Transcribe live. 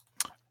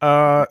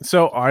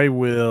So I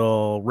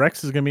will.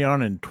 Rex is going to be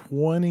on in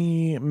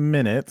 20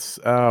 minutes.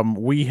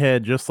 We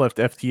had just left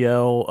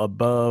FTL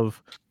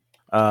above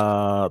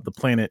the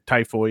planet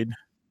Typhoid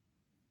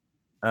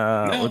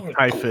with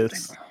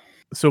Typhus.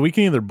 So we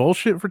can either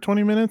bullshit for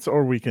 20 minutes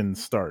or we can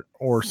start,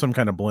 or some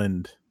kind of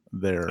blend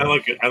there. I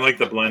like it. I like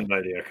the blend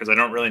idea because I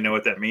don't really know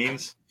what that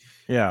means.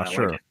 Yeah,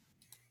 sure. Like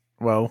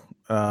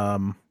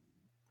welcome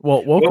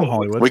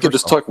Hollywood. We could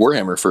just talk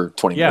Warhammer for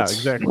 20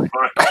 minutes. Yeah, exactly.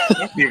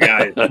 You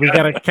guys.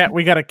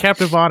 we got a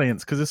captive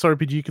audience because this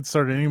RPG could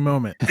start at any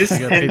moment. You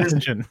gotta pay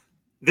attention.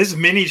 This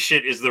mini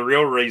shit is the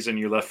real reason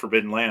you left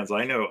Forbidden Lands.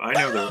 I know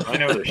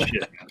their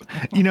shit.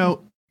 You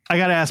know, I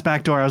got to ask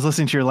Backdoor. I was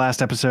listening to your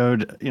last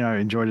episode. You know, I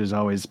enjoyed it as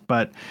always.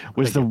 But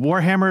was the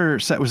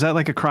Warhammer set? Was that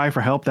like a cry for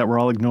help that we're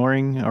all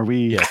ignoring? Are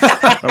we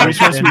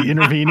supposed to be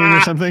intervening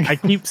or something? I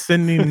keep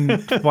sending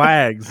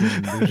flags.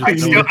 And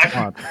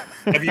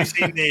have you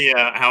seen the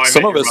how I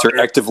Some of us are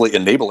actively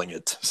enabling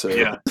it. So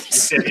yeah,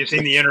 have you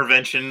seen the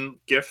intervention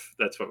GIF?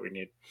 That's what we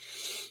need.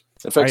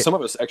 In fact, some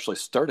of us actually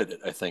started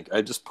it, I think.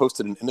 I just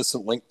posted an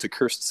innocent link to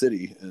Cursed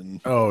City.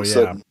 And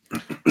to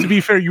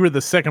be fair, you were the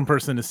second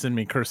person to send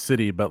me Cursed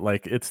City, but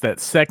like it's that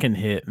second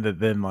hit that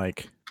then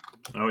like...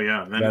 Oh,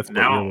 yeah. Then that's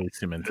now really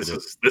cemented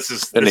this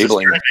is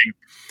enabling.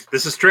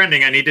 This is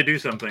trending. I need to do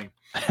something.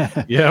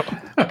 Yep.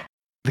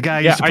 The guy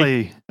used to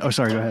play... Oh,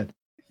 sorry. Go ahead.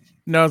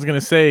 No, I was going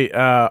to say,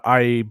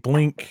 I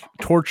blink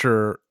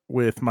torture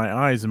with my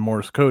eyes in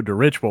Morse code to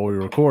Rich while we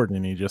record,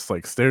 and he just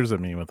like stares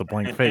at me with a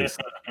blank face.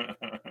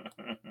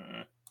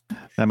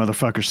 That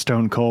motherfucker's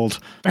stone cold.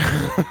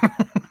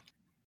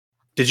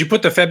 Did you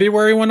put the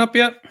February one up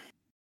yet?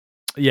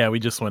 Yeah, we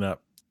just went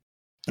up.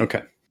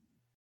 Okay.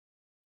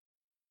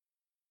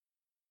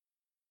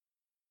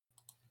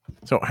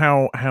 So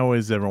how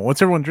is everyone?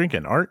 What's everyone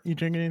drinking? Art, you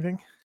drinking anything?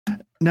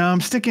 No,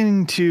 I'm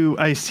sticking to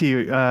iced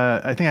tea.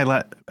 I think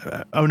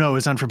oh no, it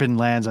was on Forbidden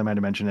Lands. I might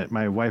have mentioned it.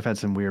 My wife had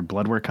some weird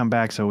blood work come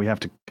back, so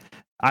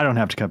I don't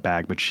have to cut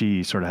back, but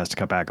she sort of has to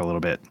cut back a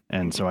little bit,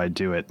 and so I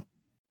do it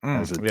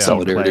as a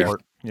solidarity.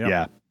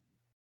 Yeah.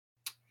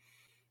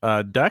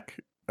 Duck,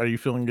 are you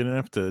feeling good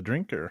enough to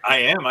drink? Or I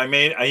am.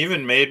 I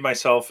even made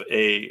myself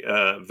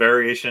a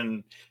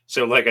variation.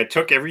 So like I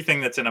took everything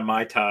that's in a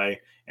Mai Tai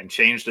and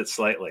changed it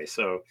slightly.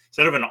 So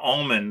instead of an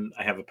almond,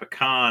 I have a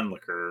pecan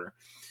liqueur.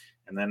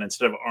 And then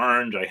instead of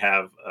orange, I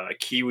have a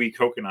kiwi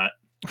coconut.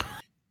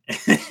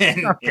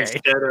 And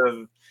instead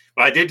of,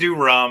 I did do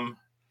rum.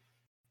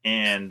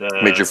 And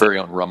made your very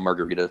own rum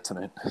margarita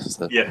tonight.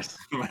 Yes,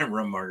 my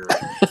rum margarita.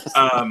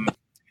 And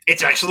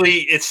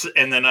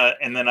then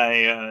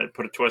I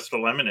put a twist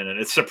of lemon in it.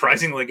 It's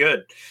surprisingly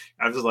good.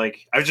 I was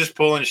just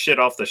pulling shit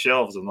off the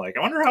shelves. I'm like, I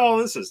wonder how all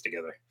this is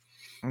together.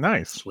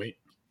 Nice, sweet.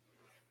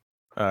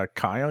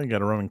 Kyle, you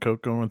got a rum and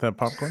Coke going with that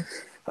popcorn?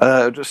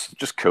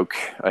 Just Coke.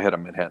 I had a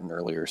Manhattan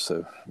earlier,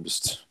 so I'm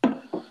just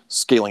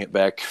scaling it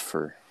back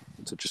to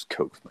just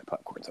Coke with my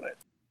popcorn tonight.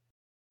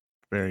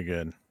 Very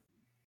good.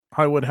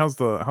 Hollywood, how's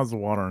the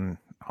water in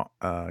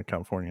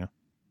California?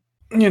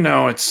 You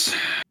know, it's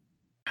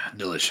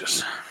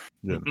delicious.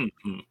 Good.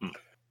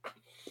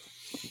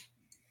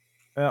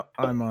 Well,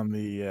 I'm on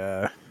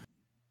the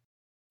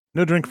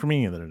no drink for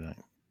me either tonight.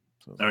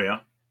 So, oh yeah,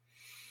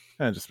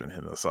 I've just been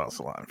hitting the sauce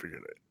a lot. I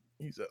figured it.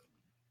 Ease up.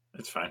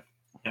 It's fine.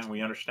 Yeah,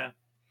 we understand.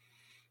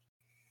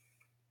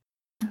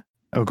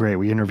 Oh great,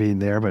 we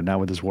intervened there, but not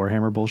with this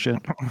Warhammer bullshit.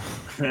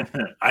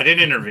 I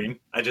didn't intervene.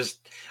 I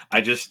just.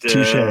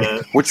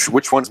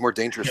 Which one's more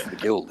dangerous for the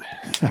guild?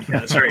 Yeah,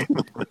 that's right.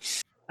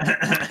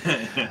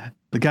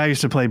 The guy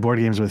used to play board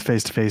games with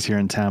Face to Face here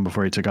in town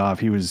before he took off.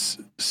 He was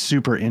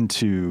super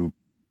into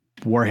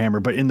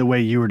Warhammer, but in the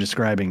way you were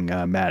describing,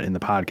 Matt, in the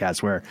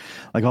podcast, where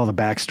like all the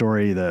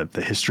backstory,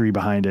 the history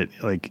behind it,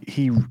 like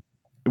he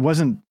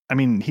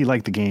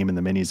liked the game and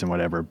the minis and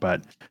whatever,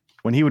 but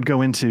when he would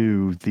go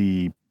into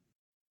the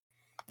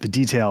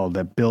detail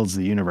that builds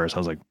the universe, I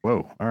was like,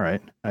 whoa, all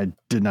right. I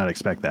did not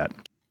expect that.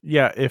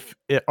 Yeah, if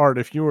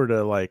you were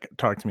to like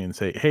talk to me and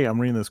say, "Hey,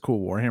 I'm reading this cool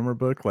Warhammer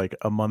book," like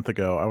a month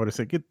ago, I would have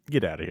said,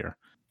 "Get out of here."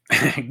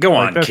 Go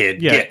on, kid.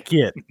 Yeah,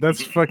 get.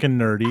 That's fucking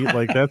nerdy.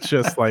 Like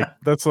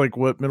that's like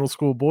what middle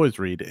school boys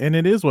read, and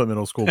it is what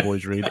middle school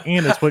boys read,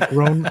 and it's what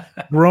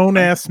grown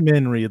ass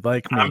men read.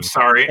 Like me. I'm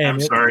sorry. I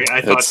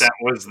thought that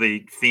was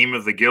the theme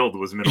of the guild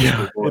was middle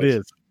school boys. It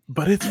is,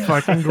 but it's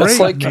fucking great.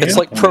 It's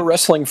like pro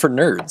wrestling for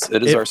nerds.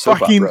 It is our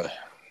soap opera.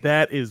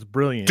 That is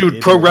brilliant.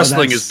 Dude, pro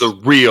wrestling is the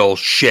real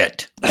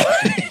shit.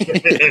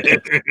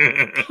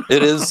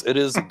 It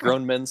is a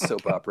grown men's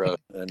soap opera.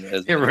 And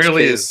it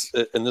really is.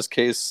 In this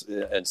case,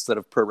 instead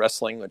of pro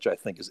wrestling, which I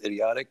think is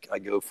idiotic, I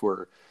go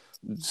for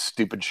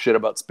stupid shit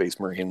about Space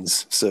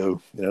Marines. So,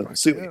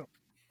 sue me.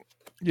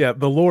 Yeah,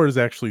 the lore is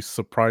actually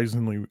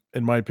surprisingly,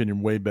 in my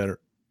opinion, way better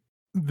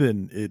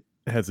than it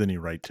has any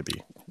right to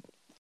be.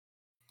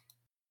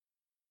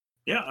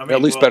 Yeah, I mean,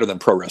 at least better than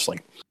pro wrestling.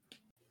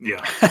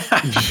 Yeah.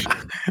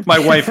 My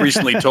wife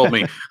recently told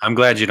me, "I'm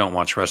glad you don't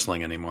watch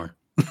wrestling anymore."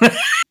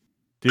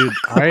 Dude,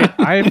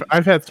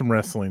 I've had some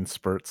wrestling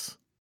spurts.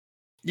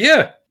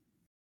 Yeah.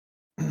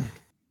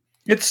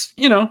 It's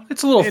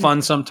it's a little And-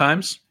 fun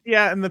sometimes.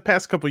 Yeah, in the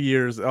past couple of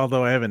years,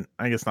 although I haven't,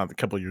 I guess not the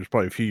couple of years,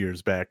 probably a few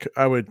years back,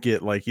 I would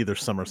get like either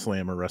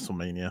SummerSlam or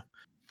WrestleMania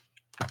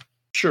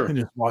Sure. and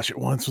just watch it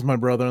once with my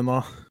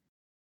brother-in-law.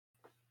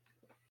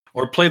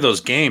 Or play those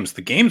games.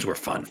 The games were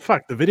fun.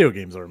 Fuck, the video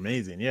games are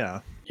amazing. Yeah,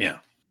 Yeah.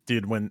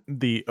 dude, when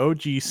the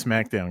OG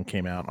SmackDown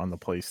came out on the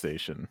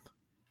PlayStation,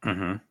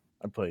 Mm-hmm.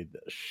 I played the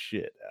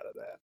shit out of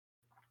that.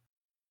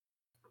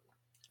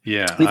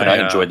 Yeah. Even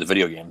I enjoyed the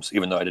video games,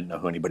 even though I didn't know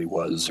who anybody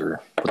was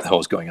or what the hell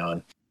was going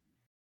on.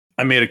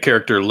 I made a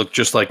character look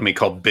just like me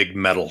called Big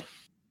Metal.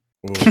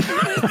 Ooh.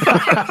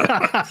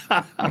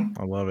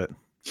 I love it.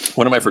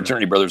 One of my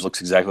fraternity brothers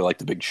looks exactly like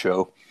the Big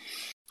Show,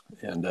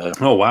 and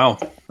Oh wow.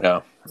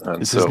 yeah,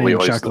 and Is so his we name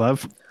always Chuck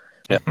Love?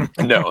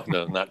 no,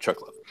 not Chuck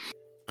Love.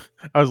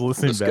 I was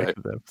listening This back guy.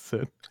 to the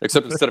episode.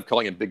 Except instead of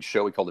calling him Big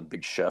Show, we called him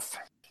Big Chef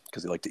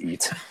because he liked to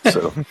eat.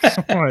 So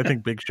I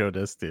think Big Show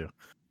does too.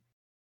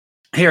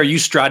 Hey, are you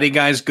Strati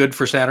guys good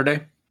for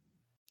Saturday?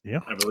 Yeah.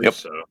 I believe Yep.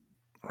 so.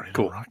 Ready to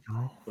Cool. rock and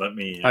roll. Let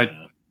me.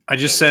 I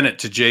just sent it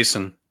to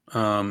Jason.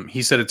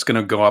 He said it's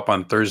going to go up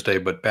on Thursday,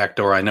 but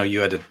backdoor, I know you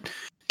had to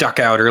duck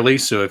out early,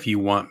 so if you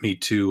want me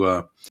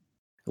to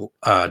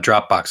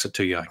Dropbox it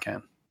to you, I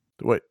can.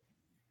 Wait,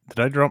 did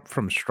I drop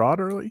from Strahd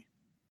early?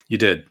 You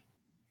did.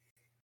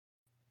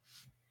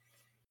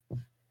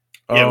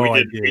 Yeah, Oh, we I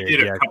did. We did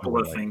Yeah, a I couple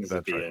of remember that. things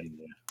at That's the right. end.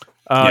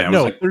 Yeah, it was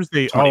No, like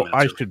Thursday. 20 Oh, minutes I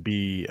early. should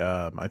be.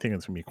 I think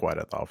it's gonna be quiet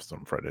at the office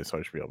on Friday, so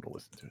I should be able to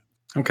listen to it.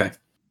 Okay.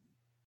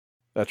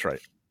 That's right.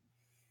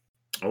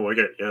 Oh, I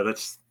got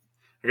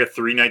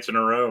 3 nights in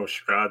a row.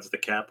 Strahd's the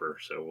capper,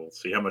 so we'll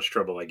see how much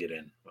trouble I get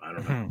in. I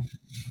don't know.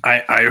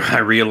 I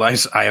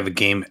realize I have a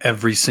game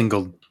every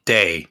single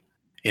day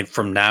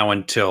from now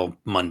until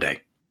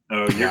Monday.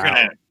 Oh,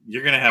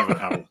 you're gonna have a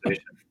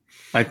conversation.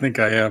 I think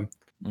I am.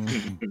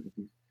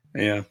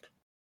 Yeah.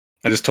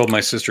 I just told my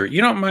sister, you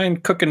don't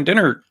mind cooking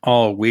dinner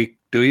all week,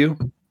 do you?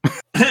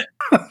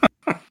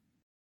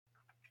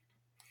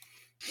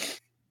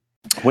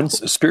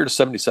 when's Spirit of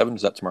 77?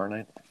 Is that tomorrow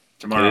night?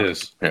 Tomorrow, It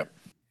is.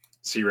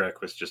 C-Rack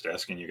was just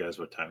asking you guys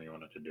what time you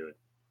wanted to do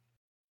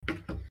it.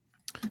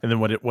 And then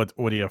what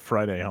do you have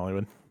Friday,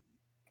 Hollywood?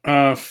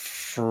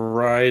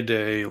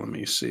 Friday, let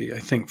me see. I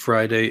think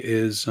Friday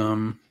is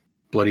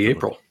Bloody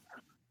April.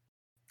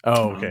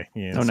 Oh, okay.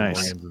 Yeah. Oh, some more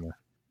nice. games in there.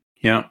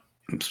 Yeah.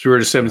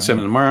 Spirit of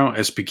 77 tomorrow,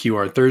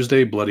 SPQR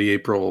Thursday, Bloody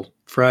April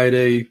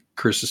Friday,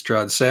 Curse of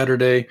Strahd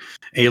Saturday,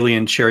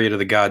 Alien Chariot of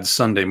the Gods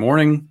Sunday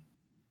morning.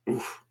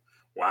 Oof!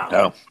 Wow.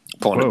 No,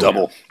 pulling Whoa. a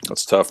double.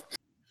 That's tough.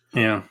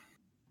 Yeah.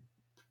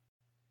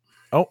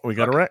 Oh, we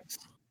got a Rex.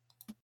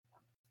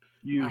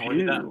 You How are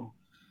you do.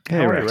 Hey,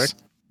 How are you, Rex.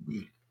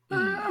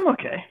 I'm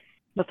okay.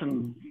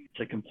 Nothing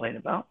to complain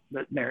about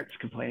that merits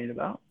complaining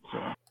about. So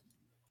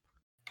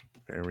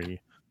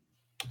Very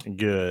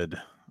good.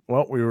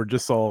 Well, we were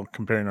just all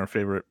comparing our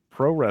favorite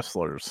pro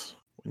wrestlers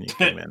when you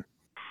came in.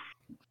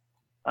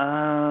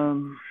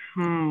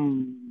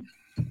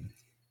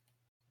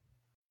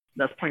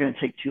 That's probably going to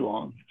take too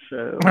long.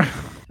 So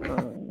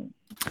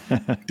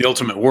The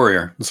Ultimate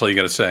Warrior. That's all you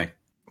got to say.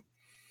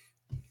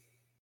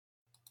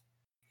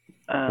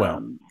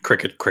 Well,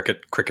 Cricket,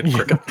 cricket, cricket,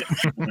 cricket.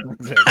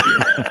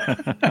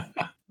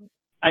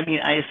 I mean,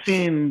 I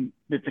assume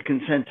that the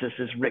consensus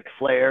is Ric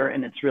Flair,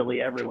 and it's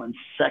really everyone's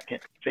second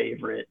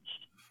favorite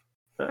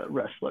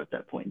wrestler at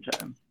that point in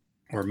time.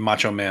 Or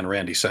Macho Man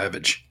Randy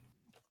Savage.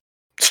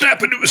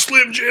 Snap into a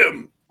Slim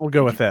Jim. We'll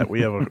go with that.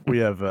 We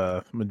have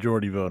a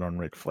majority vote on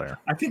Ric Flair.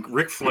 I think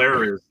Ric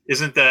Flair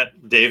isn't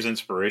that Dave's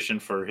inspiration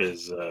for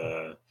his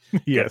Get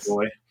Yes,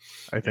 Boy?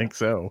 I think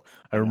so.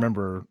 I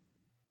remember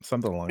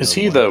something along. Is those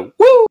he lines. the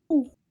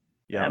woo?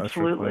 Yeah, that's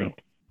Ric Flair. Absolutely.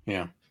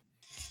 Yeah.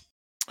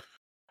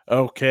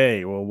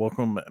 Okay, well,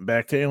 welcome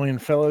back to Alien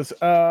Fellas.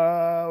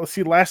 Let's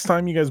see. Last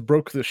time you guys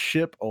broke the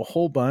ship a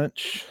whole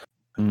bunch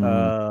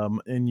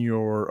in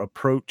your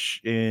approach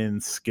in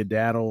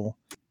skedaddle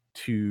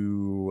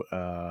to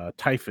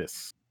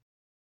Typhus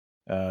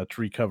to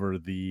recover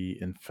the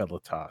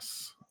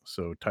Infelitas.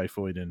 So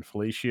Typhoid and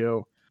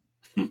Fellatio.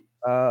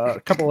 A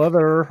couple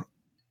other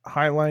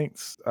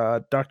highlights.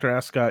 Dr.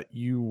 Ascot,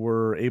 you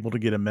were able to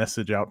get a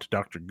message out to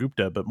Dr.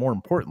 Gupta, but more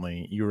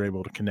importantly, you were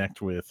able to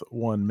connect with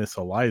one Miss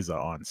Eliza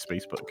on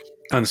Facebook.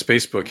 On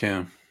Facebook,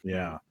 yeah.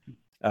 Yeah.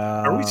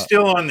 Are we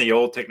still on the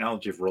old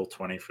technology of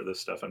Roll20 for this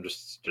stuff? I'm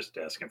just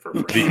asking for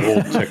a friend. The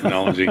old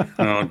technology.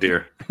 Oh,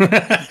 dear.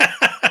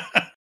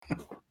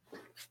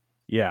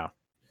 Yeah.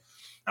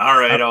 All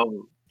right,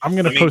 I'm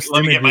going to post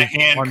let me get my images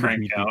hand on the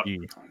cranked out.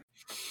 BGG.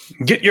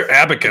 Get your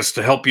abacus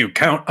to help you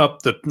count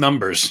up the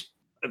numbers.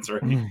 That's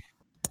right. Let me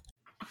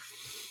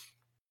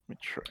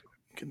try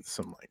getting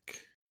some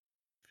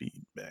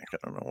feedback. I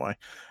don't know why.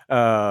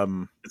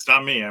 It's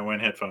not me. I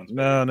went headphones.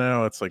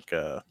 No, it's like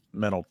a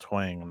metal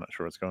twang. I'm not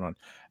sure what's going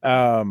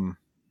on.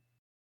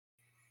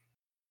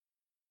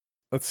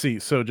 Let's see.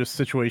 So just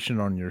situation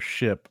on your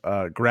ship.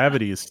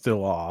 Gravity is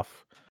still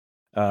off.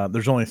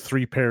 There's only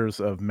 3 pairs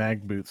of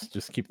mag boots.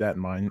 Just keep that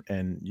in mind,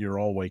 and you're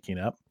all waking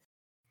up.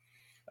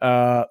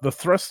 The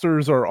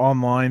thrusters are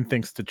online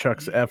thanks to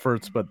Chuck's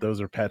efforts, but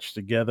those are patched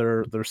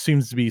together. There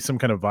seems to be some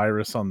kind of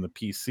virus on the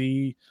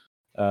PC.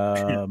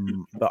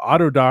 The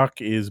auto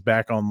dock is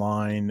back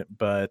online,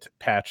 but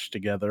patched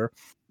together.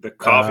 The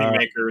coffee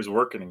maker is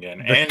working again,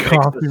 the and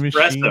coffee makes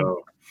machine. espresso.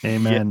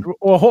 Amen. Yeah.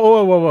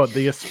 Whoa.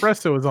 The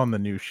espresso is on the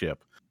new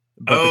ship.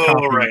 But Oh, the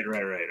coffee, right.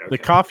 Okay. The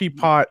coffee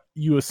pot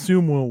you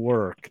assume will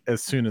work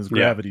as soon as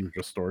gravity is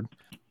restored.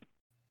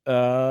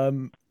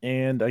 And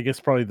I guess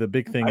probably the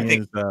big thing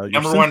is your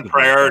number one sensors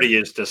priority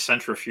is to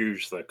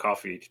centrifuge the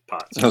coffee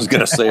pots. I was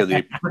going to say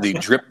the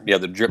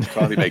drip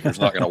coffee maker is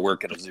not going to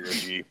work in a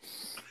 0G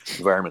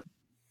environment.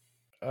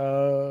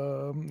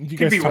 You Could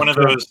guys be one of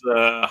talked those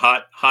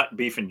hot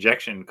beef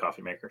injection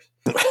coffee makers.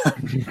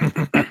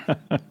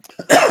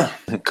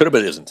 Could have,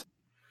 but isn't.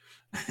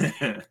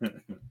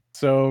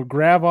 So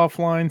grav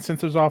offline,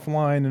 sensors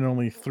offline, and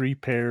only 3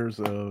 pairs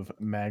of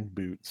mag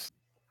boots.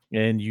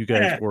 And you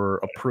guys were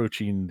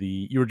approaching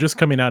you were just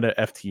coming out of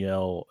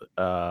FTL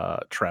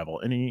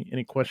travel.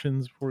 Any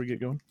questions before we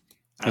get going?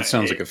 That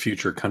sounds like a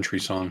future country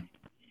song.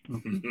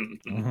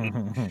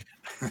 And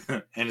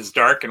it's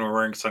dark and we're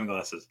wearing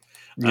sunglasses.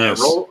 Yes.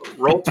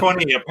 Roll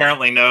 20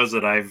 apparently knows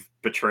that I've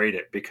betrayed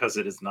it because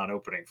it is not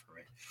opening for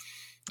me.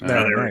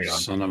 There There we we go.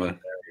 Son of a. There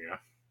we go.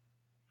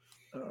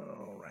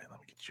 All right, let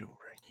me get you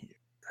right here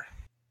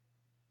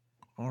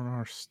on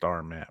our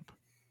star map.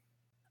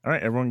 All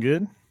right, everyone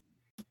good?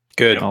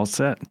 Good. All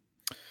set.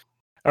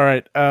 All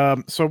right.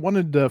 So I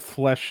wanted to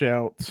flesh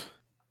out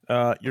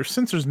your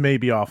sensors may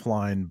be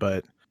offline,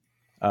 but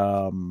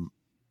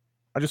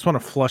I just want to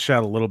flush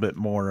out a little bit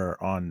more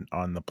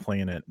on the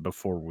planet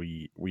before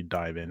we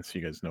dive in, so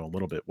you guys know a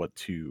little bit what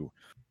to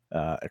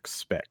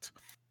expect.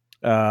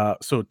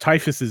 So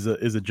Typhus is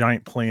a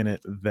giant planet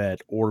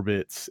that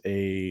orbits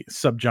a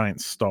subgiant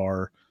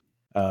star,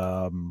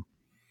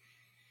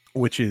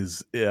 which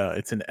is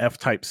it's an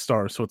F-type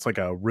star. So it's like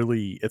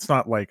it's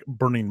not like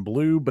burning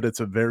blue, but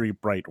it's a very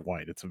bright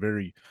white. It's a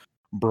very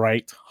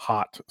bright,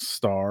 hot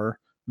star.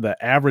 The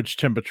average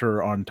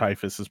temperature on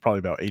Typhus is probably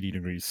about 80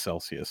 degrees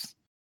Celsius.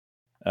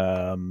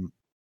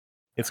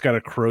 It's got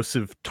a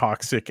corrosive,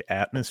 toxic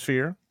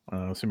atmosphere,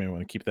 so you may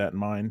want to keep that in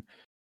mind.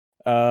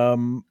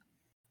 And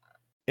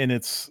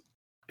it's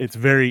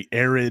very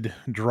arid,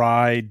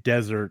 dry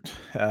desert.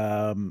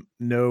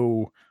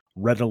 No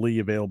readily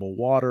available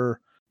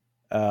water.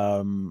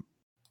 One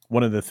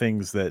of the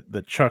things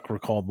that Chuck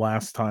recalled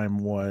last time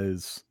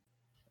was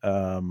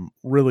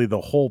really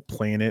the whole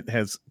planet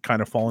has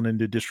kind of fallen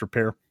into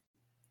disrepair.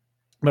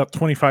 About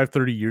 25,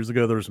 30 years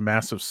ago, there was a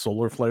massive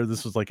solar flare.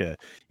 This was like a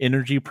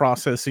energy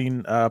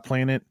processing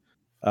planet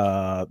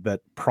that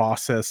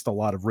processed a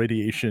lot of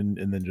radiation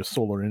and then just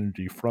solar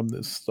energy from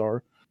this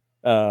star.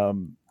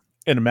 And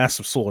a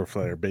massive solar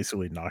flare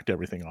basically knocked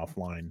everything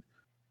offline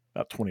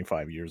about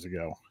 25 years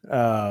ago.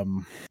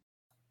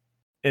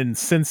 And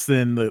since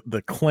then,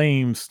 the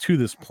claims to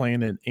this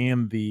planet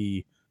and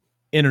the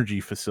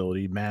energy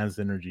facility, Maz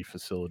Energy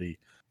Facility,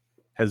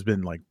 has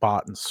been like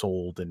bought and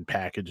sold and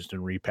packaged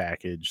and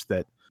repackaged,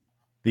 that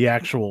the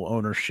actual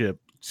ownership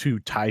to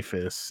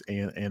Typhus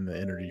and the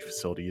energy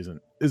facility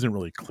isn't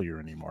really clear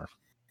anymore.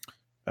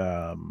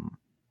 So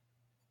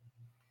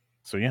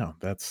yeah,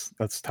 that's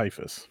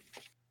Typhus.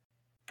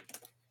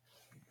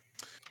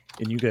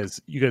 And you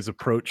guys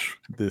approach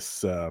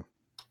this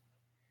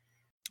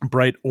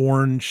bright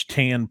orange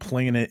tan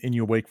planet, and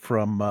you wake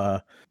from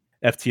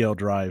FTL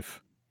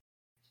Drive,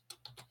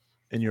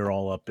 and you're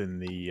all up in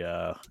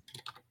the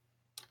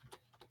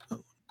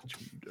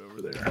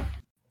over there.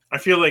 I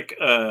feel like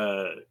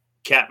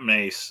Captain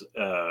Ace,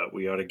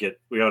 we ought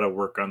to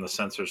work on the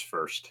sensors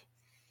first,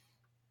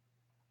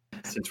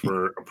 since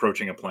we're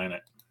approaching a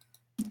planet.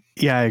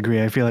 Yeah, I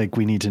agree. I feel like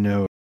we need to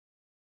know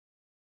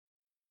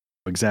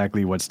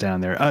exactly what's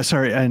down there.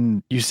 Sorry,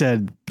 and you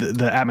said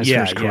the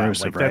atmosphere is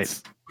corrosive, right?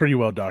 That's pretty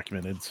well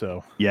documented.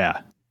 So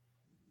yeah,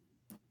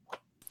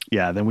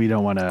 then we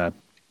don't want to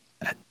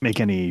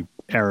make any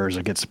errors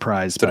or get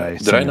surprised by Did I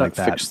something not like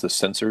that. fix the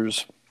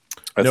sensors?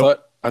 I Nope.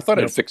 thought Nope.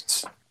 I'd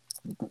fixed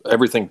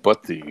everything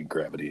but the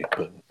gravity.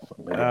 But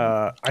maybe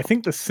I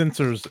think the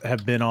sensors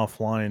have been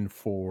offline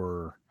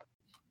for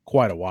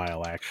quite a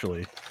while,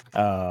 actually.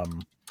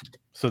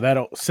 So that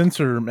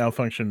sensor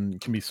malfunction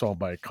can be solved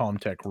by a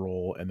Comtech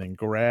roll, and then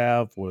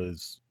Grav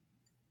was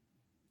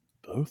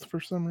both for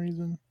some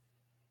reason.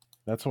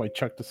 That's why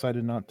Chuck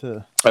decided not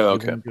to. Oh,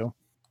 give okay. them a go.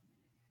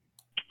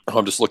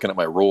 I'm just looking at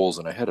my rolls,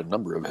 and I had a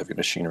number of heavy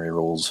machinery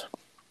rolls,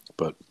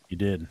 but You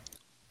did,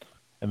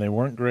 and they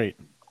weren't great.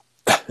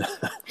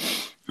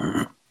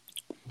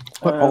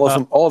 all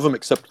of them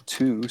except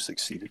 2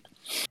 succeeded.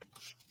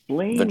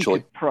 Blaine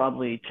Eventually. could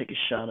probably take a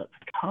shot at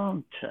the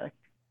Comtech,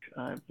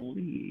 I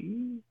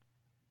believe,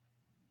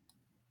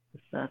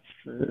 if that's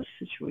the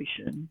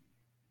situation.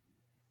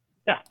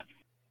 Yeah.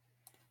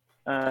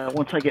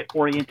 Once I get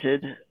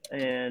oriented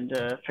and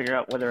figure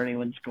out whether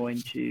anyone's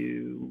going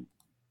to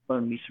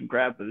loan me some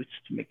grab boots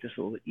to make this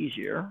a little bit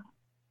easier,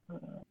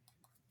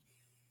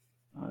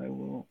 I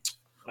will.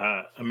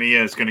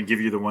 Amiya is going to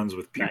give you the ones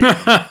with people.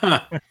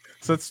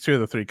 So that's 2 of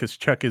the 3 because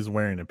Chuck is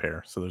wearing a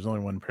pair, so there's only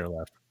 1 pair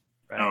left.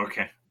 Oh,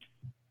 okay.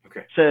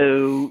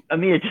 So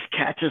Amia just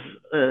catches,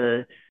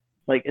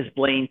 like as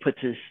Blaine puts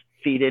his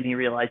feet in, he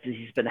realizes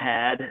he's been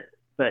had,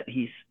 but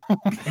he's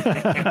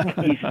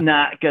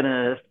not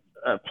gonna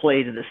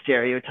play to the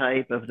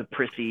stereotype of the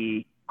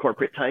prissy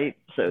corporate type.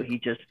 So he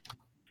just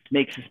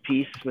makes his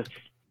peace with.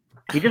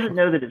 He doesn't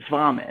know that it's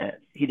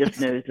vomit. He just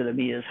knows that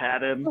Amia's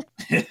had him.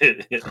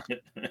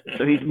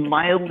 So he's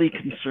mildly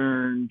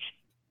concerned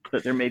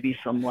that there may be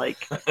some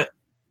like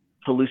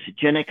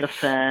hallucinogenic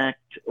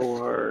effect,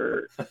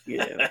 or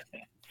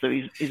So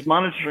he's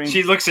monitoring.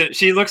 She looks at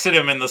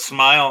him, and the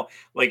smile,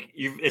 like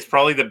it's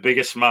probably the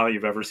biggest smile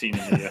you've ever seen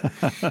in India.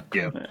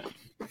 Yeah.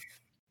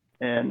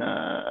 And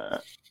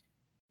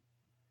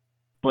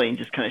Blaine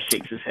just kind of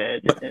shakes his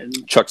head,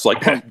 and Chuck's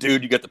like,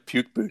 dude, you got the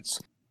puke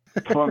boots.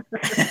 Plunk.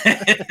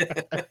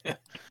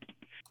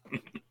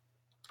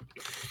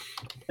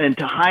 And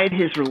to hide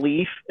his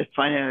relief at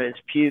finding out it's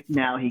puke,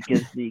 now he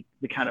gives the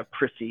kind of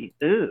prissy,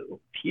 ooh,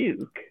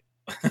 puke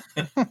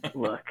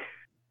look.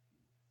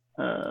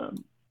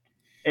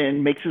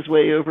 And makes his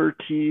way over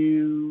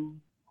to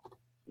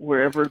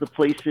wherever the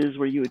place is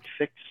where you would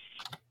fix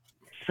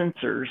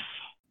sensors.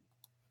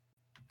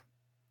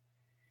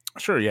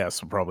 Sure, yeah.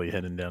 So probably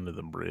heading down to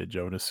the bridge,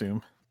 I would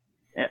assume.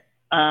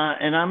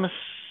 And I'm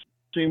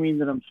assuming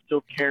that I'm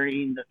still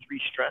carrying the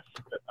 3 stress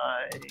that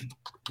I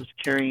was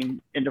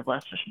carrying end of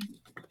last session.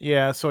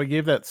 Yeah, so I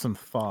gave that some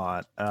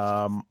thought.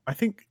 I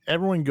think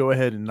everyone go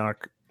ahead and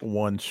knock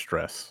 1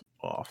 stress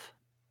off.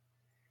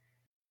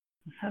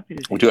 I'm happy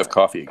to We do have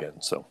coffee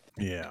again, so.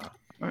 Yeah.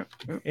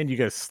 And you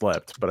guys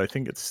slept, but I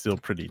think it's still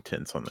pretty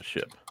tense on the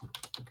ship.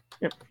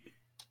 Yep.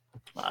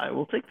 I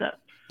will take that.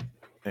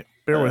 Hey,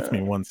 bear with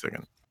me 1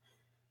 second.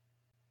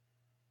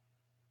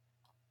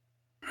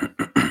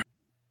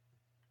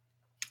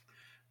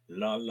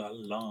 La la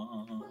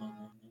la.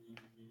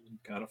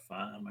 Gotta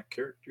find my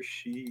character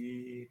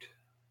sheet.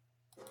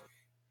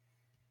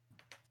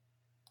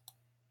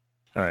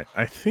 All right.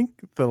 I think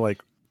the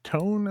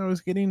tone I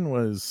was getting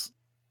was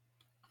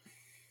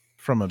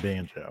from a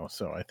banjo,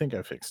 so I think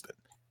I fixed it.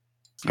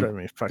 Start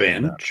me fucking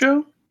it up.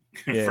 Banjo?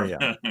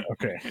 Yeah.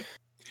 Okay.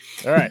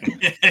 All right. Turn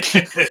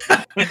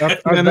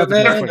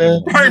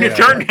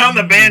down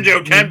the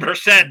banjo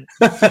 10%.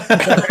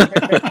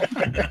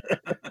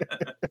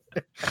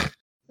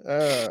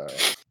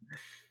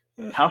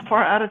 How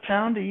far out of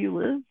town do you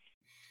live?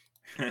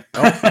 In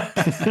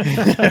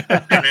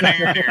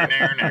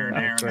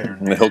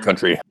the hill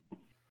country.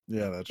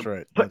 Yeah, that's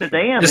right. Put the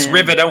dam This in.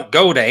 river don't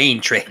go to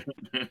Aintree.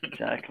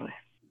 Exactly.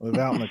 Live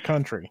out in the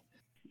country.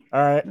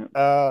 All right.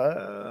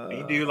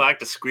 You do like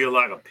to squeal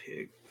like a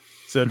pig.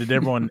 So did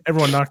everyone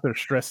knock their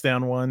stress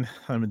down 1?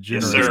 I'm a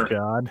generous sir.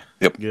 god.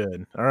 Yep.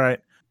 Good. All right.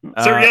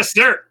 Sir, yes,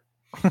 sir.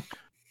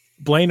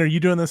 Blaine, are you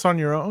doing this on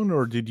your own,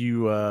 or did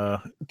you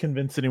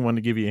convince anyone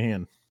to give you a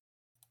hand?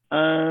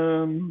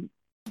 I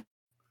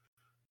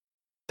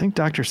think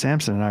Dr.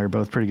 Sampson and I are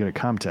both pretty good at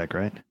Comtech,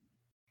 right?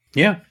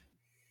 Yeah.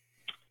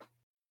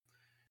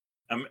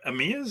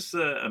 Amia's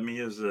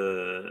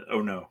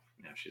oh no,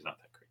 she's not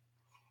that great.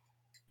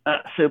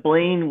 So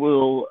Blaine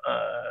will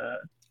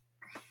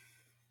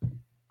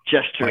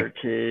gesture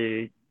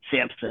to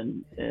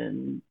Sampson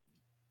and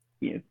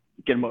get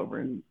him over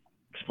and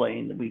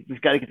explain that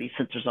we've got to get these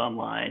sensors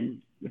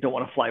online. We don't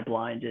want to fly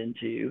blind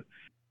into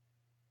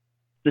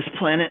this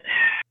planet,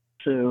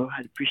 so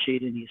I'd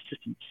appreciate any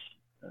assistance.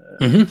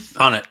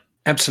 On it,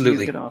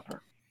 absolutely. You can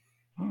offer.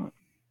 Oh.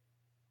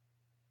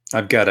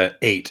 I've got an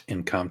 8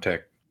 in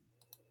Comtech.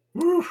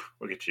 Woo,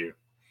 look at you.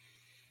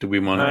 Do we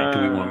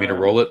want me to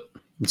roll it?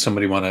 Does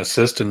somebody want to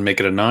assist and make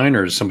it a 9,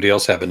 or does somebody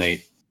else have an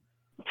 8?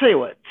 I'll tell you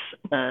what.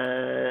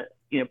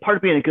 Part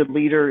of being a good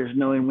leader is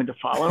knowing when to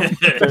follow.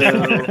 So,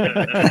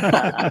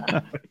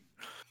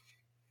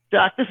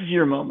 Doc, this is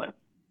your moment.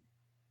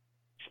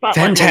 Spotlight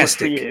moment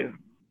Fantastic. for you.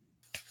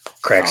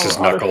 Cracks his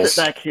I'll knuckles. just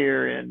sit back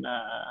here and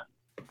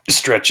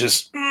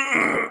Stretches.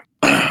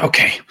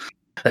 Okay.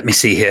 Let me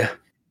see here.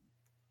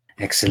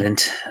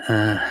 Excellent.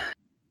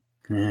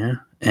 Yeah.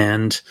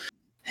 And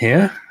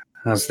here?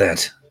 How's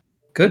that?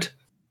 Good?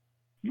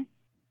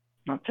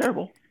 not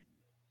terrible.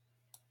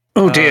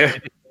 Oh, dear.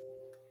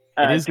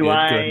 It is Do good,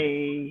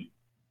 I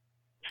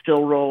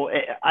still roll?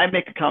 I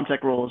make a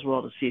Comtech roll as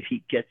well to see if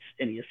he gets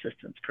any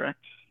assistance,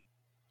 correct?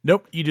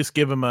 Nope, you just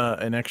give him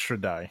an extra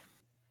die.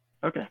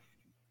 Okay.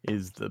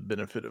 Is the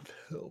benefit of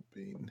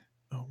helping.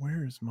 Oh,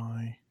 where is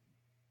my...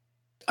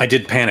 I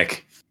did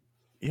panic.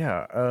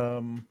 Yeah,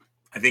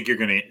 I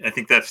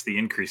think that's the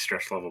increased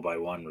stress level by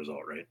 1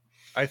 result, right?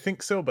 I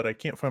think so, but I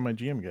can't find my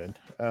GM guide.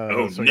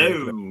 Oh, so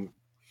no.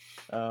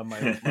 my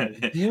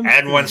GM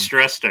Add 1 thing.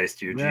 stress dice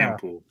to your Yeah. GM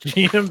pool.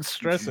 GM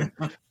stressing.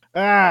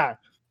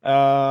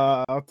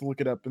 I'll have to look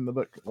it up in the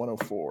book.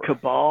 104.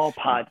 Cabal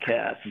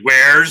podcast.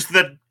 Where's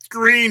the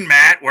screen,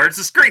 Matt? Where's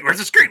the screen? Where's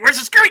the screen? Where's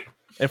the screen?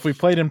 If we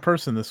played in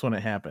person, this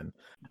wouldn't happen.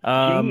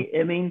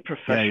 GMing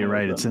professionalism. Yeah, you're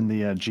right. It's in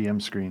the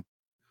GM screen.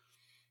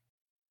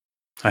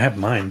 I have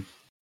mine.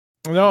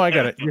 No, I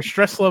got it. Your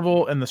stress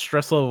level and the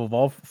stress level of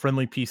all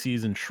friendly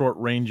PCs in short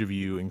range of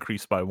you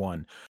increased by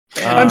 1.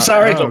 I'm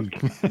sorry. Oh.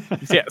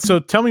 Yeah. So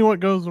tell me what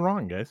goes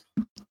wrong, guys.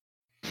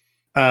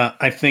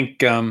 I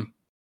think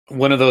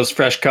one of those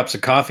fresh cups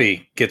of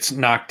coffee gets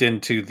knocked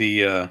into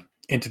the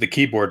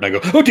keyboard, and I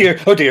go, oh dear,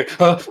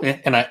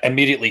 and I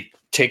immediately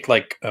take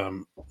like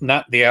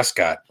not the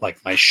ascot,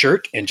 like my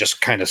shirt, and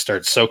just kind of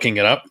start soaking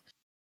it up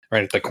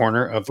right at the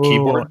corner of the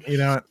keyboard. You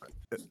know,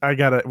 we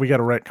gotta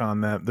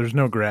retcon that. There's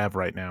no grab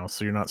right now,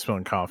 so you're not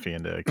spilling coffee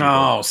into a keyboard.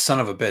 Oh, son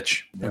of a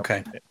bitch! Yep.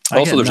 Okay.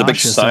 Also, there's a big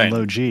nauseous on sign.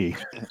 low G.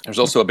 There's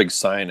also a big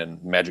sign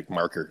and magic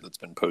marker that's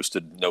been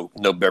posted. No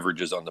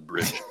beverages on the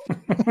bridge.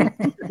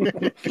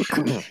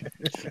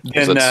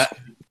 Then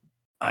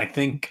I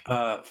think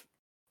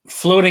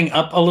floating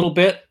up a little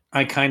bit,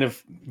 I kind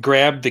of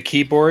grab the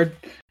keyboard,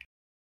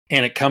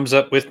 and it comes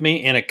up with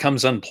me, and it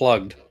comes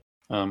unplugged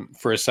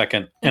for a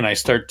second, and I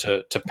start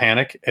to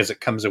panic as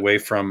it comes away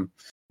from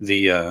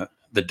the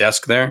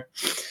desk there,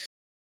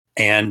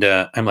 and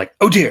I'm like,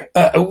 oh dear,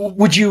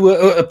 would you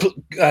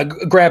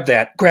grab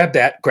that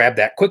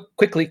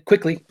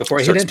quickly before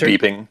I hit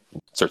enter.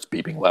 Starts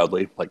beeping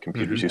loudly like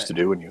computers used to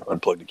do when you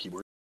unplug the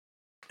keyboard.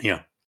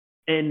 Yeah.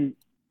 And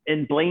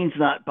Blaine's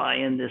not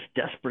buying this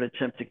desperate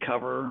attempt to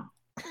cover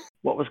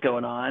what was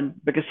going on,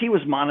 because he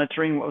was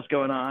monitoring what was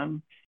going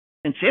on,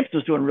 and Sampson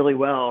was doing really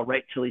well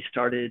right till he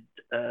started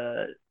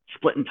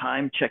splitting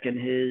time checking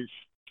his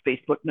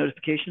Facebook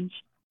notifications.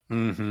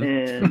 Mm-hmm.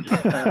 And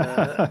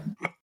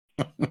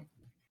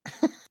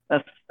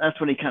that's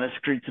when he kind of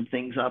screwed some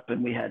things up,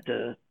 and we had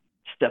to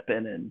step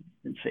in and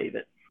save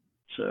it.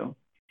 So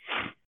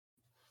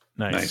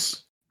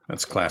nice.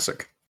 That's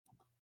classic.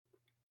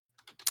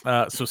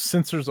 So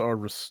sensors are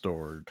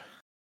restored.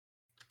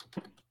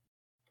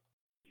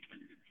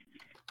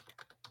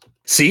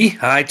 See,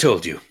 I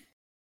told you.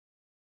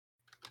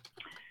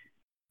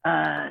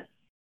 Did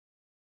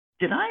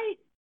I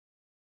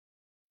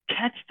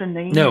catch the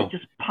name No. that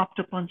just popped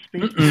up on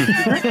space?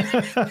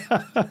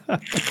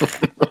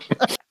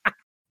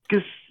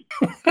 Because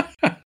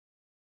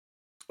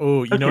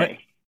Oh, you know what?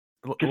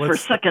 Because for a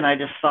second I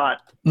just thought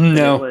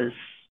No. it was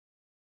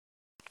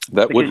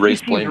That would because raise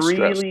he seems Blaine's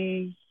stress.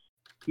 really,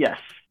 yes,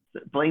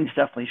 Blaine's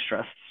definitely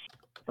stressed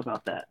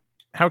about that.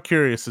 How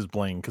curious is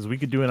Blaine? Because we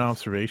could do an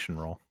observation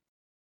roll.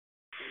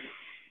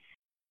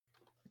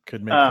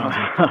 Could make things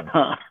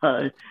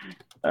interesting.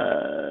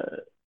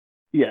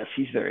 Yes,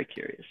 he's very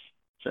curious.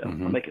 So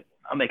Mhm.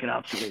 I'll make an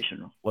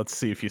observation roll. Let's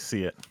see if you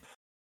see it.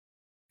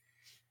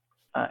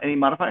 Any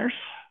modifiers?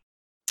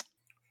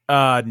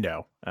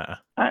 No.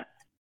 Alright.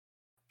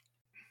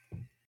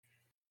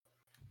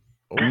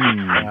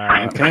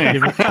 Okay.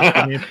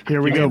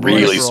 Here we go.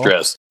 Really roll.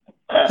 stressed.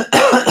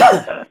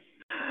 The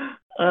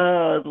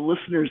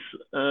listeners,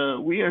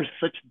 we are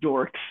such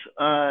dorks.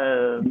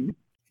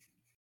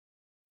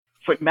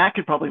 But Matt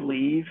could probably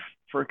leave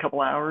for a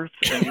couple hours,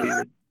 and we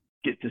would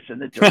get this in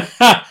the door.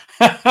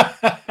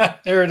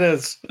 There it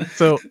is.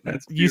 So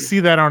That's you see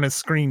that on his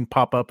screen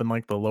pop up in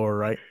like the lower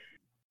right.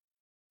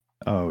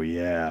 Oh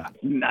yeah.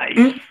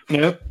 Nice.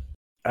 Yep.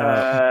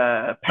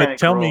 But Panic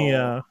tell roll. me,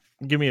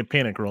 give me a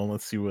panic roll and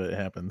let's see what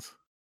happens.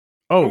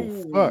 Oh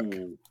fuck!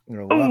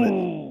 You're gonna love it.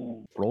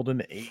 Ooh. Rolled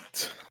an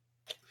 8.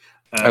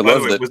 I By the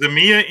love way, that- was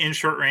Amia in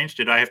short range?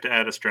 Did I have to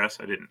add a stress?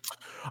 I didn't.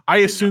 I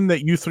assumed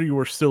that you three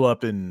were still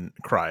up in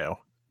cryo.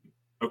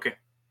 Okay.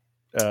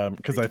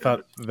 Because I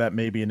thought that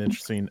may be an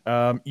interesting.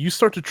 You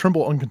start to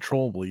tremble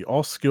uncontrollably.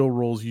 All skill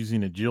rolls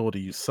using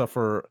agility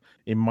suffer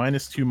a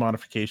 -2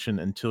 modification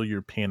until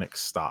your panic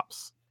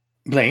stops.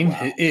 Blaine,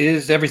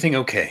 is everything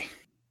okay?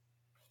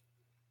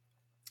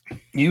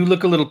 You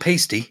look a little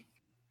pasty.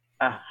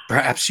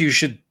 Perhaps you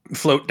should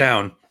float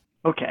down.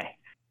 Okay.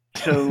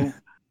 So,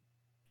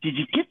 did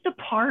you get the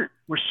part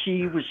where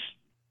she was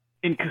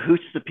in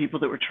cahoots with the people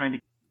that were trying to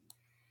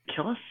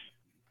kill us?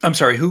 I'm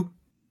sorry, who?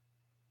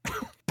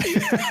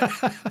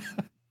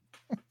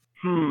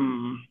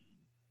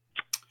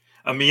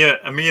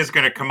 Amia's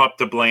going to come up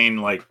to Blaine,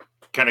 like,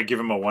 kind of give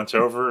him a once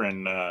over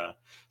and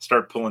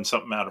start pulling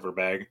something out of her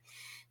bag.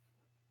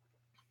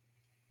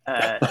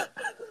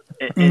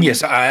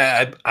 Yes,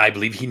 I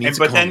believe he needs.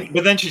 But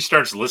then she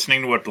starts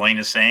listening to what Blaine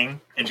is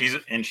saying, and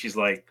she's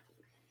like,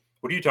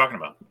 "What are you talking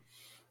about?"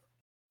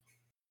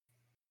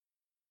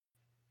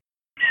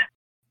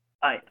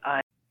 I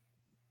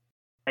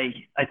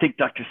think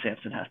Dr.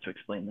 Sampson has to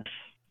explain this.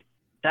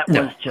 That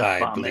No, was just I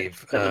vomit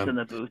believe, that was in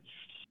the boots.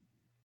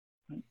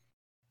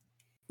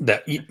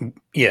 That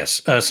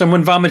yes,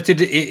 someone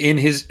vomited in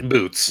his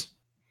boots.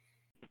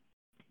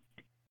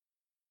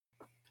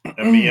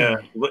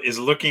 Amia is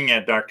looking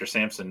at Dr.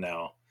 Sampson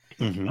now,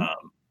 Mm-hmm.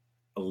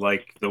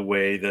 like the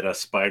way that a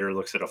spider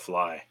looks at a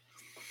fly.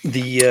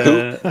 Who's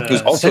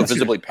also sensors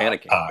visibly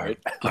panicking, right?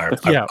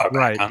 Yeah,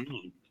 right.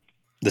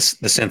 The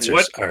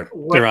sensors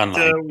they're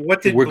online.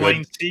 What did We're Blaine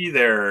good. see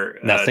there?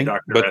 Nothing,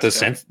 Dr. but the Reska?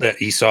 sense that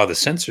he saw the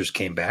sensors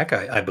came back.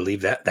 I believe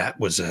that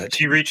was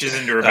She reaches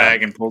into her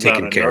bag and pulls out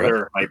taken care of.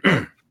 another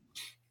hypo.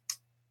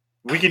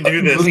 We can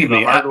do this Believe the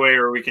me, hard way,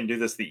 or we can do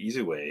this the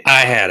easy way.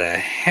 I had a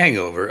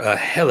hangover, a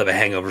hell of a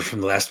hangover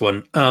from the last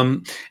one.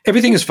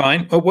 Everything is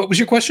fine. What was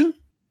your question?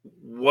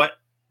 What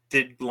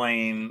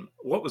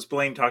was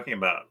Blaine talking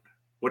about?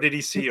 What did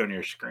he see on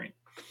your screen?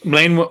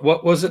 Blaine,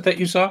 what was it that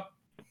you saw?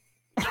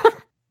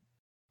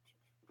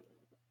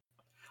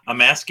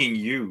 I'm asking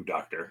you,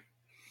 Doctor.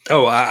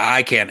 Oh,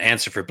 I can't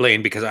answer for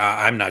Blaine because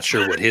I'm not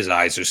sure what his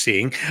eyes are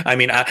seeing. I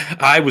mean,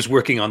 I was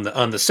working on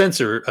the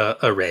sensor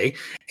array,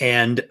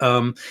 and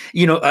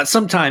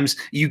sometimes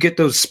you get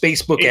those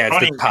Facebook It's ads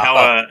funny that pop how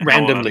up a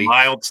randomly.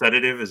 mild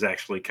sedative is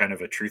actually kind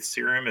of a truth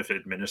serum if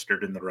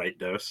administered in the right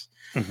dose.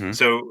 Mhm.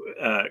 So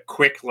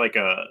quick, like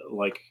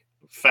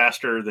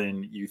faster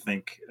than you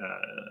think.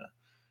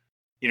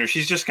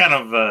 She's just kind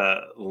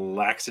of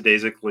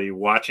lackadaisically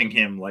watching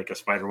him like a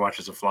spider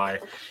watches a fly,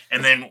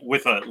 and then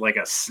with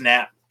a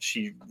snap,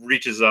 she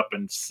reaches up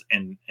and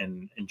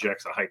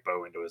injects a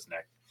hypo into his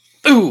neck.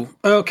 Ooh,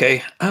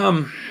 okay.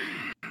 Why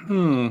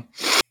don't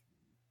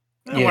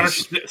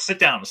Yes. you sit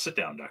down,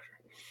 Doctor?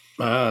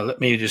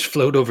 Let me just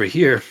float over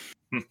here.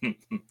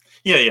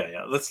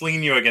 Yeah. Let's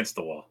lean you against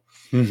the wall.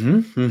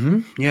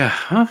 Yeah,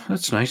 huh?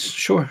 That's nice.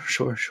 Sure.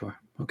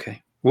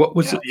 Okay. What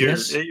was it?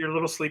 Yes. You're a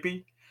little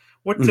sleepy.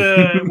 What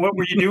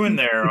were you doing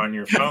there on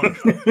your phone?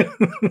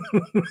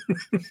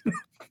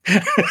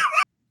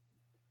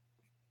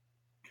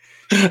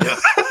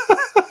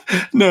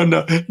 No,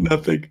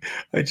 nothing.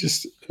 I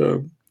just,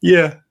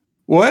 yeah.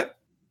 What?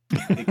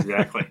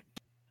 Exactly.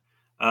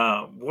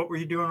 What were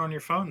you doing on your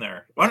phone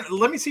there?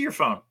 Let me see your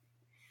phone.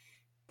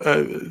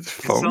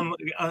 Phone?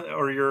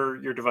 Or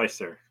your device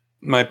there.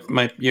 My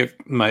Here,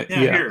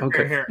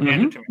 okay. Here,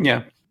 hand it to me.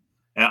 Yeah.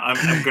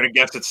 I'm going to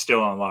guess it's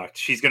still unlocked.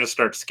 She's going to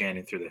start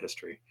scanning through the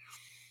history.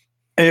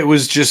 It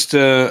was just,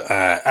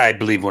 I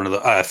believe one of the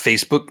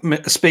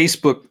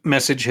Facebook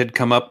message had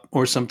come up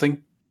or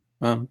something.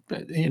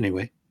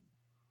 Anyway.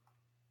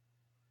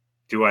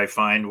 Do I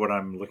find what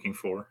I'm looking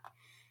for?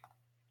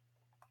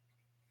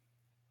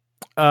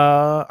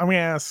 I'm going to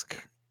ask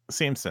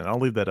Samson. I'll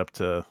leave that up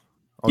to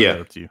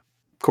you.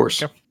 Of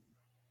course. Okay.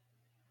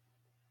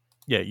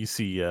 Yeah, you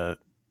see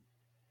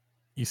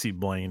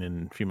Blaine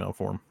in female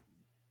form.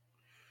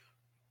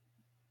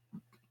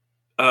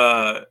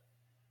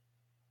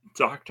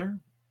 Doctor,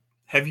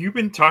 have you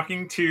been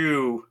talking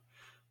to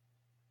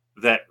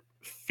that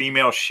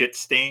female shit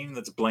stain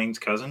that's Blaine's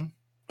cousin?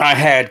 I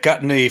had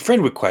gotten a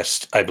friend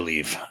request, I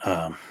believe.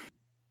 I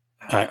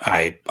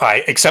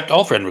accept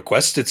all friend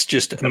requests. It's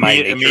just my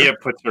nature. Amia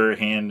puts her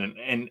hand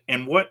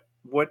and what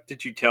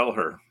did you tell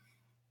her?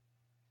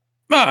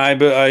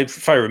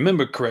 If I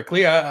remember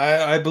correctly,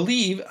 I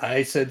believe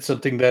I said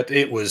something that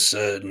it was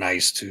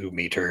nice to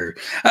meet her.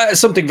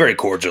 Something very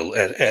cordial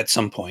at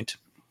some point.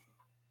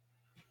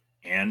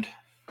 And?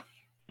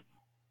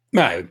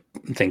 I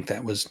think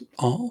that was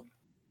all.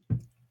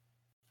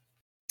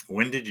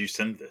 When did you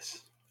send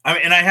this? I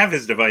mean, and I have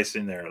his device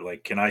in there.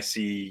 Like, can I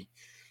see?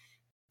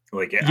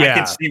 Like, I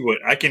can see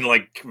I can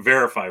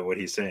verify what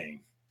he's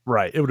saying.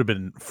 Right. It would have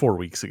been 4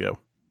 weeks ago.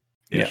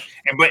 Yeah.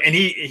 And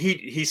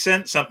he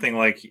sent something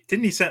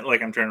didn't he send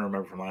I'm trying to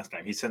remember from last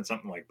time. He sent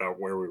something about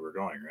where we were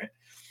going, right?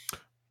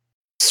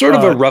 Sort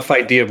of a rough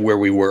idea of where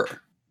we were.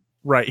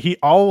 Right.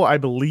 All I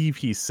believe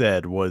he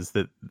said was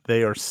that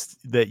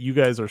that you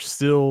guys are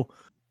still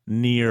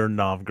near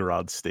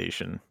Novgorod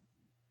Station.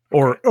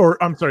 Or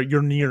I'm sorry,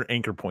 you're near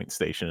Anchor Point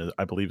Station,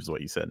 I believe is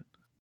what you said.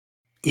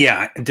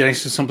 Yeah. Did I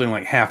say something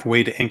like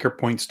halfway to Anchor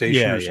Point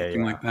Station or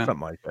something like that?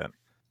 Something like that.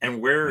 And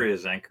where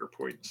is Anchor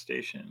Point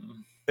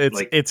Station?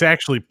 It's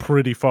actually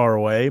pretty far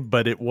away,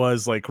 but it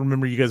was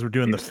remember you guys were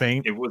doing the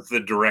feint? It was the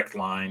direct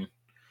line.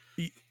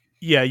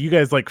 Yeah, you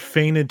guys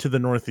feinted to the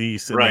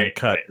northeast and then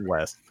cut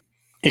west.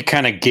 It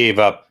kind of gave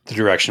up the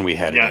direction we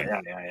had.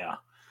 Yeah.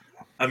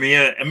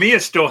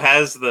 Amia still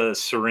has the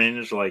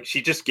syringe.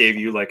 She just gave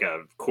you a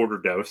quarter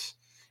dose,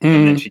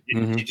 and then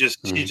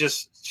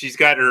she's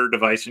got her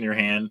device in your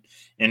hand,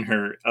 in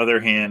her other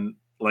hand,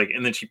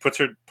 and then she puts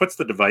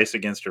the device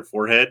against her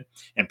forehead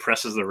and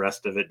presses the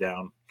rest of it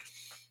down,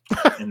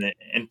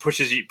 and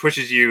pushes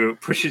you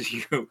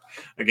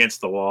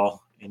against the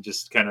wall, and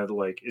just kind of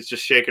it's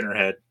just shaking her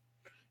head,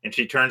 and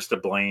she turns to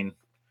Blaine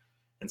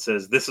and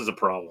says, "This is a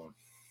problem."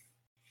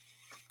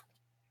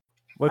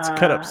 Let's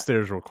cut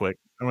upstairs real quick.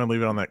 I'm going to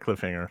leave it on that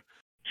cliffhanger.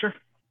 Sure.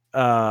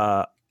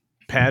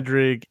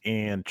 Padrig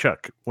and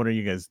Chuck, what are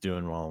you guys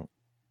doing while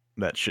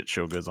that shit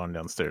show goes on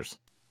downstairs?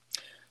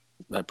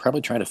 I'm probably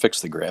trying to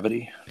fix the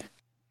gravity.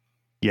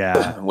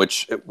 Yeah.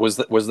 Which was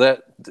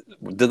that?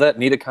 Did that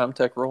need a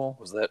Comtech roll?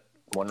 Was that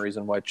one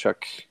reason why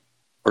Chuck,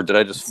 or did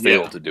I just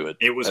fail to do it?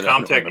 It was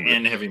Comtech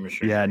and heavy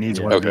machine. Yeah, it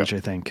needs one of each, I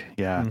think.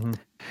 Yeah.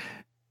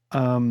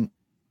 Mm-hmm.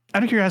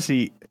 Out of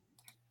curiosity,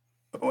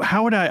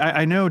 how would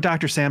I know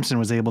Dr. Samson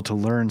was able to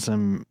learn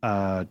some,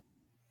 not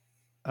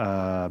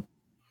the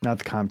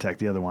Comtech,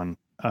 the other one,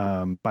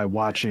 by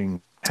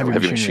watching heavy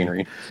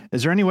machinery.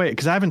 Is there any way,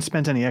 because I haven't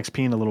spent any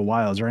XP in a little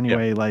while, is there any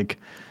way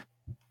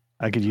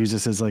I could use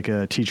this as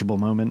a teachable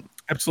moment?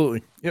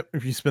 Absolutely. Yep.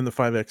 If you spend the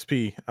 5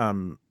 XP,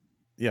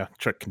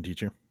 Chuck can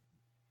teach you.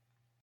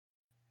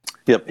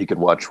 Yep, he could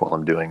watch while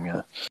I'm doing.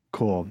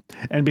 Cool.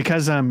 And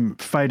because I'm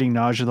fighting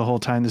nausea the whole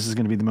time, this is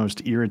going to be the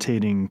most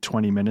irritating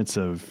 20 minutes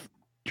of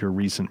your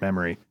recent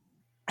memory.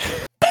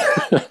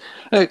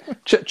 Hey,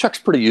 Chuck's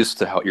pretty used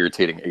to how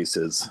irritating Ace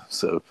is.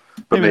 So,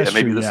 but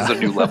maybe this is a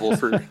new level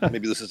for.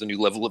 Maybe this is a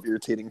new level of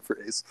irritating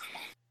for Ace,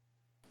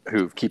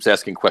 who keeps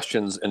asking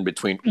questions in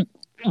between.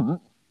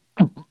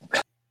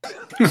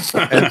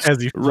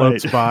 as he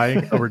floats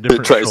by over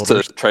different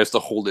tries to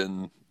hold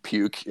in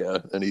puke,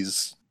 and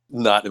he's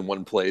not in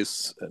one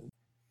place. And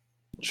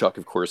Chuck,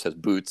 of course, has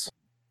boots.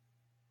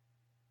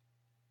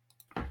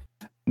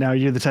 Now,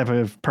 you're the type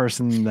of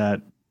person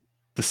that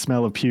the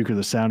smell of puke or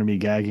the sound of me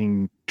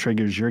gagging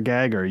triggers your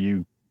gag, or are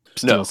you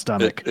still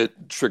stomach? It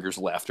triggers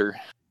laughter.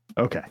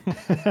 Okay.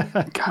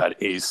 God,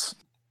 Ace.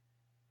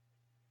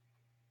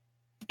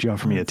 Do you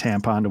offer me a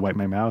tampon to wipe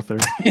my mouth? Or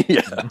Yeah.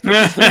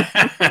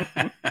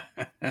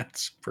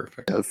 That's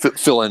perfect.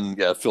 Fill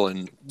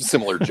in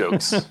similar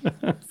jokes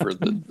for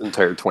the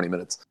entire 20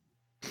 minutes.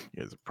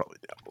 You guys are probably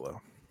down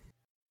below.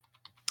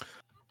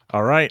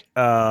 All right.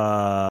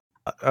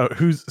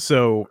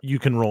 So you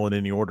can roll in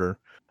any order,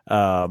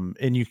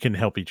 and you can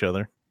help each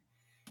other,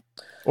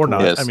 or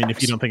not. Yes. I mean,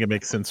 if you don't think it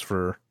makes sense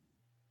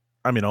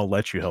I'll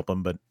let you help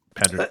them, but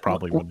Patrick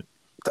probably wouldn't.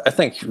 I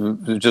think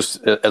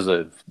just as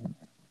a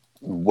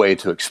way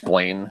to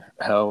explain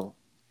how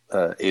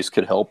Ace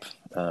could help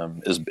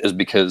is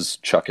because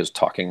Chuck is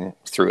talking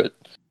through it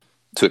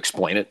to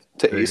explain it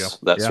to There you Ace.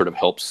 go. That Yeah. sort of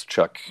helps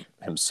Chuck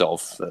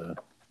himself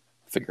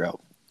figure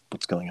out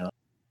what's going on.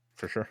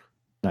 For sure.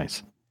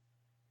 nice.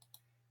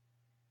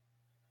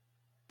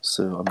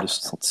 So I'm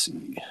just, let's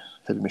see,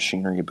 heavy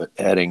machinery, but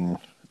adding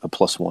a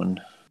 +1.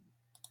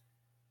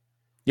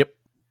 Yep.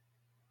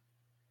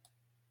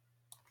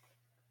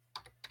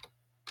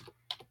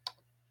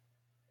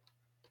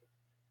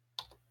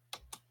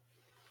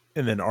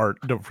 And then Art,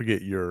 don't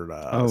forget your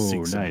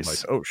sync symbol nice.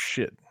 device. Oh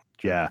shit.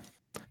 Yeah.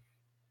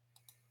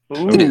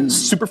 It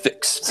is super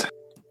fixed.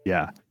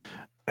 Yeah.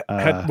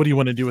 What do you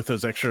want to do with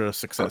those extra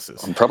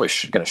successes? I'm probably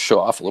going to show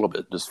off a little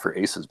bit just for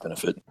Ace's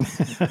benefit.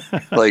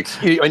 Like,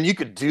 and you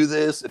could do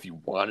this if you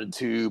wanted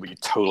to, but you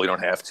totally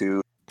don't have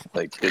to.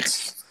 Like,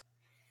 it's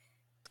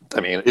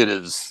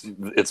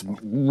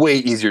way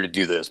easier to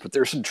do this, but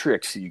there's some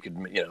tricks you could,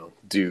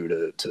 do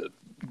to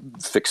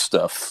fix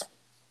stuff,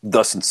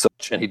 thus and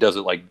such. And he does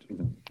it like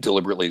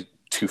deliberately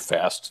too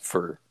fast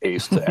for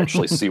Ace to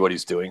actually see what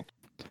he's doing.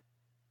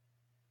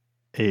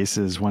 Ace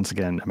is once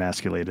again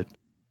emasculated.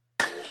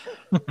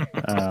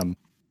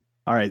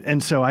 All right,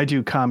 and so I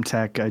do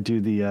Comtech. I do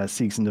the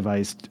Seegson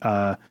device,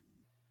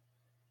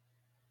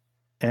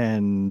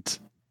 and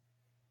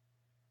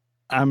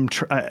I'm.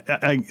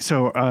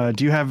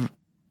 Do you have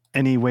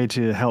any way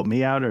to help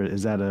me out, or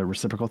is that a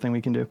reciprocal thing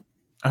we can do?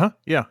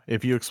 Yeah.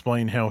 If you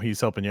explain how he's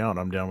helping you out,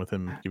 I'm down with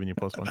him giving you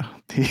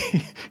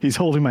 +1. He's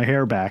holding my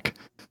hair back.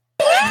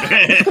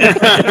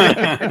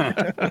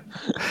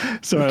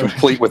 So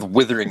Complete with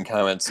withering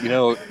comments.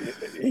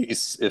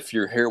 Ace, if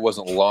your hair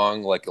wasn't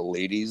long like a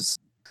lady's,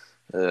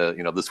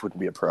 this wouldn't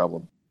be a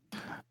problem.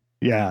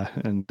 Yeah,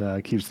 and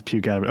keeps the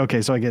puke out of it.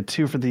 Okay, so I get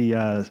 2 for the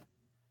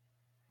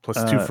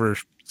 +2 for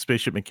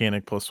spaceship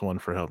mechanic,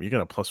 +1 for help. You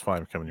got a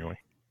 +5 coming your way.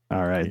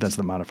 All right, that's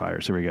the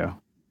modifiers. Here we go.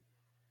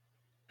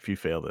 If you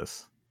fail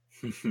this,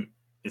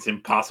 It's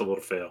impossible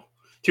to fail.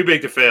 Too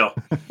big to fail.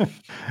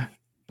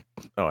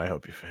 oh, I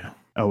hope you fail.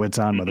 Oh, it's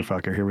on,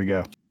 motherfucker. Here we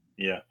go.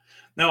 Yeah.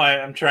 No,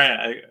 I'm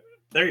trying.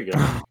 There you go.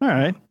 All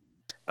right.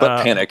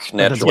 But panic,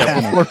 naturally.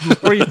 Yeah.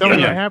 Before you tell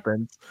me Yeah. what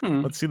happens,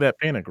 let's see that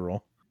panic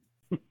roll.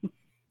 Oh,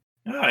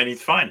 and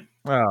he's fine.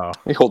 Oh,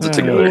 He holds it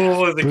together,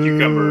 Cool as the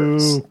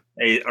cucumbers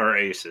Boo. or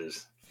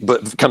aces.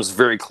 but comes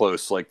very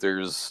close. Like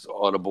there's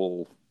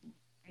audible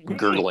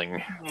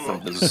gurgling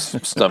from his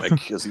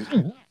stomach as he.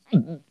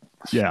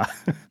 Yeah.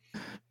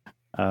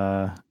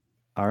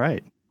 All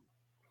right.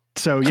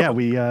 So yeah,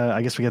 we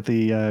I guess we get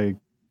the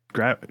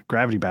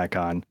gravity back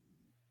on.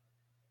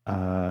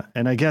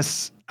 And I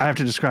guess I have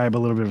to describe a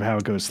little bit of how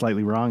it goes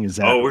slightly wrong. Is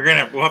that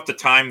We'll have to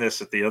time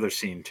this at the other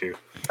scene too.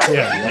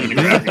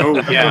 yeah. Oh,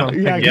 yeah.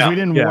 yeah, because we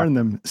didn't Yeah. warn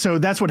them. So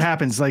that's what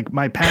happens. Like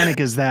my panic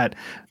is that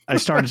I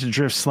started to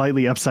drift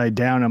slightly upside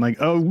down. I'm like,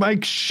 oh my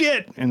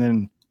shit. And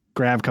then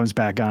Grav comes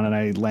back on and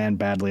I land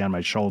badly on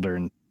my shoulder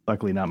and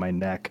luckily not my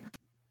neck.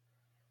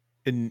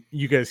 And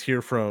you guys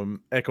hear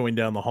from echoing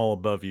down the hall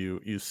above you.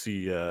 You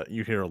see,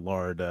 you hear a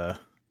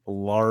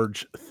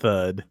large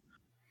thud.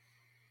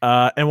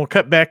 And we'll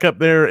cut back up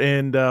there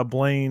and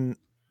Blaine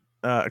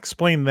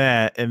explain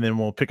that, and then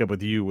we'll pick up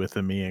with you with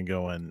Amia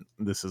going,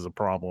 this is a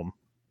problem.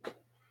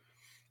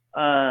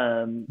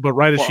 But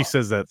right as she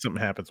says that,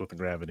 something happens with the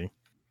gravity.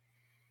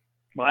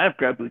 Well, I have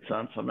grab boots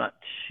on, so I'm not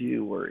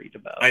too worried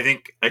about I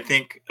it.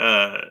 think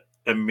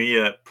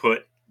Amia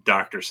put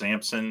Dr.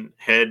 Sampson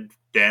head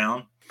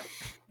down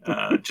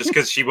just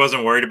because she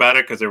wasn't worried about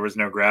it because there was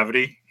no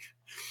gravity.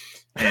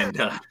 And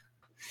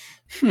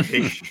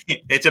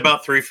it's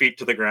about 3 feet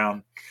to the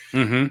ground.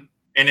 Mm-hmm.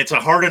 And it's a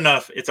hard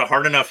enough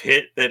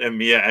hit that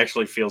Amia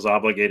actually feels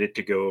obligated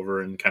to go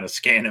over and kind of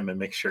scan him and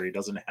make sure he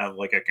doesn't have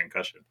like a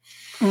concussion.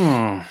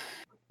 Oh.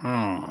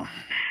 Oh.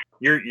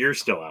 You're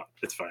still out.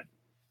 It's fine.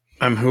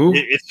 I'm who?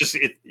 It's just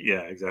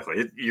yeah,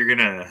 exactly. You're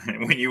gonna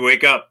when you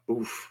wake up.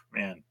 Oof,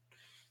 man.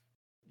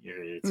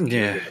 You're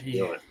gonna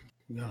feel it.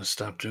 You gotta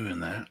stop doing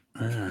that.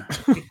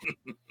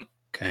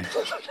 Okay.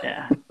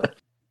 Yeah.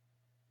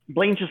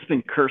 Blaine's just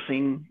been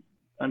cursing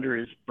under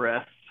his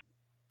breath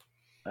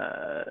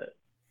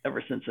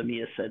ever since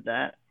Amia said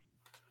that.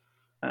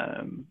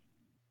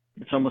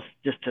 It's almost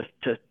just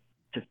to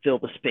fill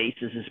the space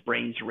as his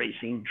brain's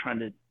racing,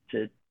 trying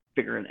to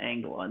figure an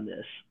angle on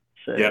this.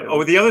 So, yeah.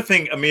 Oh, the other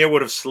thing, Amia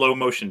would have slow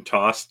motion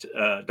tossed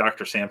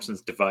Dr.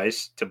 Sampson's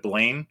device to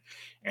Blaine,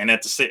 and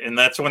that's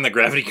when the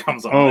gravity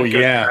comes on. Oh, It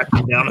goes yeah.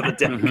 crashing down to the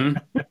deck.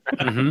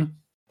 Mm-hmm.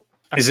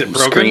 Is it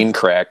broken? Screen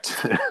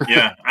cracked.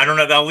 Yeah, I don't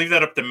know. I'll leave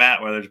that up to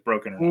Matt whether it's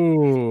broken or not.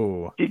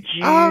 Ooh. did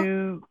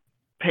you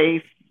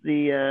pay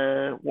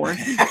the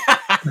warranty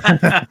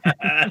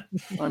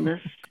on this?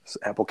 It's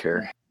Apple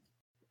Care.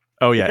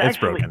 Oh yeah, it's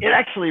actually, broken. It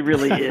actually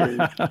really is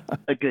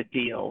a good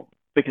deal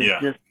because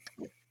Yeah.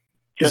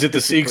 Is it the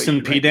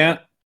Seegson PDAT?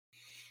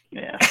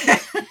 Yeah.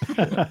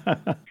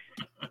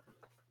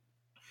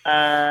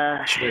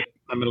 I'm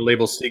going to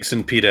label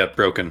Seegson PDAT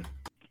broken.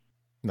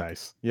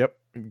 Nice. Yep.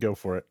 Go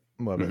for it.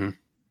 Love Mhm. it.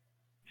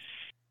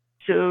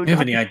 So Do you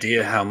have any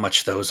idea how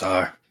much those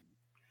are?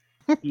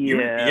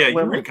 You're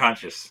well,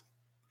 unconscious.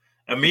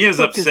 Amia's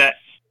look, upset.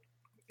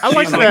 I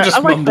like She's that. like just I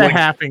like the mumbling.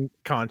 halving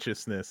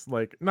consciousness.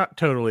 Like not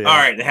totally. All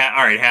right,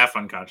 half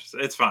unconscious.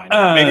 It's fine.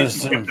 Maybe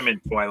she kept him in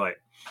Twilight.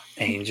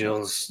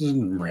 Angels,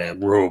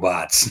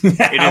 robots.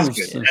 It is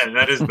good. Yeah,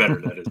 that is better.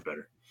 That is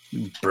better.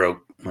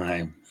 Broke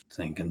my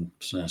thinking.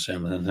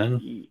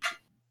 Something.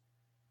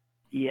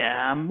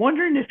 yeah, I'm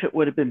wondering if it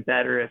would have been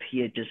better if he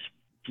had just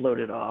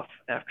floated off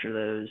after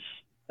those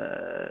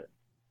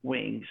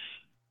wings.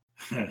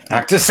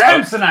 Dr.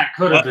 Sampson, I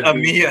could have been.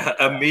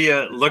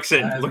 Amia looks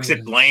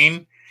at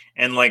Blaine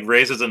and like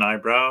raises an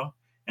eyebrow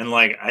and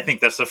like I think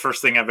that's the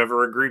first thing I've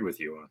ever agreed with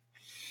you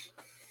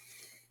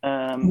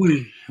on.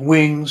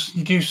 Wings?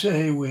 Did you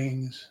say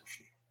wings?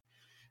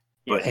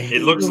 But Yeah,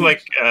 it looks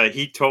like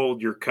he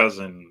told your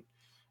cousin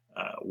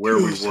where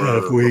we Just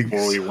have were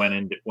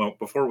wings.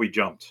 before we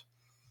jumped,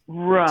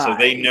 right. so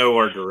they know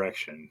our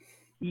direction.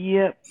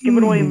 Yep,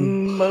 giving away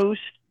most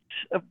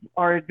of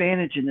our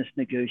advantage in this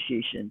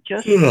negotiation.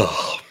 Just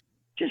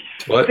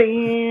What?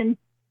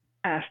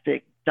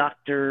 fantastic,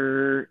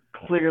 Doctor.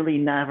 Clearly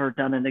never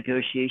done a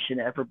negotiation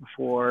ever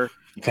before.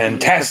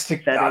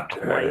 Fantastic, Pathetic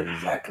doctor. wife.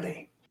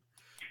 Exactly.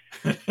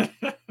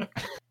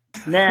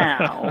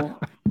 Now,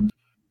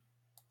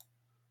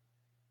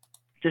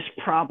 this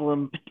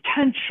problem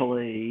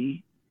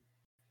potentially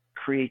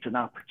creates an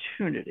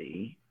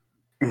opportunity.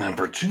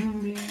 Number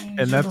two.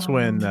 And that's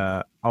when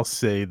I'll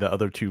say the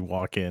other two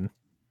walk in,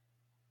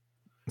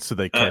 so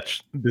they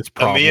catch this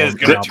problem. Amia's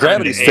gonna and turn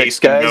Gravity's to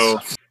fixed, Ace and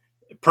guys.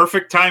 go,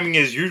 perfect timing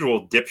as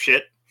usual,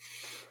 dipshit.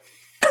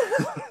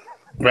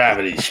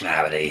 Gravity,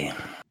 schnavity.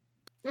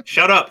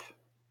 Shut up.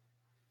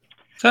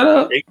 Shut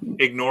up.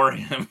 Ignore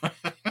him.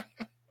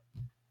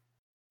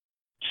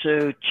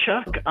 So,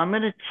 Chuck, I'm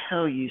going to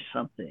tell you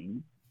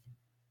something,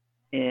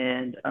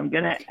 and I'm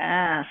going to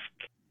ask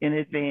in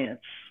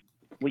advance,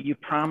 will you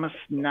promise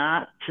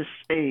not to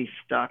space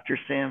Dr.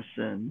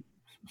 Sampson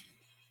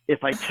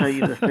if I tell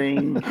you the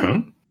thing that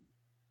I'm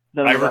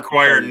I about to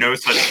require tell you? no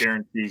such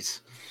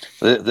guarantees.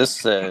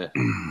 This,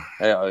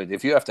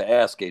 if you have to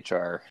ask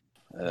HR,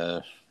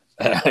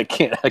 I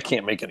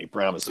can't make any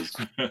promises.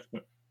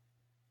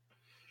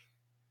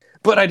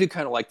 But I do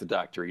kind of like the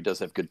doctor. He does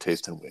have good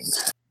taste in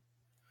wings.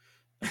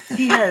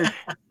 He has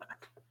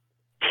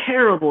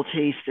terrible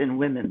taste in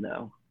women,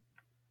 though.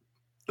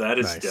 That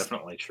is Nice.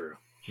 definitely true.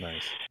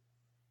 Nice.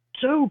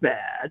 So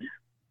bad.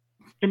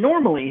 And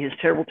normally his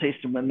terrible taste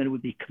in women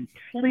would be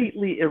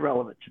completely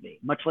irrelevant to me,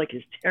 much like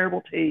his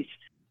terrible taste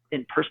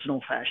in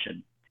personal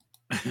fashion.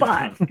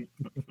 But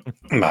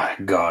My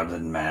God, the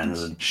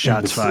man's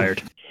Shots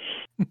fired.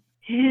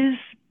 his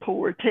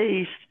poor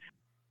taste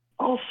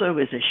also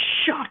is a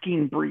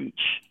shocking breach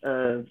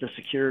of the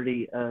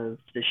security of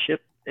the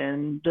ship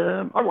and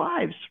our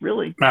lives,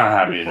 really.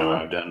 How do you know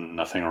I've done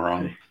nothing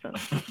wrong?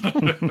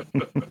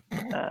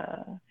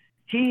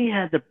 He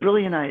had the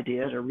brilliant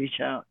idea to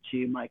reach out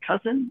to my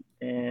cousin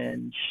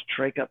and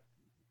strike up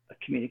a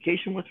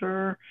communication with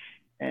her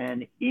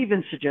and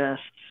even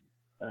suggest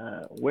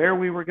where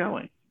we were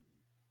going.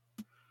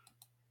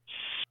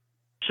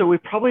 So we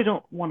probably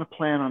don't want to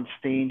plan on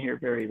staying here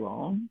very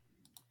long.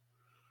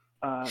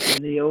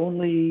 And the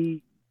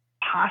only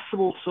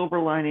possible silver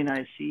lining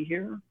I see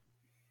here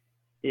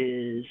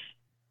is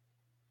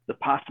the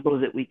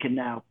possibility that we can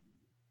now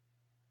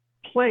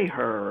play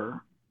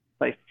her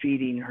by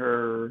feeding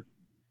her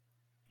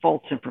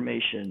false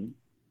information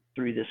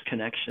through this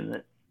connection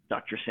that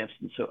Dr.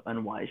 Sampson so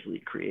unwisely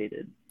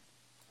created.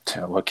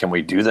 Well, can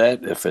we do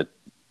that if it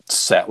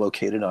sat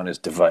located on his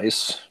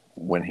device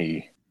when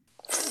he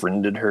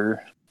friended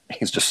her?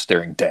 He's just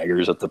staring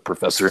daggers at the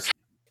professor.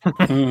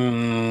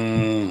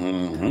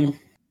 Mm-hmm.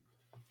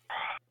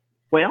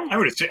 Well, I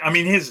would assume, I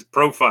mean, his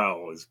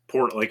profile is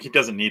poor. Like, he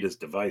doesn't need his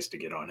device to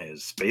get on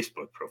his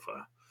Facebook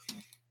profile.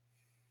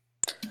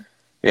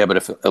 Yeah, but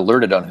if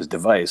alerted on his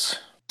device,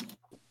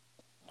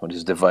 would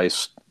his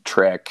device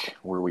track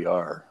where we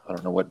are? I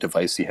don't know what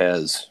device he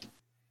has.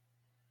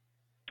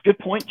 Good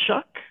point,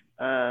 Chuck.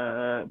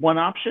 One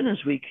option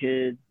is we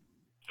could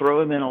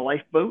throw him in a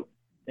lifeboat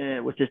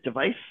with his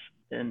device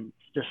and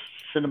just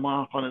send him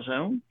off on his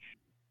own,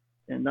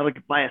 and that'll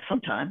buy us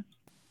some time.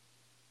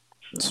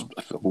 So.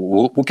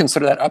 We'll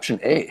consider that option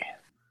A.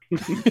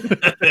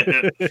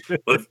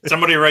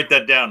 Somebody write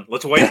that down.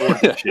 Let's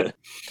whiteboard this shit.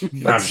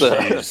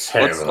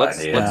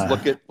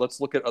 Let's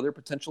look at other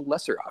potential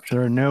lesser options.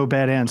 There are no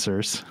bad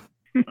answers.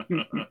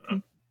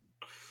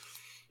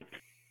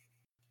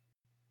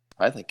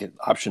 I think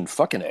option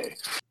fucking A.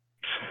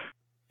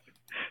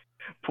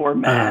 Poor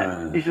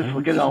Matt. He's just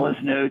looking at all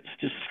his notes,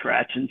 just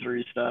scratching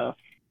through stuff.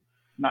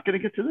 Not going to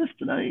get to this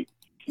tonight.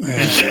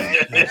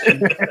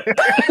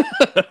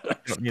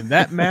 Don't need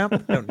that map.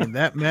 Don't need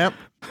that map.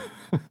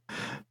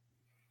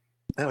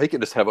 Now he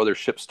can just have other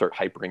ships start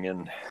hypering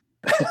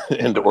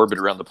into orbit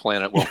around the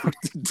planet while we're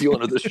dealing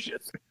with this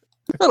shit.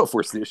 That'll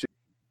force the issue.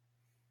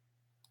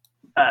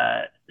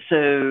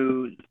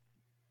 So,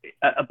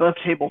 above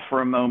table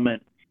for a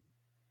moment.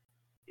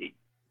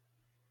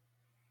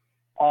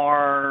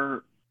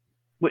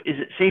 Is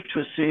it safe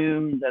to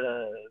assume that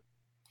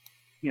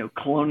a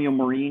colonial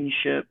marine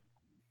ship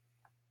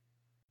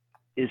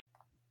is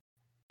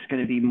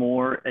going to be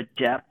more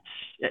adept,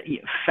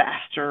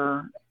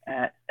 faster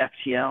at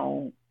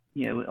FTL,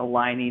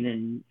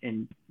 aligning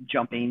and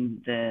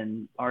jumping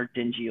than our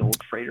dingy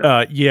old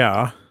freighter?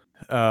 Yeah.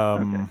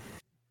 Okay.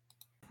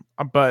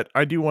 But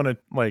I do want to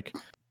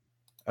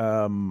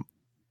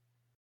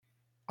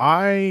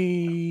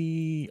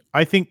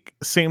I think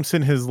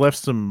Samson has left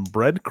some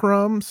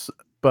breadcrumbs,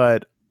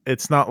 but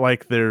it's not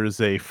like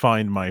there's a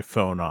find my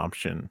phone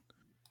option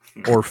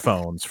or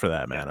phones for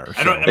that matter.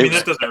 I mean,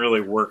 that doesn't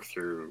really work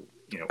through.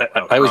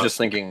 I was just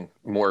thinking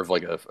more of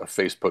like a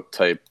Facebook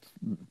type.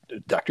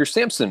 Dr.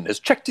 Sampson is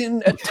checked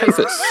in at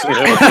typhus.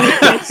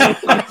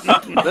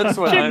 That's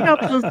what check I'm. out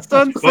the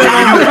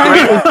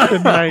sunset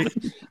tonight.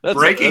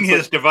 Breaking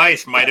his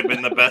device might have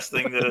been the best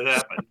thing that had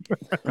happened.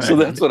 So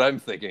that's what I'm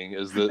thinking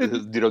is that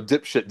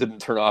dipshit didn't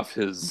turn off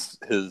his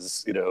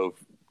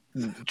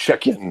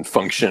check-in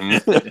function on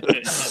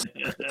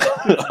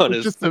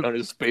his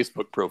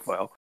Facebook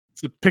profile.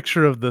 It's a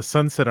picture of the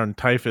sunset on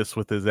Typhus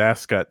with his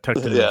ascot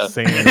tucked in the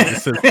sand. It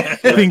says,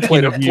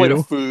 plate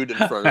of food in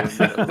front of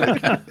him.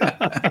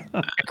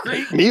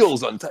 Great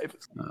meals on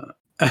Typhus.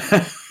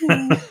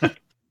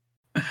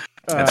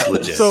 That's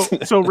legit.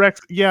 So Rex,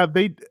 yeah,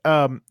 they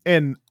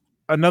and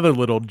another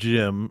little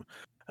Jim.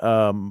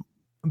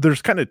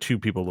 There's kind of two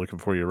people looking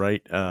for you,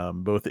 right?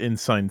 Both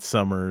Ensign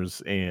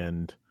Summers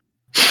and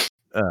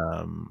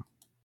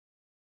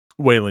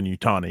Wayland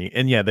Yutani,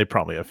 and yeah, they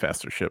probably have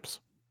faster ships.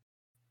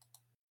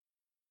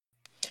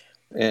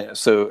 Yeah,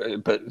 so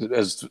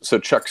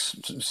Chuck's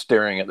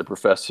staring at the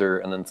professor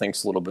and then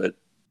thinks a little bit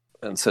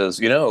and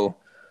says,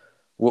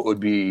 what would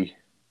be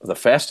the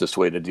fastest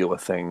way to deal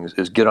with things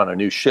is get on a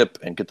new ship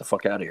and get the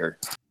fuck out of here.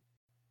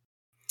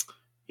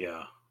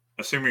 Yeah,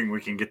 assuming we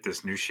can get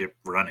this new ship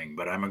running,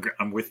 but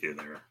I'm with you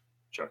there,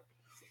 Chuck.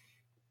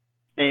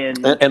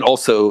 And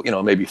also,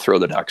 maybe throw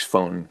the doc's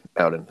phone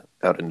out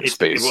into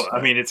space. Well,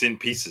 I mean, it's in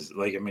pieces.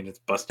 It's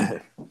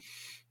busted.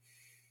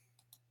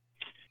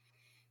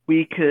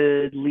 we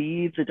could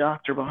leave the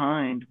doctor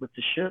behind with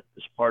the ship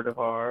as part of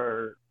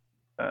our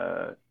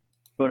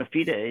bona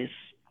fides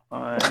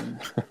on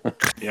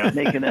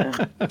making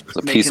a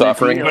peace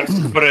offering.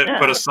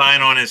 Put a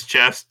sign on his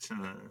chest,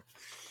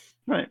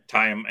 right?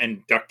 Tie him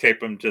and duct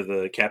tape him to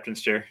the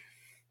captain's chair.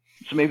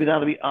 So maybe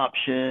that'll be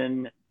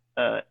option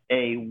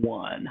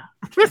A1.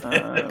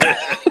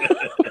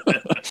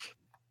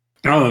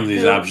 All of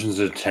these options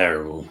are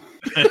terrible.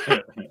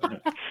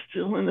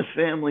 Still in the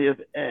family of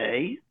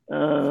A.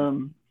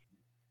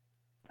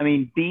 I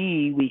mean,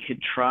 B, we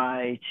could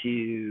try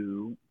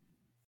to,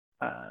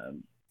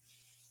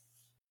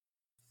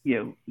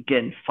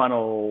 again,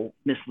 funnel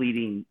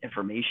misleading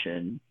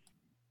information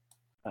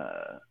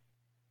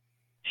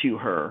to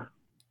her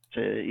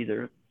to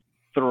either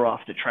throw her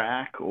off the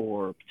track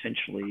or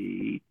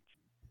potentially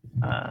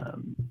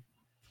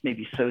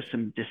maybe sow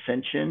some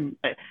dissension.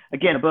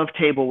 Again, above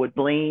table, would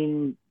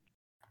Blaine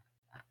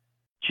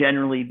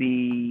generally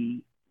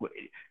be...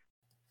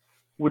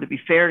 Would it be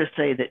fair to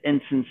say that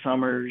Ensign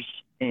Summers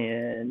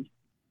and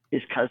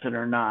his cousin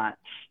are not,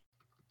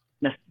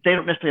 they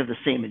don't necessarily have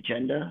the same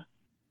agenda?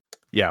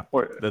 Yeah,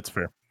 that's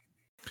fair.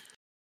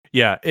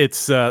 Yeah, it's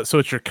so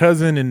it's your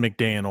cousin and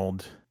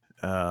McDonald,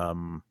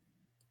 and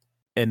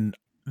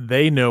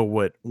they know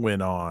what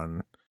went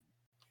on.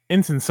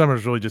 Ensign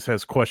Summers really just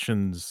has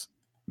questions,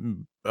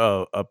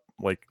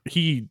 like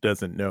he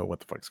doesn't know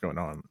what the fuck's going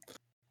on.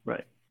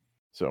 Right.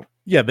 So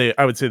yeah,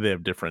 I would say they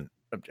have different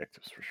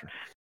objectives for sure.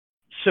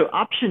 So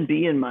option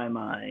B in my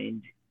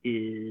mind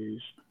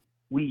is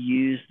we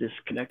use this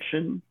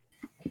connection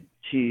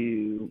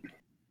to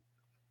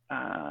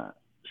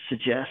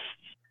suggest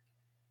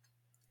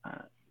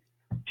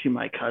to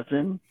my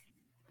cousin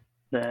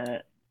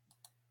that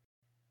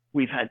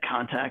we've had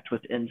contact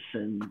with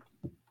Ensign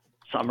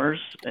Summers,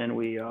 and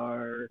we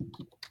are,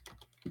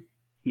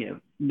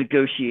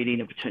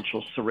 negotiating a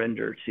potential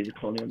surrender to the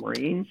Colonial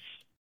Marines,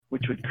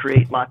 which would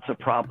create lots of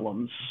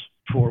problems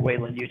for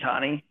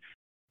Weyland-Yutani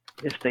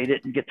if they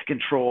didn't get to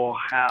control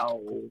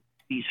how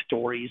these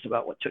stories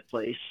about what took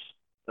place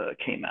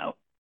came out.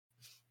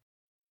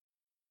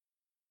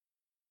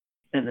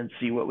 And then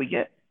see what we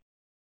get.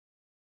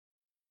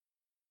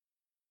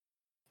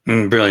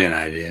 Brilliant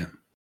idea.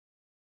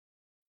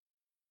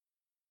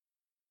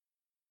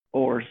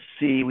 Or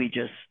see we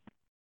just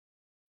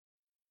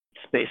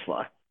space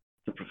lock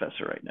the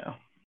professor right now.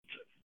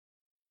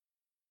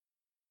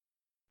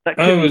 That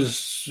could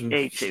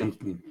be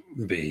A2.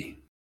 B.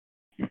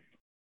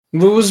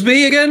 What was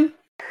B again?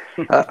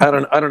 I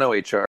don't know,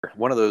 HR.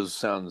 One of those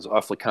sounds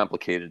awfully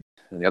complicated,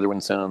 and the other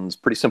one sounds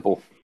pretty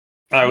simple.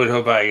 I would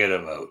hope I get a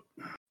vote.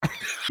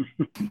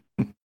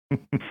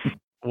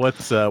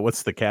 What's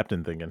the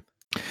captain thinking?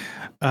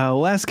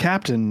 Last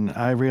captain,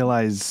 I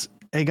realize,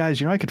 hey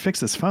guys, I could fix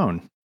this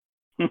phone.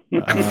 Or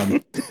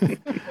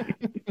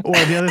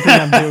the other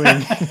thing I'm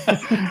doing.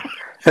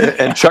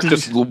 And Chuck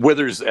just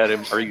withers at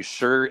him. Are you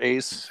sure,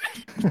 Ace?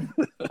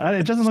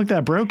 It doesn't look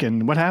that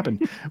broken. What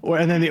happened?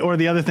 Or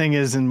the other thing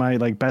is, in my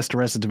best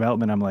Arrested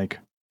Development, I'm like,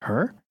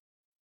 her.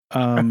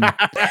 But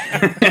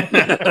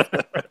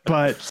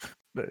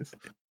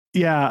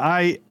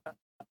yeah,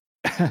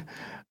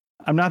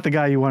 I'm not the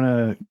guy you want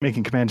to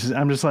making commands.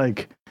 I'm just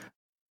like,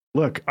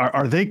 look,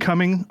 are they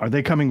coming? Are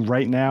they coming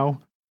right now?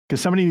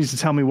 Because somebody needs to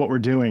tell me what we're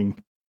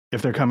doing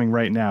if they're coming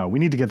right now. We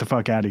need to get the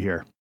fuck out of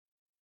here.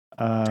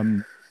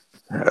 I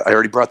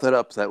already brought that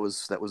up. That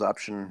was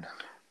option.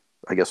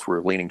 I guess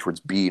we're leaning towards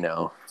B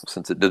now,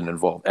 since it didn't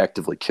involve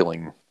actively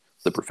killing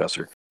the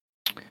professor.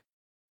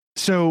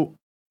 So,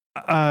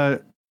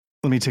 let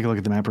me take a look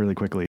at the map really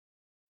quickly.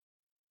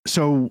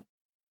 So,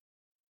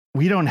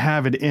 we don't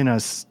have it in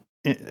us.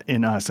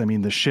 I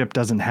mean, the ship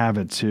doesn't have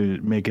it to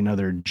make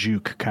another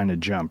juke kind of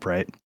jump,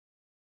 right?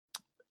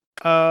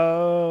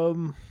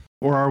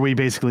 Or are we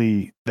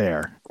basically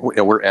there?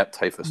 We're at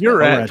Typhus. You're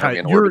now. at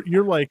Typhus.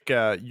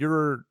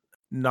 You're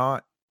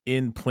not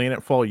in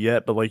planetfall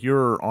yet, but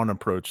you're on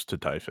approach to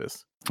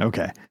Typhus.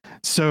 Okay.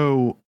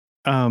 So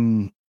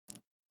I'm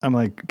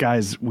like,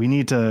 guys, we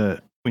need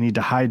to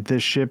hide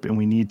this ship, and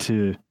we need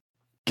to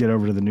get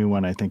over to the new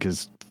one, I think,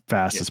 as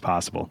fast as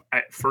possible.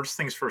 First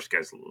things first,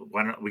 guys.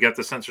 Why don't we got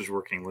the sensors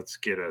working? Let's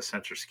get a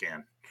sensor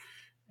scan,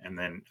 and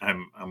then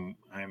I'm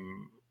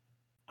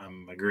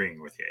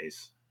agreeing with you,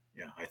 Ace.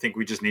 Yeah, I think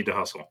we just need to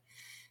hustle.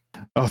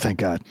 Oh, thank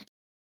God.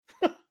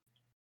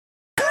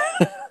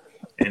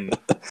 And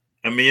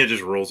Amia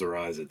just rolls her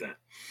eyes at that.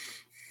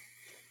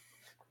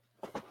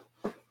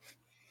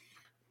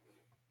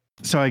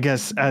 So I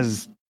guess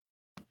as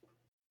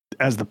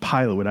the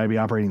pilot, would I be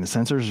operating the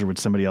sensors, or would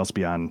somebody else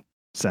be on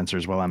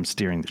sensors while I'm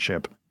steering the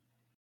ship?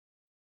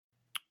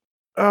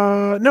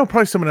 No,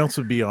 probably someone else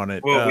would be on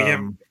it. Well, we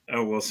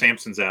have.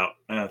 Samson's out.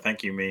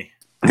 Thank you, me.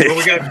 Well,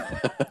 we got.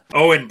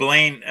 And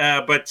Blaine.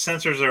 But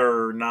sensors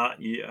are not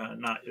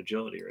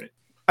agility, right?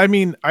 I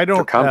mean, I don't.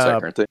 They're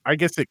ComTech, aren't they? I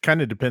guess it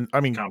kind of depends.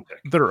 I mean,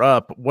 ComTech. They're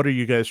up. What are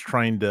you guys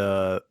trying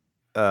to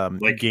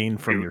gain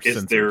from your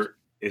sensors?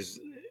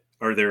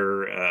 Are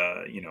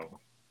there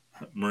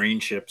marine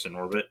ships in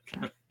orbit?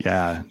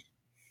 Yeah.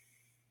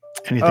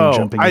 Anything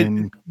jumping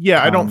in?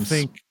 Yeah, I don't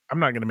think. I'm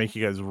not going to make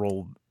you guys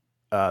roll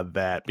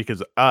that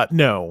because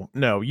no,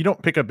 you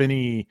don't pick up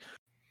any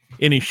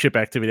ship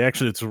activity.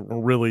 Actually, it's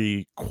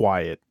really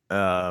quiet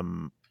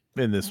in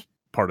this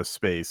part of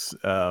space.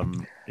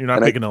 You're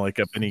not picking up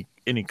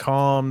any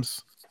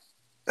comms.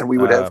 And we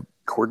would have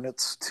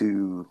coordinates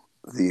to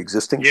the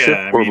existing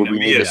ship, or would we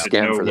need to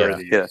scan for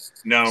that? Yeah.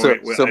 No. So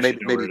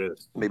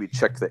maybe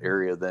check the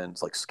area, then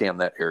scan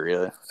that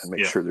area and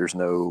make sure there's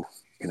no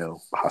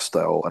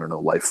hostile,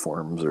 life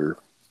forms or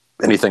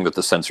anything that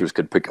the sensors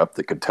could pick up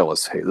that could tell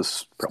us, hey, this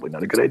is probably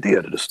not a good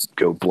idea to just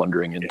go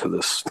blundering into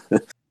this.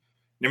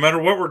 No matter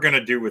what we're going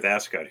to do with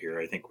Ascot here,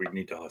 I think we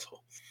need to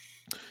hustle.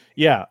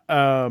 Yeah.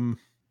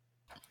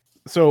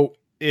 So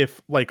if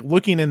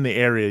looking in the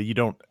area, you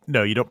don't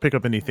pick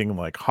up anything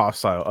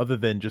hostile other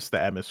than just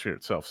the atmosphere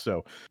itself.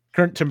 So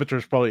current temperature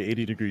is probably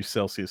 80 degrees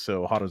Celsius,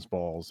 so hot as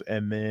balls.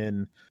 And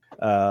then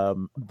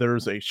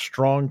there's a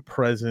strong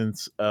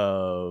presence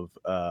of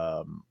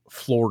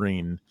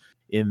fluorine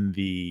in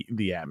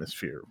the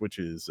atmosphere, which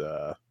is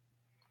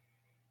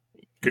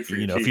good for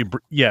you. If you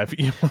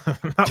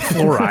not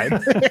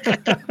fluoride.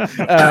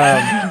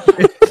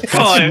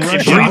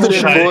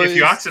 If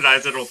you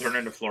oxidize it, it'll turn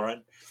into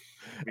fluoride.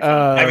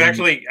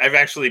 I've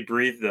actually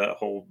breathed a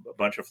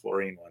bunch of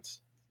fluorine once.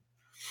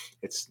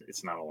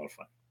 It's not a lot of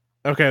fun.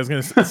 Okay, I was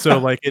gonna say,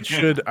 so it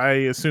should, I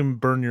assume,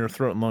 burn your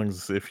throat and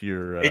lungs if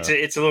you're.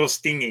 It's a little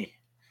stingy.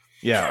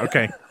 Yeah.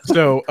 Okay.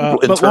 So,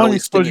 but long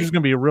exposure is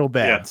going to be real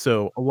bad. Yeah.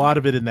 So a lot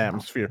of it in the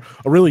atmosphere,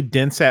 a really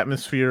dense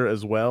atmosphere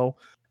as well.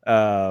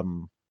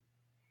 Because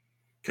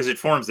it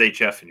forms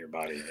HF in your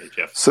body.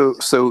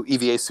 HF. So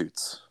EVA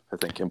suits, I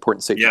think,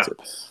 important safety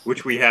tip.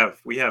 Which we have.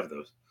 We have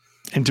those.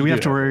 And do we have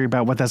to worry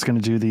about what that's going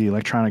to do the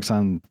electronics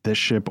on this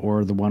ship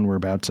or the one we're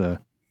about to?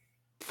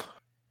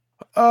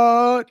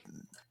 No.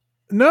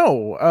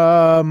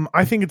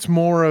 I think it's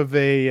more of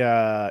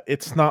a.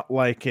 It's not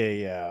like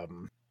a.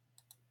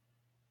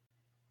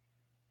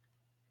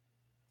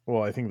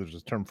 Well, I think there's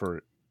a term for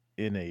it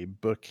in a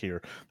book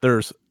here.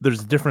 There's a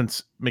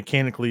difference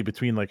mechanically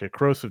between like a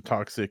corrosive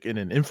toxic and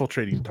an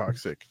infiltrating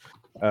toxic.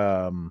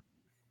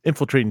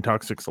 Infiltrating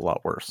toxic's a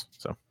lot worse.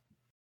 So,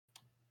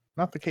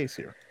 not the case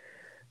here.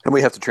 And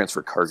we have to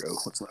transfer cargo.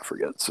 Let's not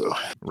forget. So,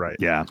 Right.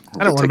 Yeah.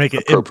 I don't want to make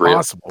it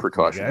impossible.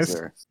 Precautions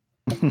for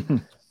you guys.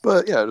 there.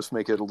 But yeah, just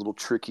make it a little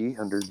tricky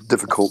under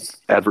difficult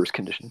adverse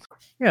conditions.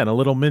 Yeah, and a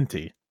little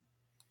minty.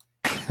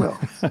 Well,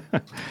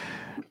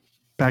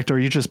 Backdoor,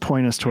 you just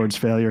point us towards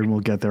failure and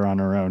we'll get there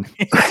on our own.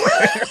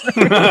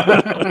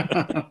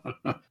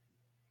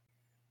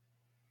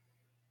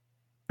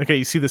 Okay,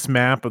 you see this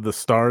map of the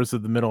stars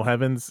of the middle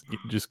heavens? You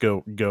just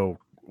go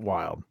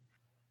wild.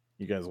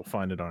 You guys will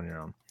find it on your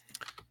own.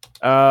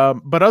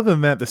 But other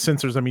than that, the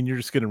sensors, I mean, you're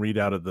just going to read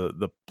out of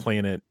the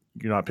planet.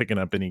 You're not picking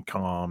up any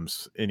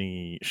comms,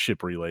 any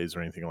ship relays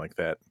or anything like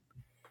that.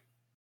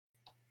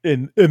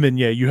 And then,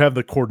 yeah, you have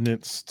the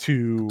coordinates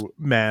to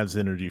Mav's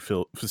energy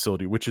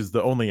facility, which is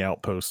the only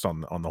outpost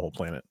on the whole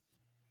planet.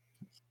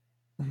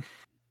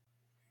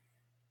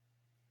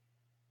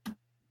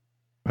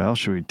 Well,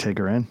 should we take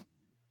her in?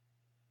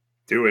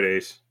 Do it,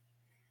 Ace.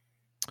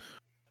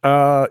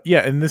 Yeah,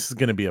 and this is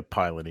going to be a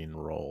piloting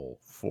role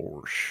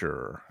for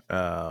sure.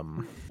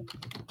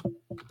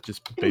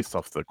 Just based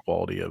off the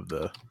quality of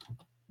the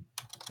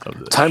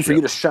time for ship.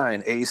 you to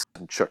shine, Ace.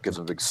 And Chuck gives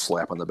him a big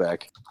slap on the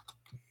back.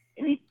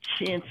 Any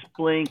chance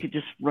Blaine could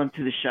just run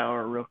to the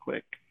shower real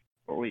quick?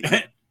 Or we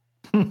just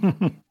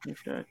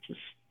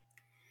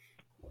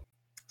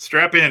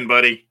Strap in,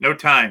 buddy. No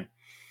time.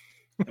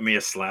 And Mia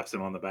slaps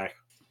him on the back.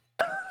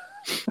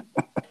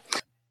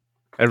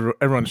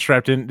 Everyone's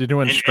strapped in. Did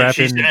anyone strap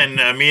in? And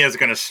Mia's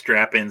going to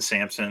strap in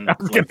Samson.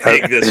 Like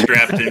pig that's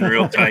strapped in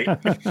real tight.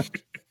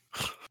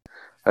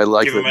 I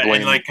like Give him that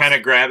Blaine. and like kind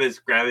of grab his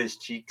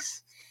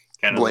cheeks.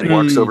 Kind of Blaine like,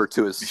 walks over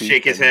to his seat.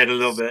 shake his head a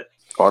little bit.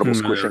 Audible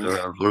squishing.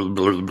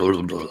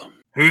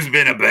 Who's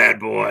been a bad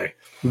boy?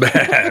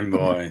 Bad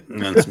boy.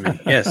 That's me.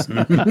 Yes.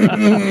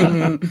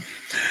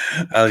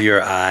 Oh,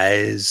 your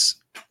eyes.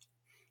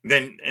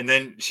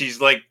 Then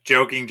she's like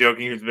joking,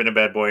 who's been a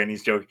bad boy, and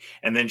he's joking.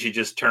 And then she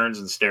just turns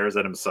and stares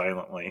at him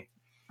silently.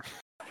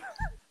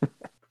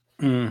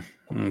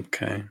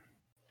 Okay.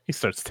 He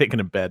starts taking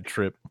a bad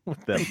trip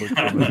with that look.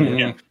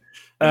 Yeah.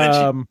 And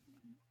then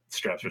she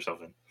straps herself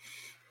in.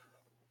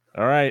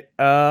 All right.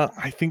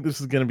 I think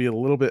this is going to be a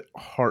little bit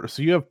hard.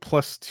 So you have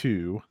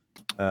 +2.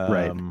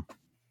 Right.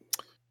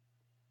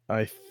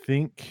 I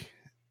think.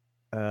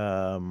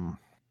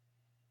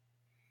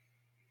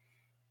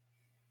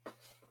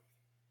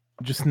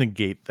 Just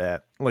negate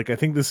that. Like, I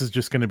think this is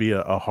just going to be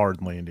a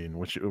hard landing,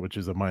 which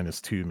is a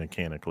 -2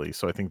 mechanically.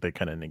 So I think they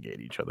kind of negate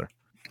each other.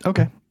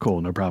 Okay,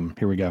 cool. No problem.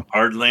 Here we go.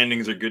 Hard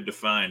landings are good to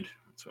find.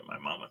 That's what my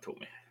mama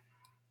told me.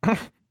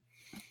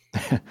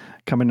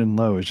 Coming in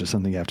low is just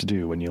something you have to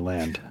do when you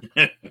land.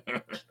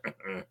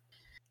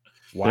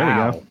 Wow. There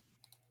we go.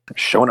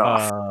 Showing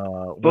off.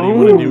 What do you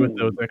want to do with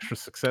those extra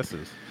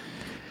successes?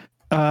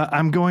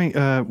 I'm going.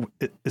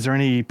 Is there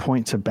any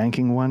point to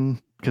banking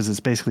one? Because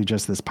it's basically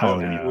just this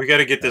pilot. We got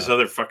to get this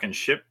other fucking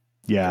ship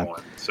Yeah.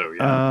 going. So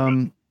yeah.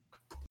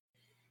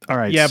 All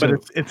right. Yeah, so,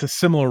 but it's a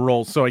similar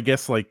role. So I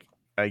guess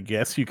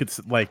you could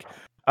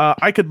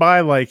I could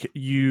buy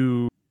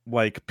you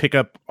pick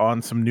up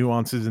on some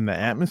nuances in the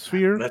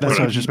atmosphere. That's what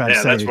I was just about to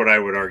say. That's what I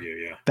would argue.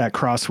 Yeah. that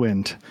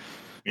crosswind.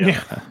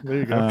 Yeah, there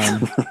you go.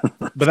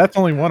 But that's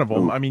only one of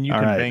them. I mean, you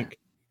can bank.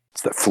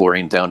 It's that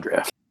fluorine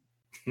downdraft.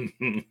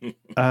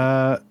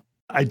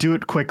 I do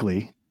it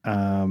quickly. I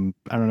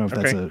don't know if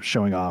that's a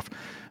showing off.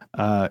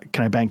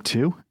 Can I bank 2?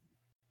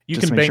 You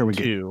Just can make bank sure we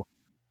 2.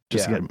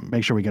 To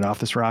make sure we get off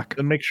this rock.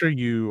 And make sure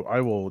I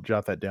will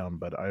jot that down,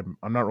 but I'm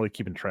not really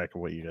keeping track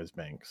of what you guys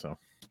bank. So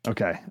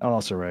Okay, I'll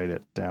also write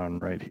it down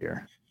right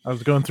here. I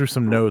was going through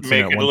some notes.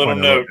 Make and a little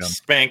note.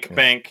 Spank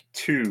bank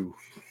 2.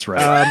 That's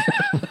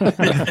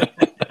right.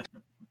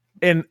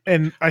 And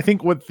I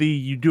think what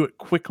you do it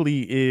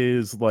quickly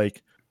is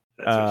like.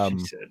 That's what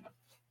she said.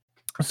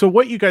 So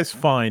what you guys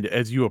find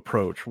as you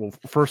approach? Well,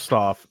 first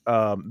off,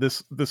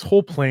 this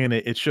whole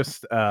planet, it's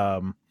just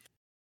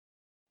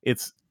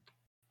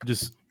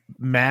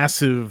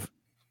massive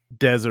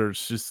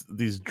deserts, just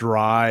these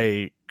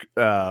dry.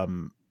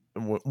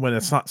 When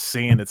it's not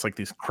sand, it's like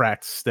these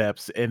cracked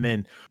steps, and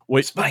then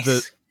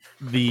Spice.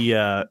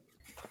 there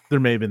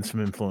may have been some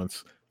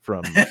influence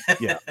from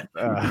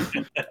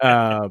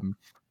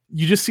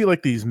you just see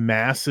like these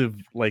massive,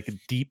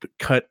 deep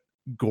cut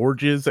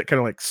gorges that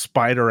kind of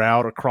spider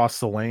out across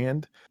the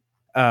land,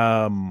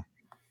 and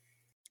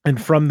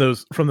from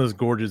those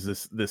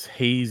gorges, this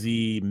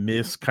hazy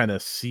mist kind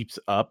of seeps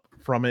up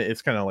from it.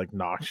 It's kind of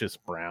noxious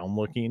brown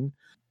looking,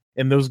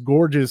 and those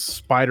gorges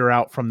spider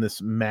out from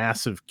this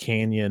massive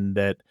canyon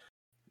that,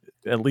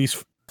 at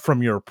least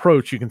from your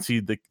approach, you can see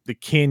the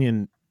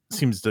canyon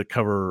seems to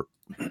cover,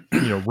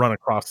 run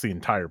across the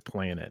entire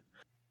planet.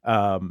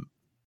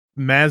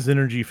 Maz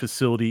Energy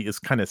Facility is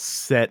kind of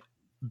set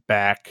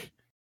back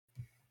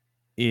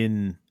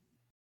in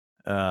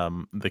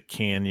the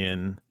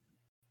canyon.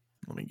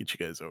 Let me get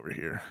you guys over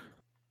here.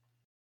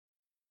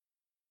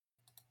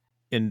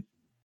 And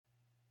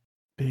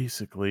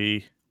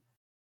basically,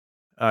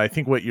 I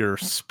think what your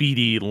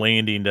speedy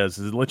landing does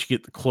is it lets you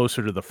get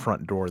closer to the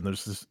front door. And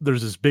there's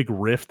this big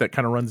rift that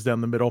kind of runs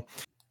down the middle.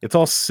 It's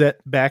all set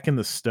back in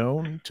the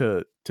stone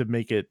to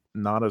make it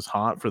not as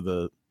hot for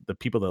the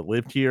people that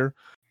lived here.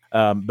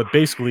 But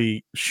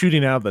basically,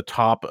 shooting out of the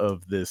top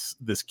of this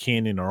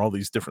canyon are all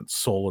these different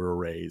solar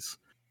arrays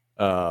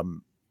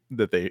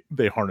that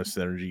they harness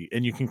energy,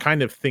 and you can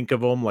kind of think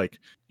of them like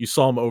you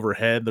saw them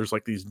overhead. There's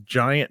like these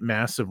giant,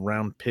 massive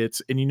round pits,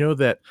 and you know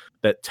that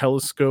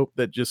telescope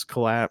that just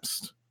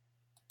collapsed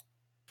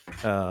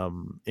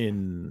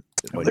in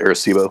like, the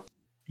Arecibo.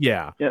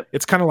 Yeah, Yep.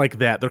 It's kind of like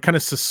that. They're kind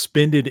of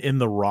suspended in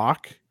the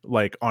rock,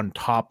 like on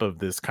top of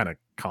this kind of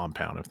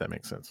compound, if that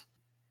makes sense.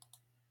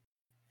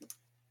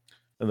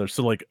 And there's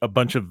still like a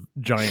bunch of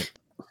giant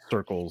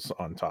circles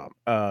on top.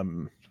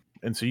 And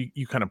so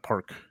you kind of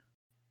park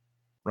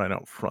right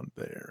out front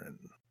there and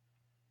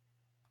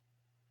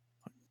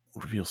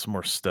reveal some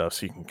more stuff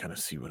so you can kind of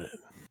see what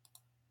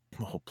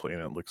the whole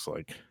planet looks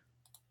like.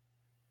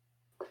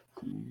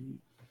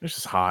 It's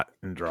just hot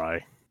and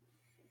dry.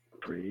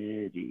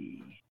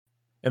 Pretty.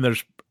 And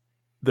there's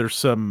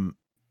some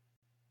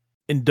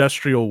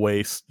industrial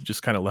waste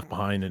just kind of left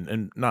behind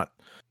and not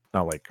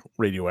like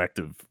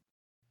radioactive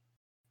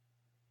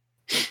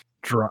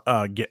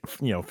get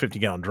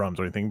 50-gallon drums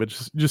or anything, but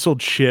just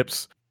old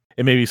ships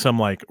and maybe some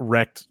like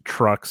wrecked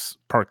trucks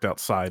parked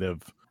outside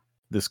of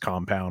this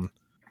compound.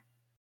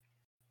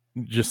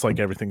 Just like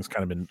everything's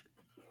kind of been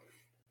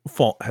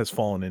has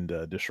fallen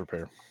into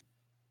disrepair.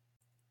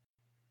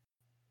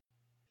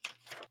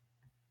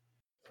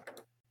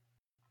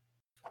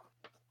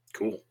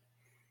 Cool.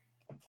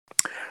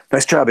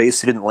 Nice job,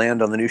 Ace. You didn't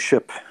land on the new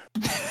ship.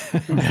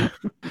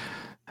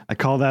 I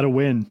call that a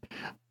win.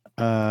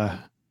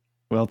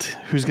 Well,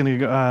 who's going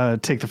to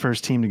take the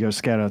first team to go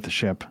scout out the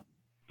ship?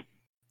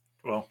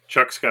 Well,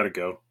 Chuck's got to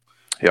go.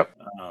 Yep.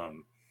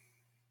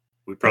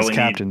 We probably As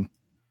captain.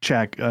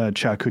 Chuck, who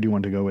do you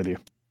want to go with you?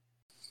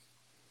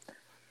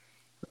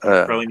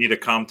 Probably need a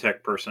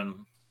Comtech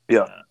person.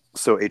 Yeah.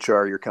 So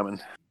HR, you're coming.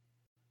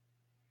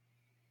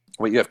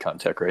 Wait, you have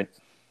Comtech, right?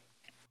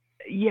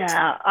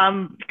 Yeah.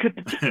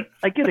 Could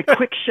I get a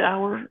quick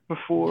shower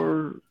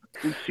before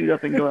we suit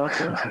up and go out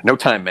there? No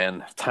time,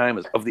 man. Time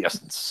is of the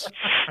essence.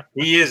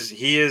 He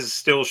is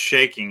still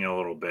shaking a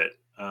little bit.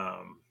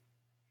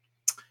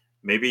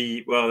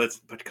 Maybe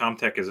but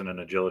Comtech isn't an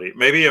agility.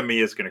 Maybe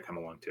Amia's going to come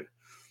along too.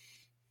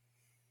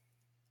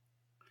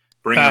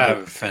 Bring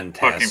up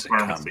fantastic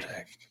fucking pharmacy.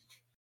 Comtech.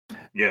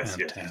 Yes,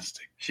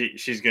 Fantastic. yes.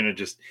 She's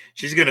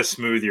gonna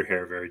smooth your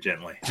hair very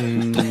gently.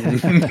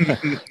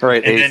 All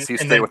right, and Ace,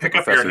 then pick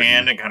up your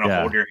hand and kind of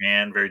hold your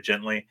hand very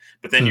gently.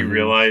 But then you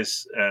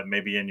realize,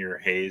 maybe in your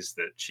haze,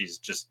 that she's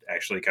just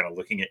actually kind of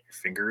looking at your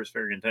fingers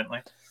very intently.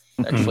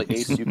 Actually,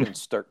 Ace, you can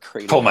start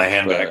crating. Pull my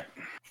hand back.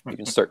 You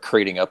can start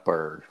crating up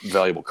our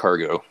valuable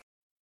cargo.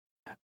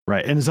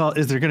 Right. And is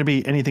there going to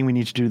be anything we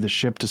need to do to the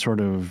ship to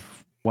sort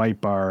of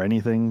wipe data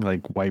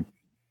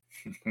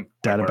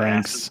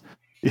banks?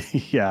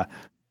 Yeah.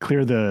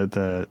 Clear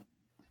the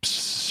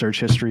search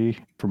history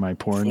for my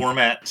porn.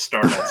 Format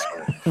start.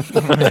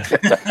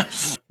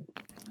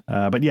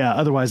 But yeah,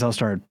 otherwise I'll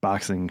start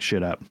boxing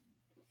shit up.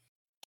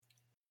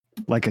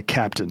 Like a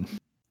captain.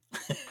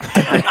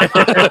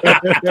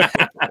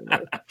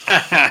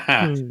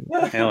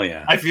 Hell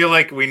yeah. I feel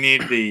like we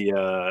need the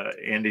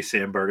Andy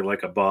Samberg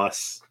like a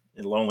boss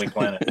in Lonely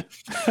Planet.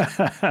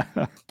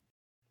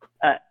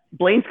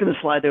 Blaine's going to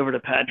slide over to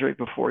Patrick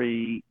before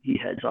he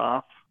heads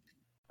off,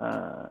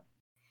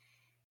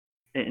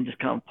 and just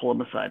kind of pull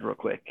him aside real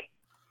quick.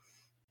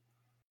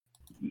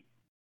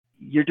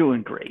 You're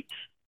doing great,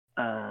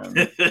 but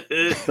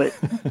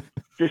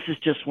this is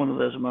just one of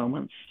those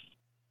moments.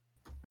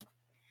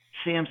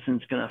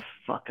 Samson's going to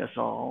fuck us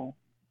all.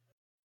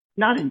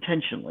 Not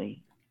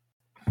intentionally,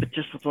 but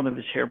just with one of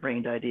his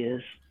harebrained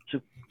ideas. So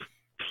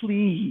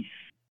please,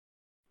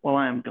 while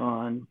I am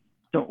gone,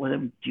 don't let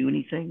him do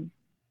anything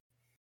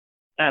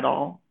at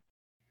all.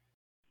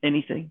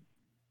 Anything.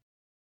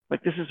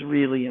 Like, this is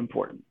really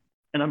important.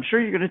 And I'm sure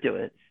you're going to do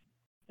it.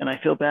 And I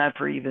feel bad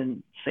for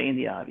even saying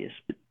the obvious,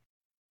 but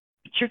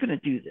you're going to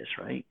do this,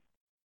 right?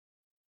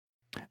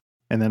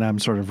 And then I'm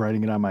sort of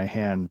writing it on my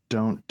hand.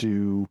 Don't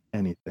do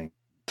anything.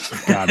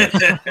 Got it.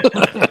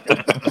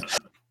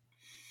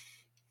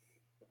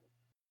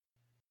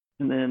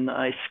 And then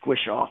I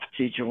squish off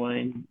to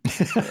join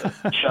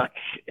Chuck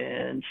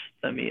and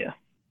Amia.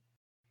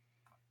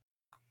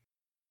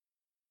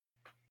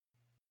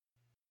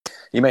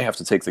 You may have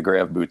to take the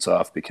grav boots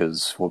off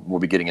because we'll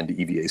be getting into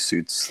EVA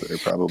suits that are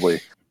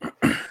probably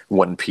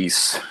one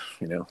piece.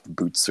 You know, the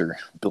boots are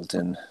built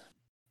in.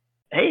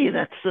 Hey,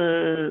 that's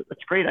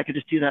great. I could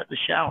just do that in the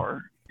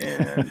shower,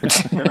 and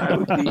then I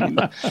would be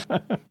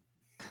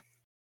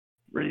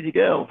ready to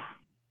go.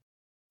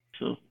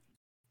 So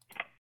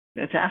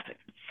fantastic.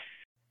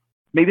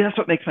 Maybe that's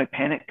what makes my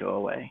panic go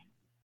away.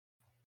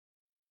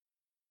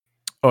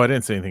 Oh, I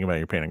didn't say anything about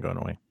your panic going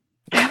away.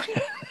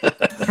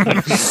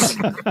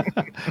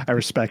 I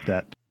respect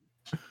that.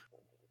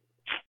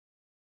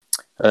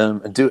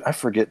 I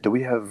forget? Do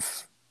we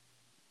have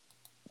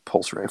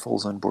pulse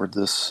rifles on board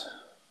this?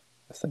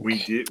 I think We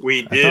did from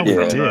we the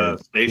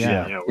did. station.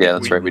 Yeah. Yeah,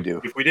 that's right. We do.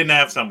 If we didn't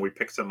have some, we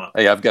picked some up.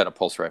 Hey, I've got a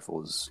pulse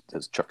rifle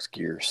as Chuck's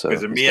gear. So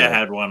Because he's Amia got a-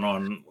 had one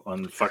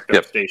on fucked up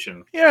Yep.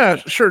 station. Yeah,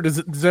 sure. Does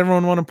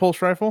everyone want a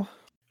pulse rifle?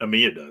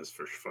 Amia does,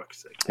 for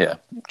fuck's sake. Yeah,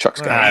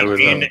 Chuck's got. I it. would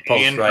love a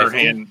pulse and her rifle.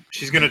 hand,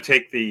 she's gonna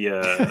take the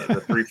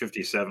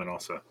 357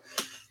 also.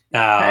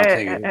 I'll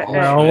take it.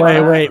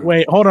 Oh,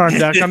 wait. Hold on,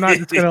 Duck. I'm not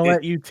just gonna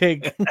let you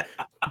take.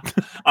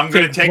 I'm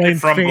gonna take it Blaine's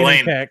from fanny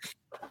Blaine. pack.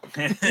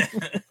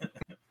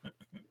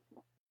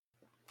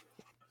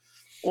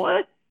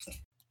 What?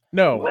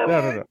 No. What?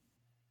 No.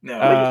 No.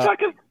 What are you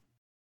talking?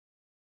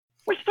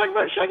 What you talking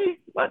about, Shaggy?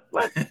 What?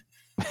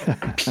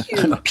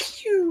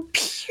 Pew,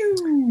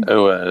 pew.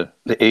 Oh,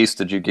 the Ace.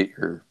 Did you get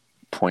your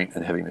point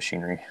in heavy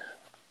machinery?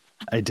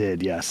 I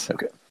did, yes.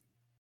 Okay.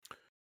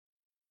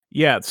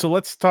 Yeah. So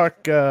let's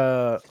talk.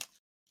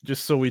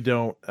 Just so we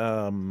don't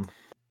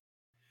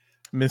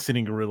miss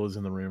any gorillas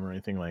in the room or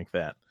anything like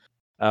that.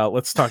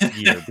 Let's talk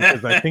gear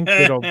because I think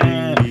it'll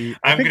be.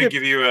 I'm going to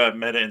give you a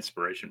meta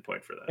inspiration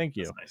point for that. Thank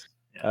you. That's nice.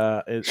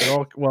 Yeah.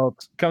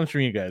 It comes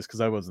from you guys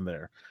because I wasn't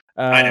there.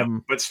 I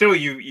know, but still,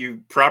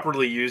 you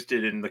properly used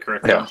it in the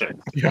correct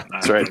context. Yeah,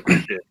 that's right.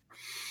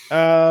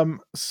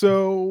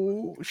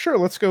 So sure,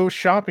 let's go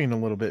shopping a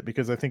little bit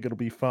because I think it'll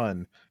be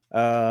fun.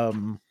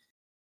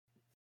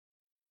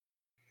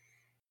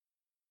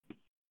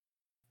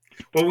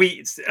 Well,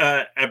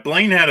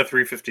 Blaine had a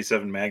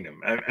 357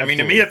 Magnum. I mean,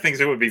 Amia thinks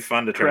it would be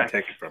fun to try Correct.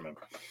 and take it from him.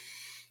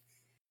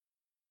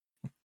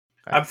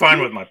 I'm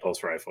fine with my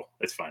pulse rifle.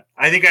 It's fine.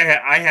 I think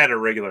I had a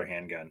regular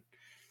handgun.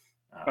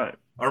 Right.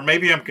 Or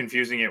maybe I'm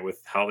confusing it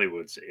with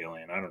Hollywood's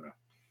Alien. I don't know.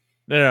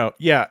 No,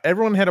 yeah,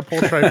 everyone had a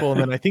pulse rifle,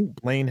 and then I think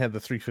Blaine had the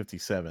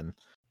 357.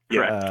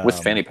 Yeah. With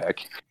fanny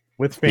pack.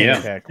 With fanny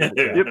Yeah. pack. Yep.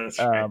 That's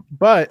right.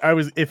 But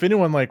if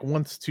anyone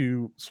wants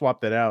to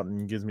swap that out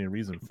and gives me a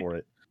reason for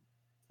it,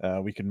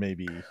 we could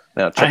maybe.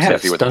 Now, I Chuck's had a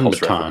happy with the stun pulse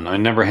baton. rifle. I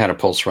never had a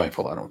pulse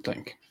rifle. I don't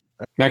think.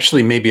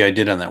 Actually, maybe I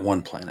did on that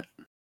one planet.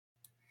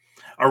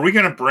 Are we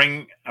gonna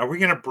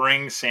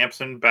bring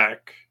Samson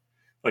back?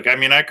 Like, I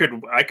mean, I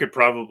could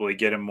probably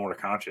get him more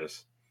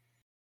conscious.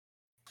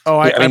 Oh,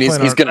 I mean, he's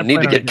plan going to on- need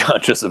I to plan on get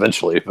conscious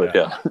eventually, but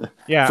yeah.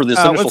 Yeah, For this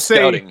initial let's say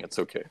scouting, it's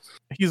okay.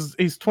 he's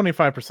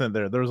 25%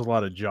 there. There was a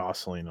lot of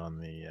jostling on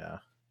the.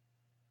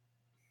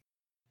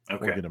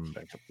 Okay. We'll get him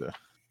back up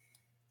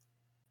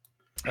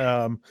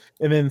there.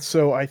 And then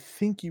so I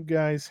think you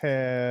guys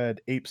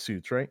had ape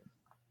suits, right?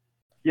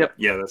 Yeah,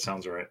 that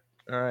sounds right.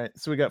 All right,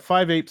 so we got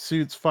 5 ape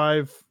suits,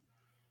 5.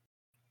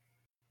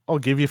 I'll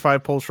give you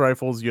 5 pulse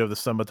rifles. You have the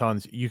stun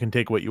batons. You can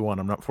take what you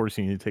want. I'm not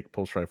forcing you to take a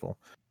pulse rifle.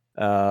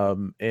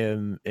 And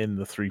in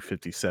the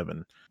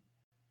 357.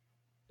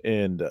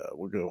 And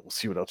we'll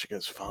see what else you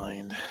guys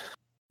find.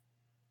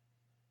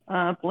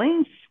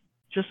 Blaine's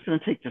just going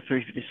to take the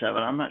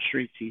 357. I'm not sure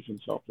he sees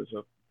himself as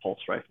a pulse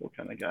rifle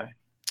kind of guy.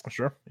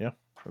 Sure, yeah,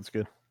 that's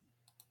good.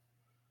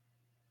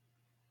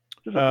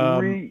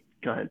 Go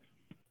ahead.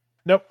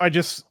 Nope,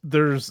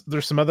 there's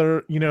some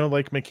other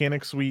like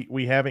mechanics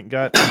we haven't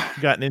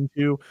gotten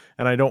into,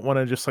 and I don't want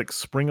to just like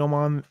spring them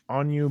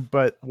on you,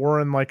 but we're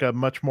in like a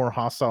much more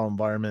hostile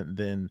environment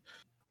than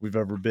we've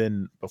ever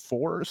been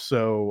before.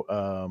 So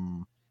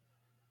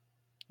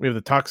we have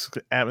the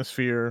toxic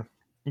atmosphere.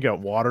 You got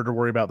water to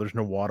worry about. There's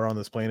no water on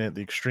this planet.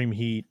 The extreme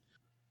heat,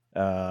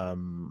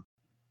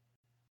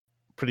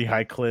 pretty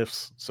high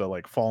cliffs, so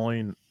like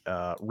falling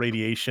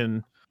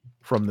radiation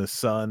from the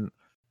sun.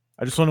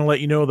 I just want to let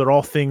you know they're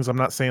all things. I'm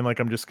not saying like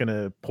I'm just going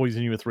to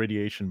poison you with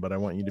radiation, but I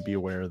want you to be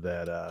aware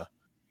that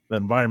the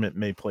environment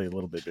may play a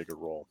little bit bigger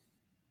role.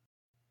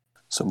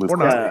 So move Or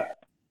not.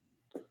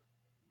 quickly.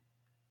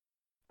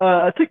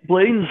 I think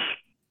Blaine's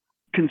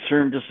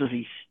concern, just as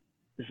he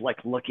is like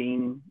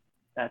looking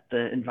at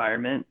the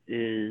environment,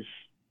 is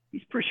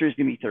he's pretty sure he's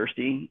gonna be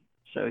thirsty,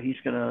 so he's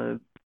gonna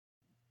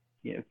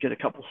get a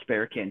couple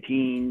spare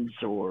canteens,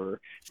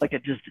 or like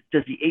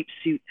does the ape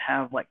suit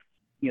have like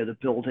the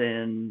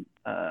built-in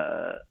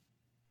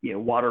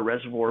water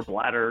reservoir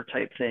bladder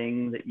type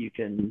thing that you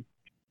can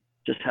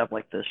just have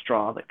like the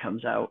straw that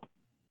comes out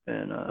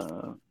and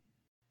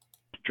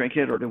drink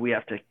it, or do we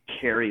have to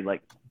carry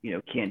like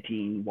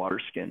canteen water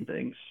skin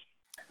things?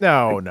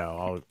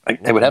 No.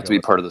 It would have to be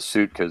part of the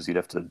suit because you'd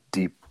have to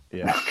you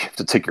Yeah. have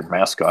to take your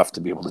mask off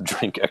to be able to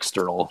drink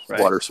external Right.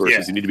 water sources.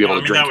 Yeah. You need to be able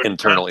to drink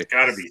internally. That's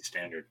got to be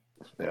standard.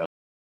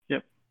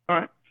 All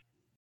right.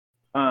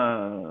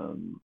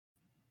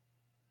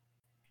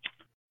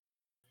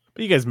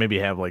 But you guys maybe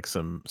have like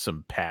some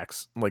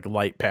packs, like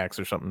light packs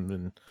or something.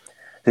 And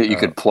That you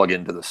could plug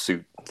into the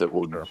suit that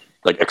would Sure.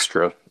 like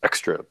extra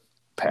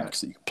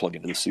packs that you can plug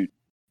into the suit.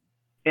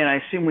 And I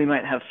assume we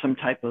might have some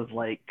type of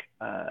like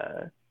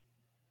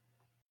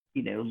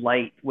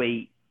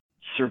lightweight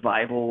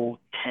survival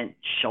tent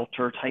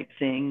shelter type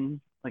thing,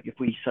 like if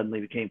we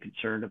suddenly became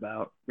concerned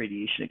about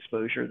radiation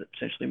exposure, that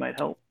potentially might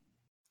help.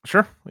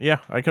 Sure. Yeah,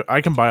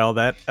 I can buy all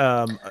that.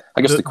 I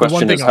guess the one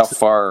question thing is, I'll how say-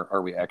 far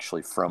are we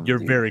actually from? You're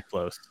the... very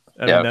close.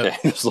 I Yeah, mean, okay.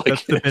 It's like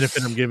that's the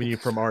benefit I'm giving you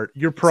from art.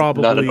 You're it's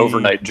probably not an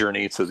overnight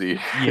journey to the.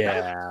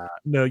 Yeah.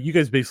 No, you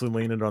guys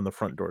basically landed on the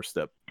front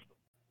doorstep.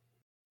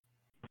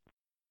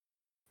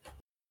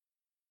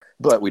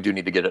 But we do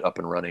need to get it up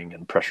and running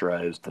and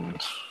pressurized and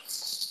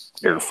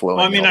airflow. Well,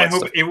 I mean, I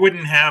hope it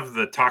wouldn't have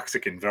the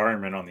toxic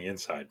environment on the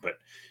inside, but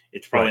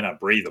it's probably not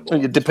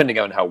breathable. Depending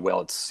on how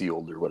well it's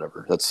sealed or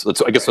whatever. That's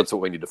I guess that's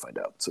what we need to find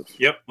out. So.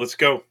 Yep, let's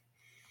go.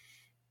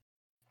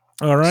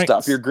 All right.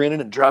 Stop your grinning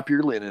and drop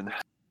your linen.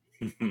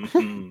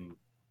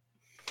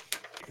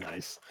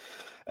 Nice.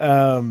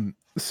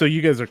 So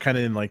you guys are kind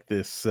of in like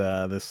this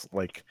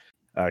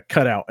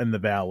cutout in the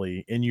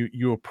valley, and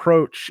you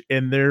approach,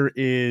 and there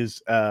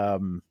is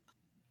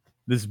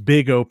this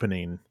big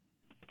opening,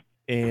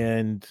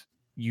 and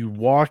you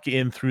walk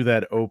in through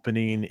that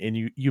opening,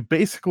 and you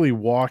basically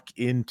walk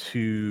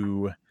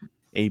into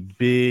a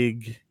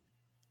big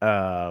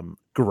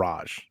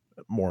garage,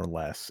 more or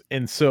less.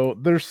 And so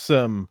there's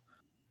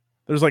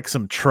like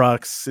some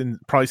trucks and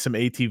probably some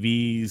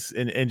ATVs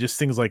and just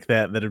things like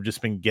that have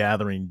just been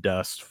gathering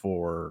dust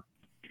for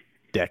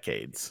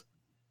decades.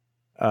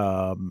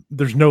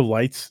 There's no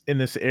lights in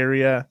this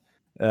area,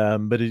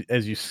 but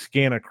as you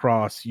scan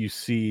across, you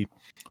see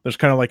there's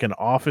kind of like an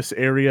office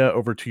area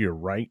over to your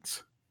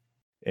right.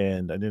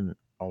 And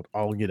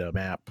I'll get a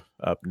map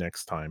up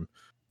next time,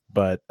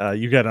 but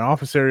you got an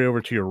office area over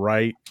to your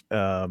right.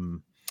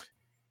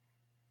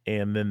 And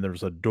then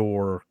there's a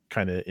door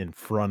kind of in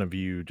front of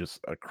you, just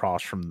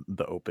across from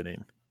the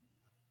opening.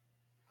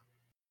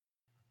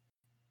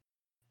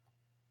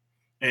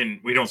 And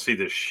we don't see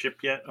the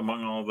ship yet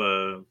among all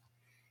the.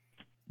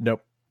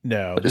 Nope.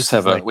 No.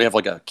 We have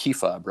like a key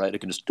fob, right? It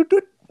can just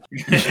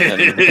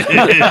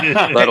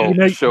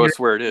that'll show us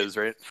where it is,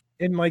 right?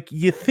 And like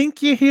you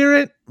think you hear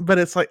it, but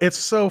it's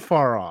so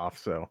far off.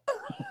 So.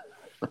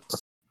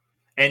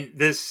 And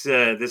this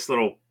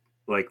little,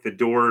 like, the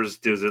doors,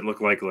 does it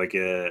look like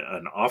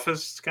an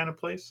office kind of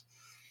place,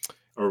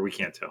 or we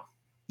can't tell?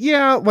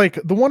 Yeah, like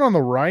the one on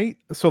the right.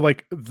 So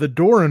like the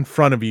door in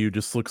front of you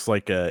just looks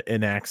like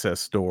an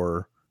access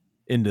door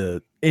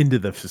into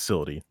the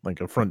facility,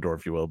 like a front door,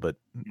 if you will. But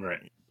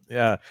right,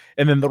 yeah.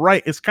 And then the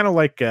right, it's kind of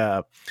like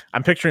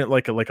I'm picturing it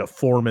like a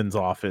foreman's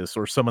office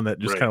or someone that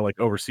just kind of like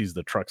oversees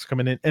the trucks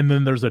coming in. And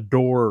then there's a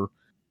door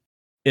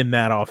in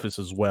that office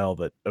as well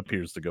that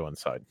appears to go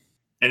inside.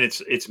 And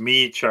it's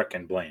me, Chuck,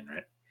 and Blaine,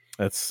 right?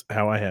 That's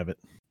how I have it.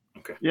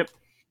 Okay. Yep.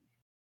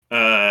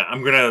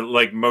 I'm gonna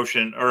like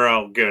motion, or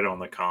I'll get on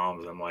the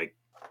comms. I'm like,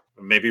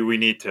 maybe we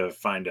need to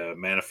find a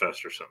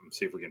manifest or something.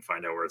 See if we can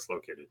find out where it's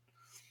located.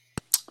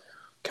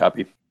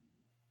 Copy.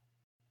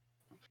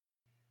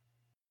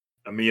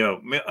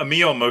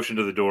 Emil motioned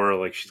to the door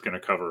like she's gonna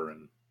cover,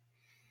 and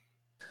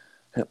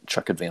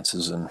Chuck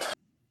advances and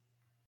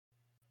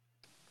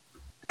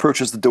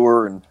approaches the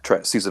door and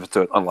sees if it's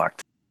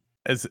unlocked.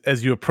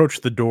 As you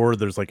approach the door,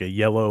 there's like a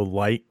yellow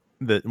light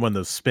that one of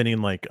those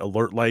spinning like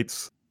alert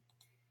lights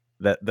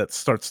that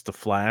starts to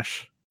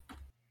flash,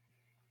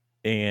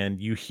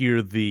 and you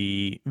hear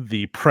the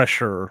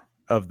pressure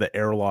of the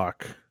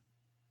airlock,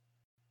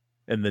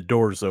 and the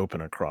doors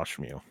open across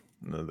from you.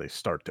 And they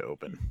start to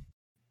open.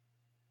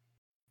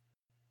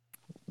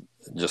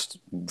 Just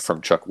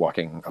from Chuck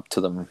walking up to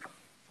them.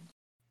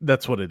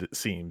 That's what it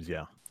seems.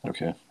 Yeah.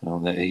 Okay.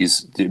 Well,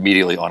 he's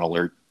immediately on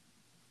alert.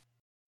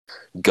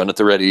 Gun at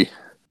the ready.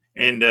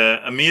 And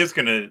Amia's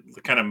gonna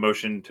kind of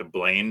motion to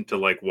Blaine to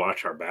like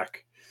watch our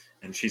back,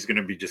 and she's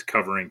gonna be just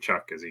covering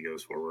Chuck as he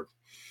goes forward.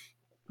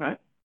 All right.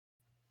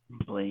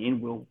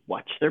 Blaine will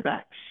watch their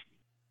backs.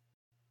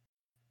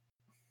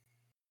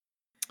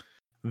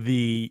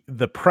 The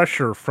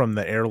pressure from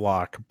the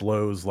airlock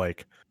blows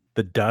like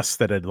the dust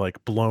that had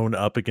like blown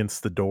up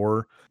against the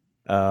door.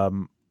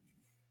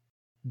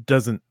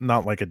 Doesn't,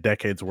 not like a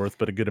decade's worth,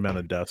 but a good amount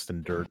of dust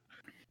and dirt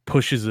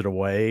pushes it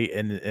away,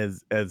 and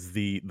as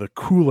the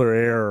cooler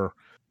air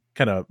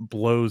kind of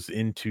blows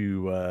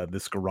into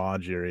this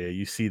garage area,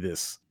 you see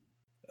this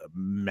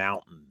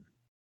mountain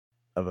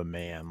of a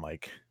man.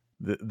 Like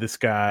this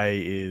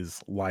guy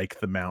is like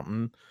the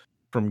mountain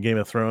from Game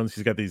of Thrones.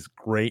 He's got these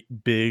great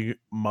big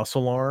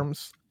muscle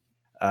arms,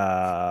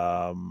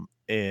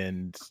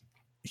 and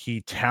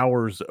he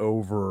towers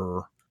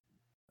over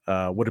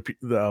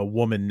the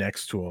woman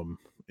next to him,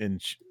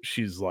 and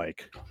she's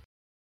like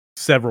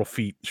several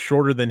feet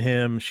shorter than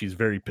him. She's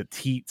very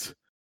petite.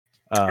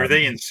 Are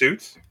they in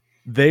suits?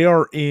 They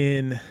are,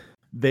 and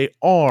they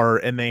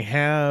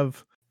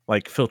have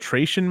like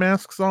filtration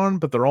masks on,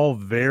 but they're all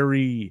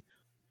very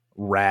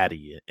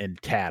ratty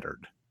and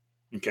tattered.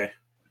 Okay.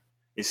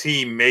 Is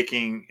he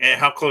making?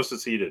 How close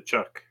is he to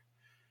Chuck?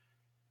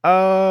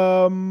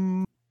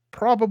 Probably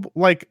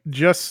like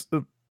just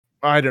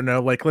I don't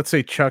know. Like let's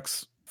say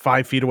Chuck's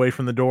 5 feet away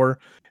from the door,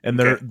 and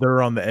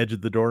they're on the edge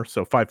of the door,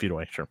 so 5 feet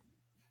away. Sure.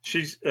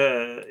 She's.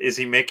 Is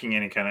he making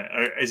any kind of?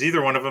 Is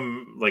either one of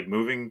them like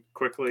moving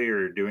quickly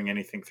or doing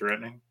anything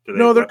threatening?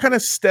 No, they're kind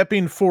of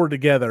stepping forward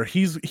together.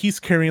 He's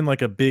carrying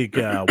like a big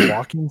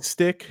walking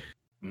stick,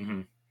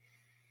 mm-hmm.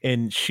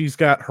 and she's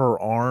got her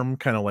arm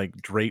kind of like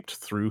draped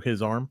through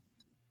his arm.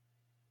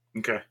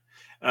 Okay.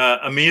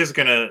 Amia's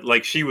gonna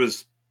she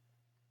was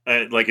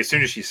like as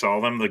soon as she saw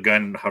them, the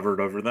gun hovered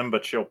over them,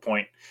 but she'll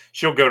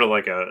go to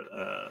like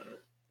a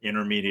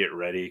intermediate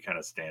ready kind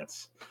of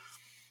stance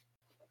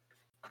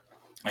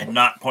and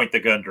not point the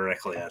gun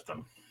directly at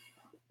them.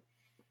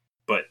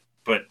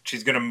 But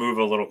she's gonna move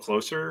a little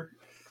closer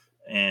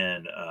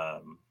and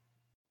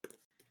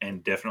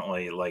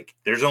definitely like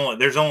there's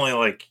only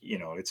like,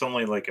 it's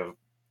only like a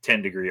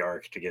 10-degree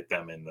arc to get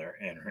them in there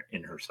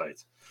in her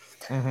sights.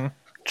 Mm-hmm.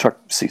 Chuck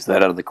sees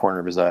that out of the corner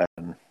of his eye,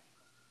 and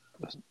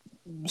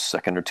a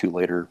second or two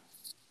later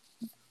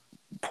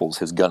pulls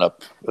his gun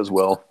up as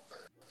well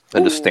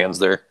and just stands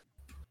there.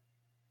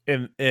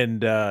 And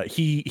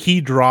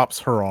he drops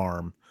her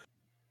arm,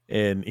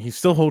 and he's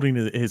still holding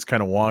his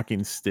kind of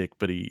walking stick,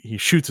 but he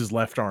shoots his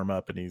left arm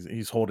up, and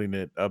he's holding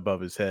it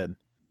above his head.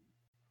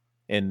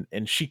 And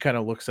she kind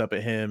of looks up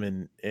at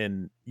him,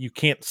 and you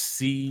can't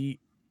see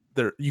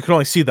you can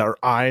only see their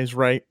eyes,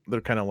 right? They're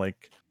kind of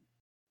like,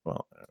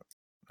 well,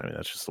 I mean,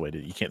 that's just the way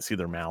you can't see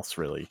their mouths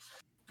really.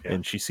 Yeah.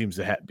 And she seems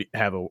to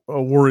have a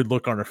worried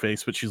look on her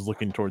face, but she's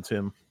looking towards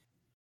him.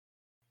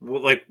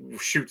 Well, like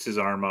shoots his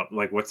arm up.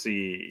 Like what's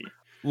he?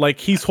 Like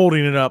he's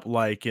holding it up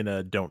like in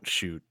a don't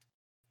shoot.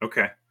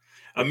 Okay.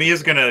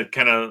 Amia's gonna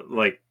kind of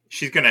like,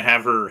 she's gonna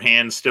have her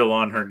hand still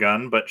on her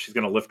gun, but she's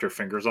gonna lift her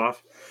fingers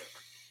off.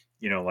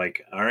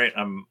 Like, all right,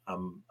 I'm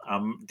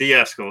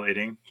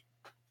de-escalating.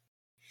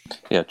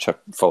 Yeah, Chuck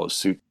follows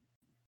suit.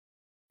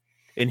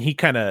 And he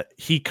kind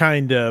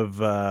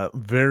of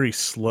very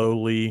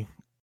slowly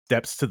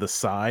steps to the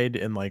side,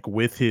 and like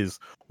with his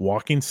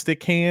walking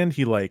stick hand,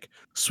 he like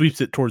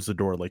sweeps it towards the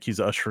door, like he's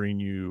ushering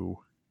you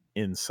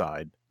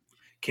inside.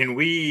 Can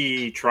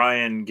we try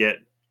and get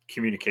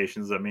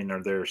communications? I mean,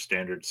 are there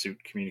standard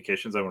suit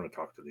communications? I want to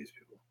talk to these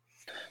people.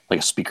 Like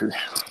a speaker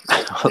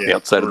on the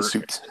outside of the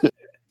suit.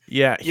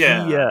 Yeah.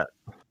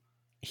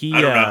 He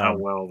I don't know how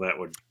well that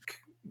would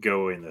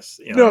go in this.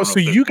 No, so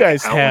you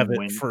guys have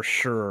it for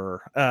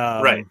sure.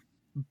 Right.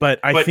 But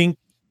I think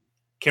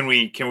can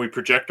we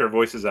project our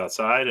voices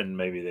outside and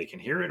maybe they can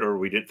hear it, or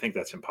we didn't think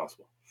that's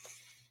impossible?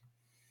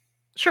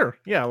 Sure.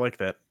 Yeah, I like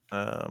that.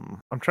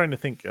 I'm trying to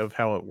think of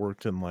how it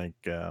worked in like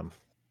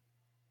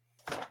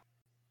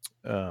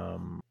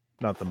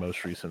not the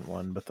most recent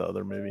one, but the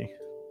other movie.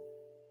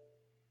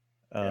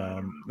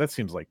 That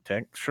seems like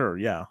tech. Sure,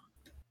 yeah.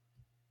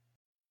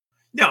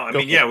 No, I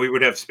mean, yeah, we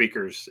would have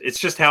speakers. It's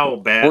just how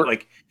bad,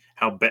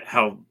 how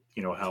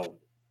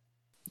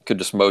could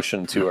just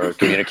motion to our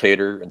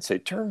communicator and say,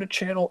 "Turn to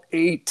channel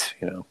 8."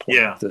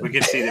 Yeah, we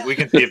can see that. We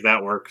can see if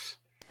that works.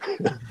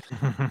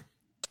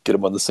 Get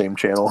him on the same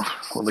channel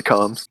on the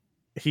comms.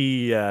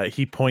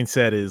 He points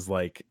at his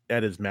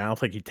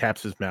mouth, like he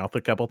taps his mouth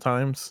a couple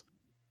times,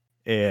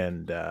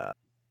 and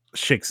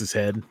shakes his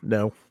head.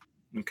 No.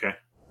 Okay.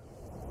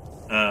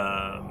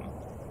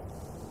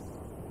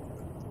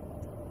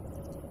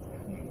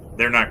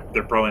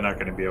 They're probably not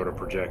going to be able to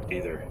project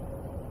either.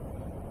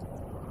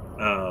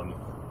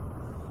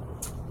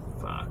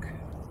 Fuck.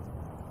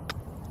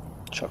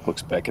 Chuck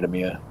looks back at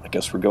Amia. I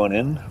guess we're going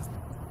in.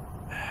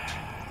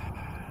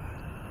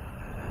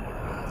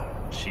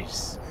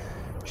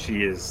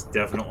 She is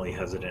definitely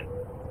hesitant.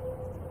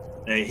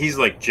 He's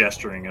like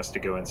gesturing us to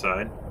go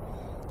inside.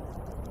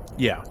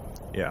 Yeah.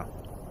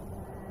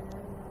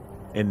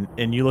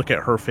 And you look at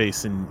her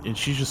face, and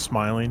she's just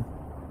smiling.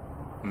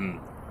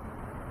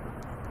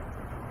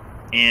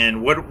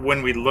 And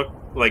when we look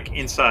like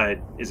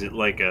inside, is it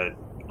like a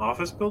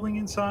office building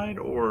inside,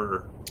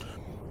 or?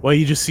 Well,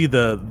 you just see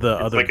the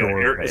other like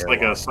door. It's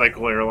like a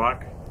cycle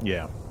airlock.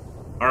 Yeah.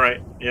 All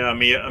right. Yeah.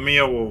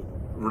 Amia will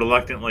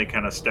reluctantly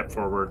kind of step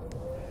forward.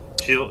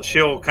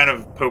 She'll kind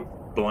of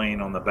poke Blaine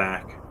on the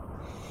back.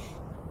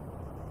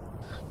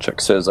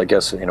 Chuck says, "I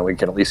guess we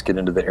can at least get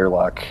into the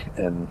airlock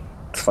and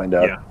find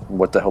out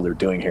what the hell they're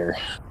doing here."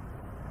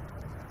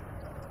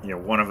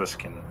 One of us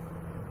can,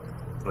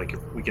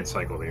 we can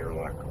cycle the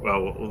airlock.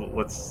 Well,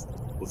 let's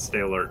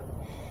stay alert.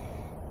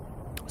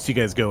 So you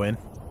guys go in?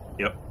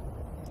 Yep.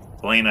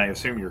 Blaine, I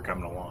assume you're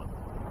coming along.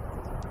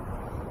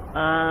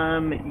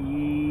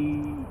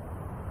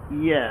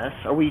 Yes.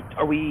 Are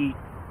we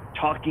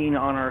talking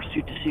on our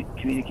suit-to-suit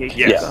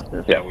communication about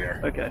this? Yeah, we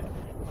are. Okay.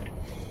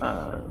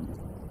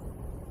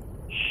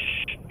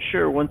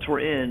 Sure. Once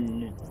we're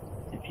in,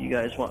 if you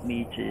guys want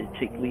me to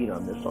take lead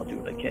on this, I'll do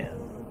what I can.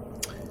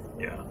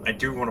 Yeah, I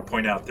do want to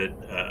point out that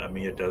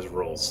Amia does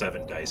roll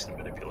 7 dice in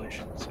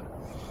manipulation. So.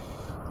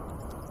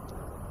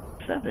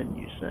 7,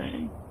 you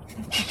say?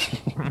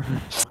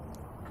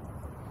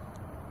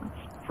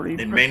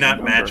 It may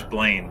not match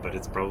Blaine, but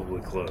it's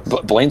probably close.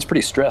 Blaine's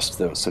pretty stressed,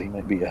 though, so he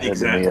might be ahead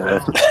of me.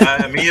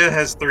 Amia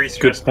has 3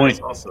 stress points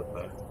also,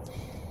 though.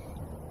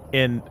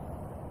 And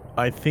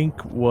I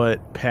think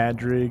what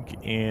Padrig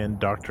and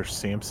Dr.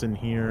 Sampson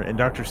here, and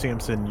Dr.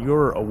 Sampson,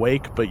 you're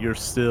awake, but you're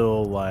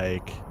still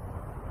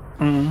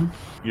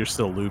you're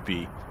still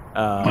loopy.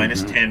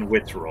 Minus 10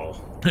 wits roll.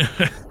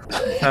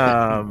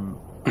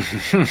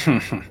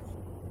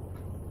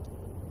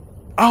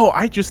 Oh,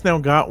 I just now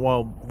got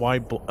why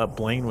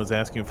Blaine was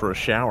asking for a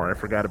shower. I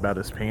forgot about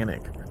his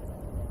panic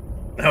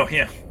Oh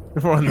yeah,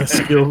 on the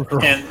skill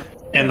roll.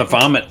 And the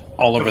vomit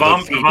all over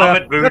the feet.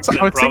 vomit boots.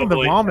 I was thinking the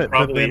probably- vomit, but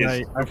probably then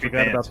his I poopy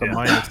forgot pants,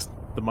 about yeah.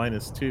 the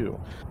 -2.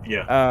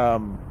 Yeah,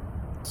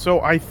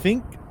 So I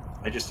think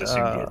I just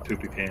assumed he had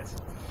poopy pants.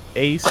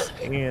 Ace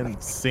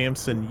and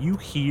Samson, you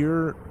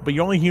hear, but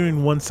you're only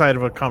hearing one side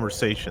of a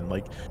conversation.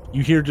 Like,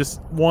 you hear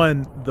just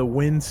one, the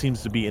wind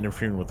seems to be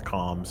interfering with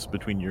comms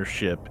between your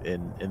ship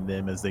and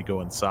them as they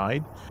go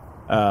inside.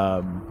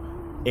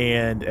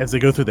 And as they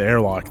go through the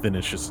airlock, then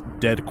it's just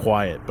dead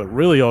quiet. But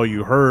really all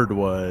you heard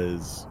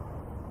was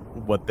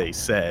what they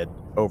said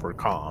over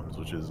comms,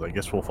 which is, I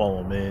guess we'll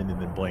follow them in, and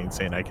then Blaine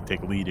saying, I can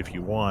take lead if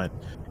you want.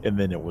 And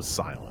then it was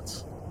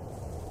silence.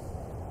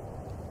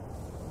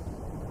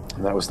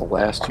 And that was the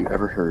last you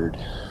ever heard.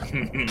 They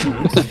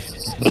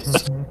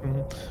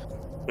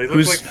look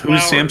Who's like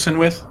flowers. Samson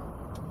with?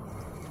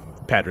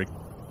 Patrick.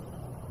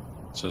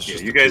 So it's Yeah,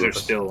 just you the guys two are of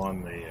us. still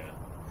on the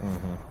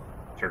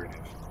target.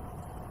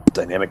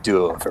 Dynamic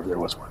duo, if ever there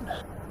was one.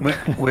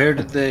 Where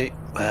did they?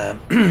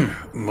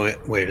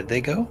 Where did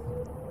they go?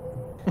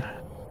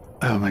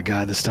 Oh my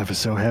god, this stuff is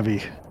so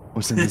heavy.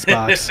 What's in this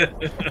box?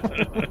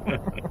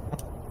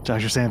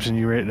 Dr. Sampson,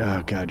 you ready?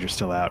 Oh god, you're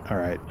still out. All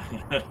right.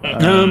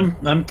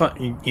 I'm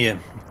fine. Yeah.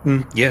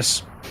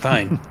 Yes.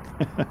 Fine.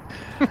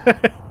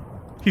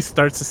 He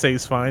starts to say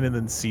he's fine and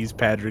then sees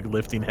Patrick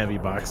lifting heavy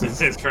boxes.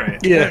 That's right.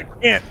 Yeah.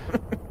 Can't.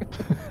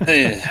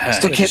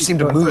 Still can't seem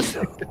to move,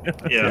 though.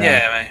 Yeah.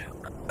 Yeah.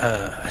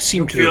 I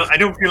seem to. I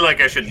don't feel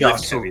like I should lift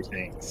Jostle. heavy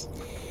things.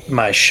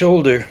 My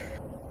shoulder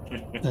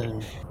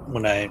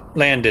when I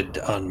landed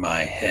on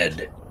my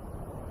head.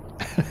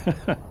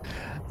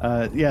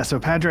 Yeah, so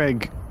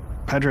Padraig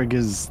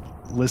is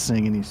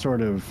listening and he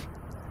sort of,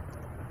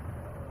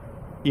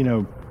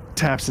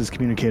 taps his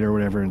communicator or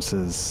whatever and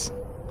says,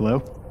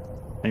 hello?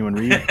 Anyone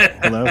read?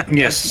 Hello?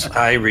 Yes,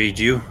 I read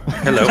you.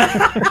 Hello.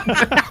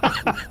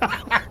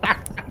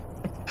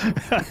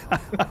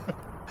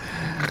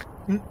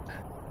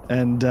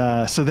 And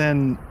so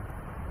then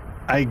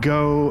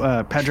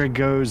Padraig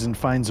goes and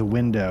finds a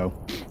window.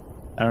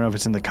 I don't know if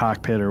it's in the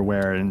cockpit or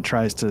where, and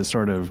tries to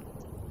sort of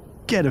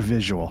get a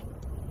visual.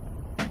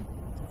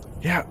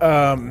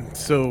 Yeah,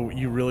 so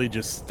you really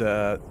just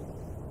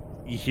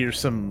you hear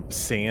some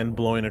sand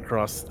blowing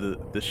across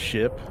the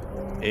ship,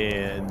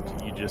 and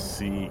you just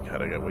see,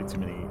 God, I got way too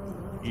many.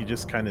 You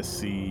just kind of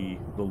see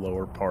the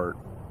lower part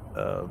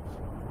of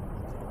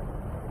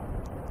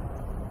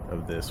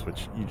this,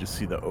 which you just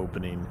see the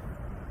opening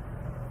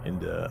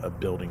into a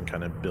building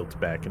kind of built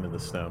back into the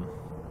stone.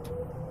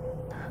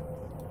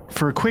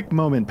 For a quick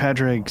moment,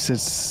 Padraig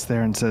sits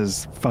there and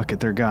says, fuck it,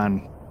 they're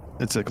gone.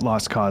 It's a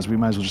lost cause. We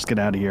might as well just get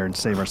out of here and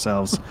save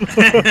ourselves.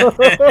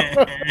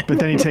 But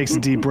then he takes a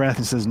deep breath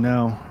and says,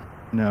 no,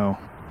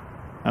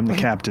 I'm the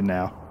captain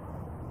now.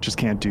 Just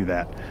can't do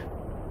that.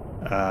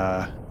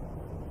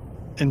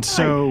 And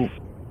so,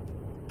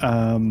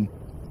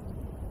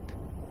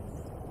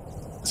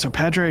 so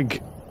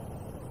Padraig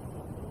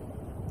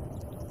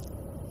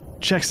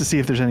checks to see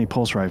if there's any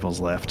pulse rifles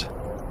left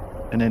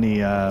and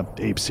any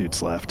ape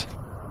suits left.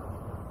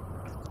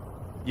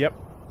 Yep.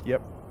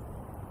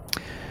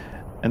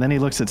 And then he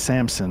looks at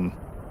Samson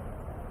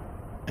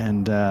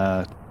and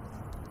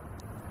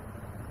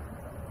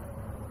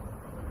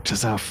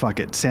says, oh, fuck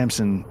it.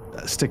 Samson,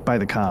 stick by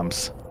the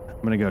comms.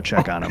 I'm going to go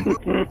check on him.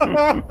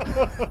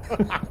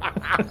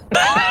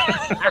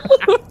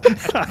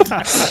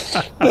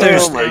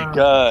 Oh my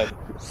god.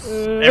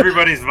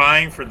 Everybody's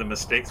vying for the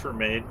mistakes were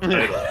made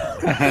title.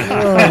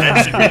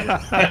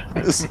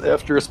 This,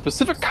 after a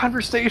specific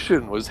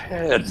conversation was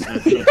had.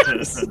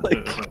 It's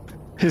like,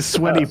 His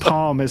sweaty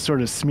palm has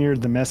sort of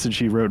smeared the message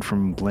he wrote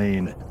from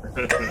Blaine.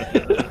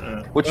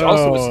 which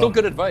also was still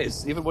good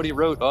advice. Even what he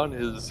wrote on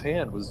his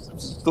hand was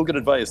still good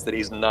advice that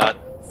he's not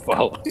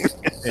following.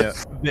 Yeah.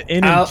 The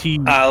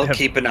NNT I'll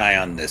keep an eye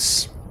on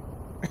this.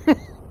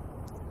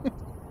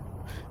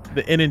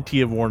 The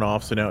NNT have worn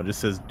off, so now it just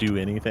says do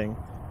anything.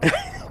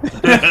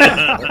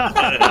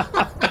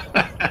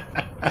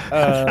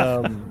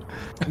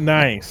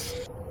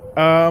 Nice.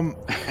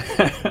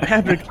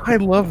 Patrick, I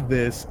love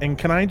this. And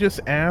can I just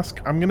ask,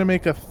 I'm going to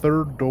make a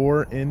third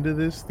door into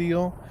this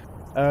deal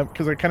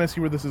because I kind of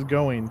see where this is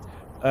going.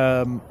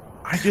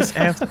 I just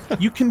ask,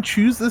 you can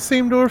choose the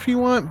same door if you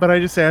want, but I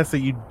just ask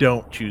that you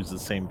don't choose the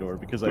same door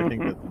because I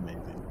think that's amazing.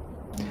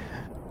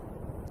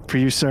 For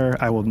you, sir,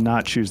 I will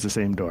not choose the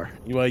same door.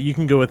 Well, you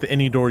can go with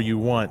any door you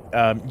want.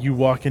 You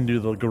walk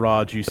into the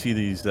garage, you see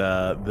these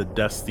the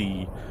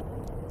dusty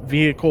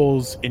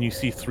vehicles, and you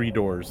see three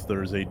doors.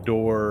 There's a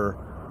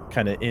door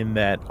kind of in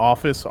that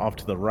office off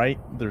to the right.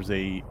 There's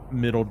a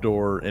middle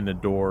door and a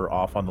door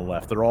off on the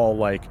left. They're all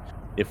like,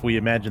 if we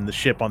imagine the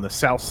ship on the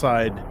south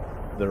side,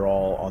 they're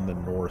all on the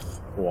north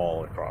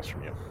wall across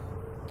from you.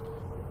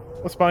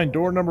 What's behind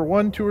door number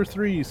 1, 2, or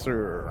 3,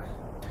 sir?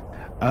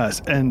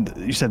 And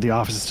you said the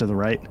office is to the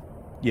right?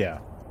 Yeah.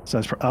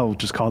 So I'll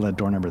just call that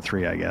door number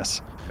 3, I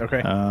guess.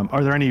 Okay.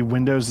 Are there any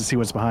windows to see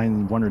what's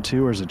behind 1 or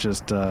 2, or is it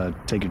just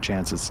take your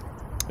chances?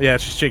 Yeah,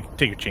 just take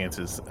your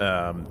chances,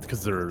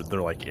 because they're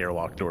like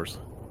airlock doors.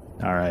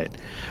 All right.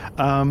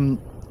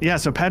 Yeah,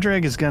 so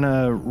Padraig is going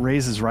to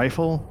raise his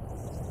rifle,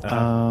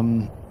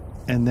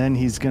 and then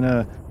he's going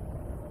to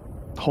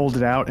hold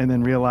it out and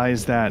then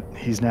realize that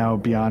he's now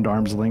beyond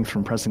arm's length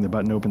from pressing the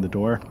button to open the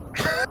door.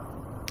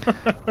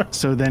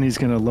 So then he's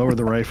going to lower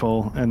the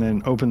rifle and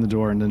then open the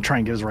door and then try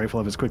and get his rifle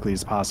up as quickly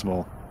as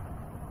possible.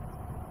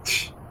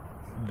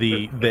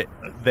 The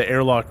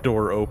airlock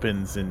door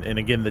opens, and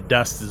again, the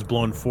dust is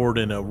blown forward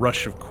in a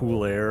rush of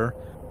cool air.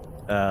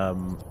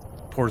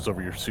 Pours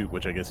over your suit,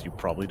 which I guess you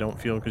probably don't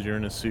feel because you're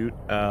in a suit.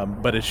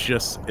 But it's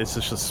just a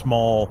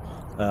small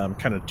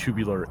kind of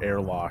tubular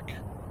airlock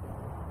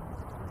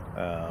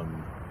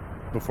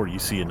before you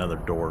see another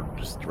door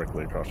just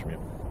directly across from you.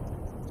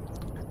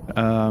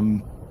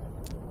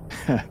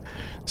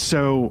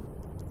 So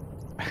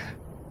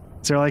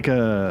is there like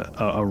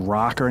a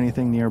rock or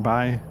anything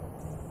nearby?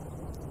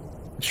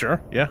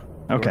 Sure, yeah.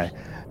 Okay.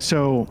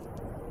 So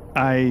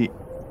I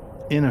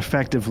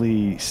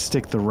ineffectively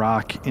stick the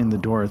rock in the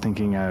door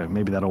thinking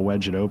maybe that'll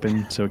wedge it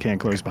open so it can't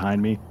close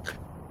behind me.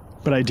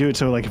 But I do it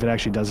so like if it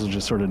actually does, it'll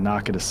just sort of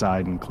knock it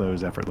aside and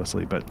close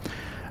effortlessly. But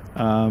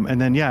and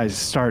then I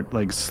start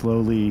like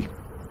slowly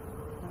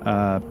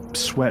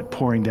sweat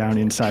pouring down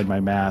inside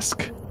my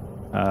mask.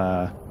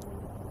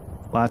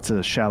 Lots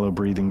of shallow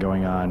breathing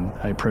going on.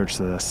 I approach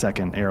the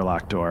second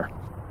airlock door.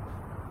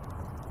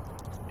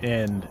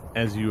 And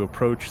as you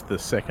approach the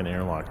second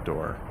airlock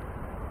door,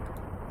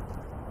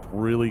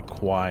 really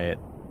quiet,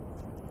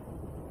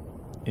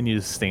 and you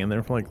just stand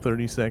there for like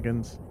 30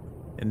 seconds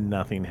and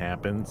nothing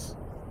happens,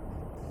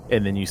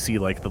 and then you see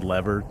like the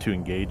lever to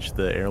engage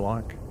the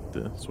airlock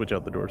to switch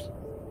out the doors.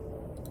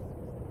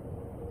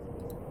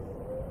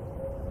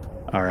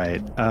 All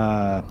right.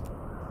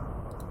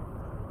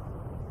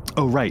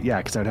 Oh right, yeah,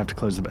 because I'd have to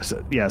close the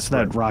so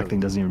that rock thing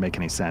doesn't even make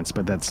any sense,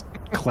 but that's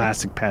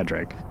classic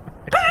Padraig.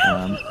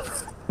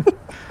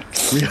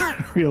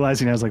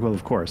 Realizing I was like, well,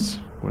 of course,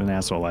 what an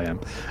asshole I am.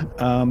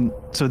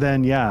 So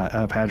then,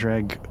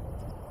 Padraig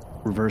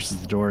reverses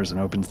the doors and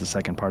opens the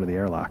second part of the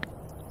airlock.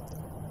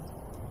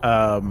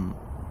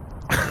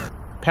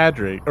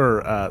 Padraig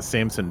or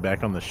Samson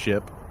back on the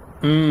ship.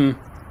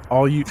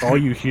 All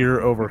you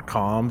hear over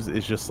comms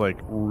is just like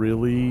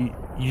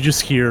you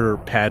just hear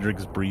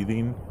Padraig's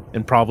breathing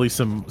and probably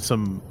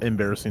some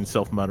embarrassing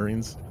self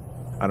mutterings.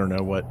 I don't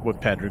know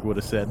what Padraig would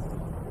have said.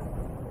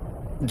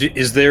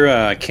 Is there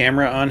a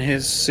camera on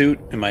his suit?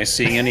 Am I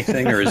seeing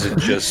anything, or is it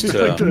just...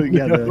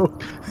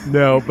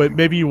 No, but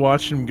maybe you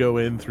watched him go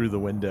in through the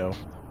window.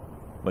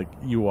 Like,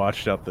 you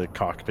watched out the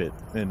cockpit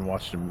and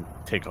watched him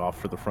take off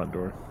for the front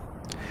door.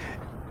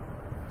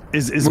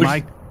 Is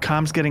my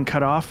comms getting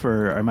cut off,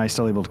 or am I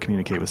still able to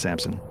communicate with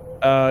Samson?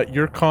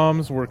 Your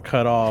comms were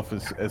cut off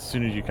as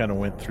soon as you kind of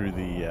went through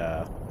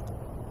the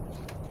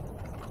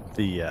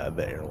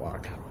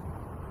airlock.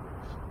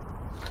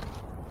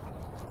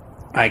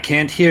 I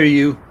can't hear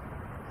you.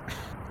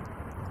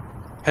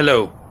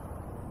 Hello.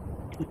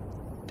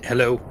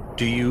 Hello.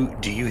 Do you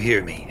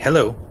hear me?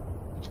 Hello.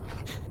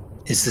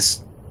 Is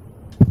this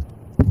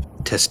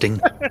testing?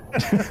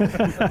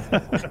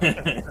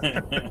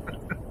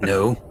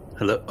 No.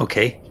 Hello.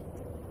 Okay.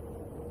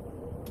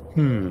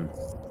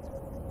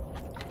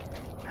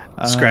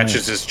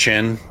 Scratches his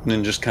chin and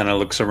then just kind of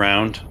looks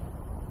around.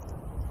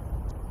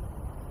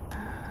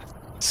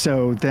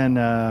 So then,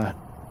 I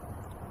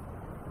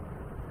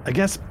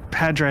guess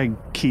Padraig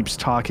keeps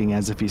talking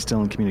as if he's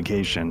still in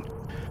communication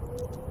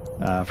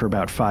for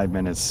about 5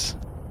 minutes.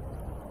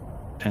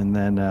 And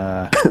then...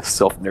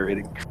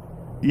 self-narrating.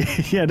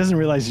 Yeah, doesn't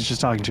realize he's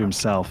just talking to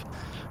himself.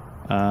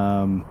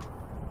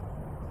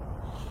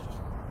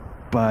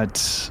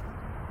 But,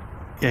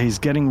 yeah, he's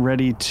getting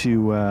ready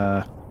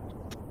to...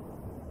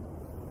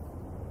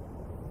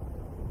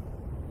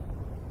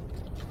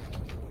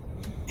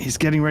 He's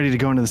getting ready to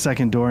go into the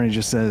second door, and he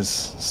just says,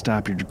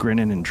 "Stop your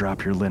grinning and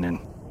drop your linen,"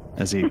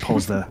 as he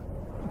pulls the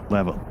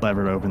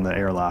lever to open the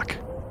airlock.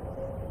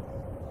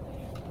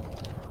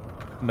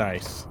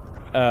 Nice.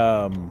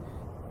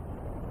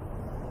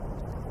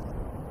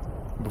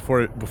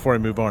 Before I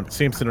move on,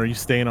 Samson, are you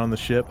staying on the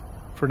ship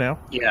for now?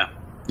 Yeah.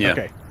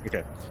 Okay.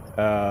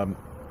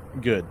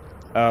 Good.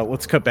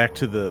 Let's cut back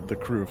to the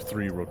crew of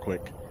 3 real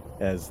quick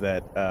as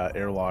that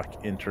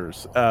airlock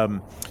enters.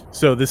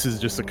 So this is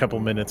just a couple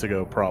minutes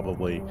ago,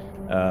 probably.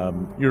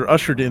 You're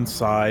ushered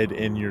inside,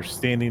 and you're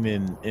standing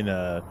in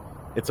a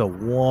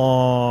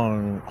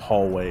long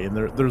hallway, and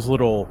there's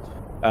little.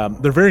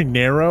 They're very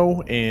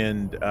narrow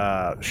and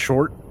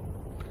short,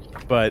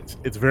 but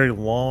it's very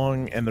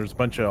long, and there's a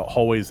bunch of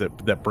hallways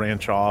that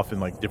branch off in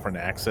like different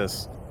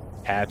access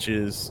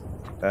hatches,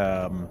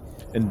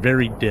 and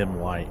very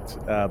dim light.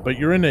 But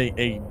you're in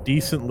a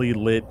decently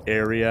lit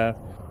area.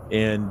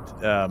 And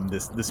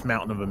this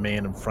mountain of a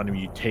man in front of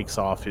you takes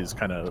off his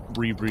kind of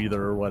rebreather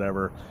or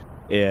whatever,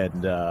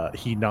 and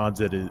he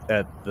nods at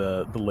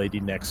the lady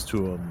next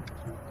to him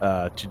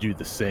to do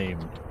the same.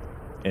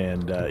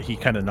 And he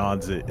kind of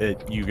nods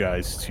at you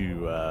guys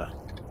to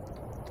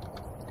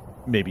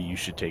maybe you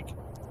should take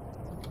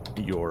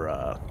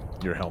your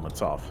your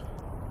helmets off.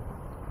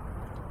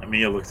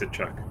 Mia looks at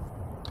Chuck.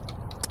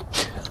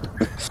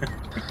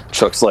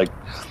 Chuck's like,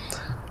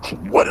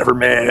 whatever,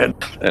 man,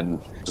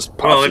 and just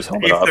pops Well, his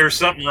helmet if off. there's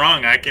something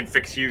wrong, I can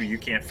fix you. You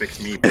can't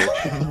fix me,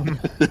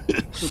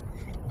 bitch.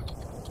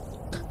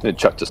 And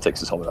Chuck just takes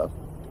his helmet off.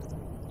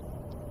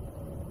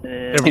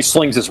 And He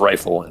slings his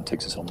rifle and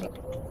takes his helmet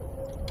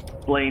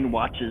off. Blaine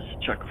watches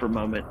Chuck for a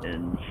moment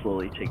and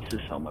slowly takes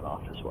his helmet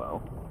off as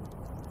well.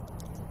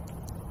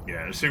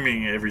 Yeah,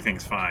 assuming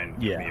everything's fine,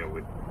 Yeah. Mia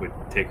would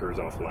take hers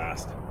off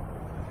last.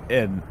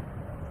 And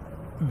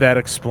that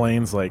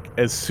explains, like,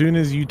 as soon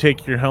as you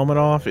take your helmet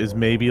off is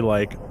maybe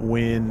like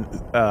when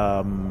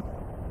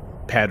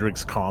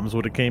Padraig's comms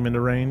would have came into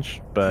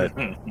range, but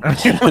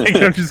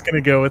I'm just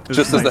gonna go with this.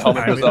 Just as the nice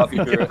helmet goes timing. off,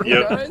 you hear it.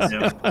 Yep, Guys?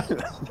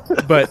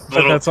 yep. But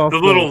that's also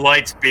the little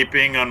lights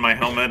beeping on my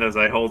helmet as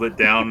I hold it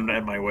down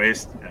at my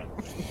waist.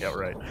 yeah,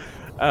 right.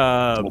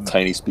 Little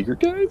tiny speaker,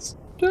 guys.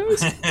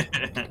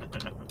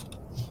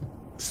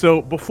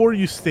 So before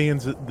you stand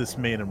this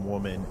man and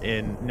woman,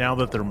 and now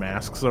that their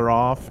masks are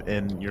off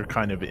and you're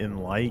kind of in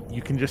light,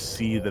 you can just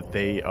see that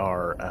they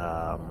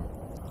are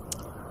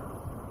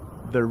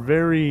they're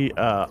very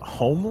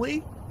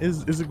homely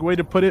is a way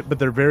to put it, but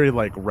they're very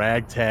like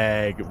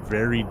ragtag,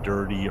 very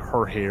dirty.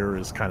 Her hair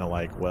is kind of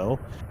like, well,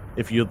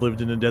 if you had lived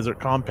in a desert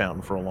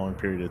compound for a long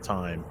period of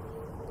time.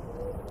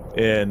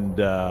 And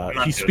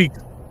he speaks.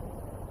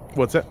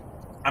 What's that?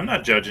 I'm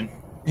not judging.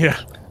 Yeah.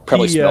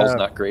 Probably He, smells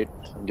not great,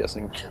 I'm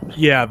guessing.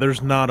 Yeah,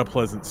 there's not a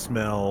pleasant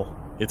smell.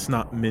 It's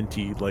not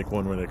minty like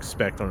one would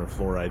expect on a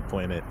fluoride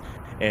planet.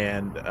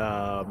 And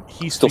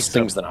he Still speaks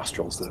stings the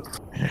nostrils, though.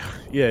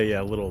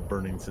 Yeah, a little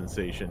burning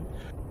sensation.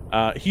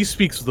 He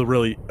speaks with a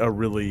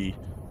really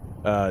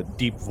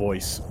deep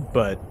voice,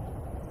 but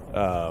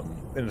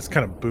and it's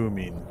kind of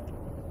booming.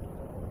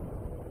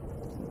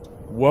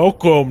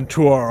 Welcome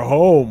to our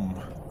home.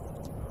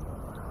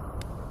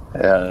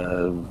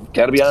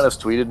 Gotta be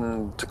honest, we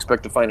didn't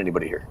expect to find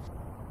anybody here.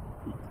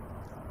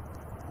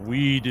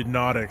 We did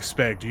not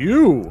expect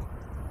you.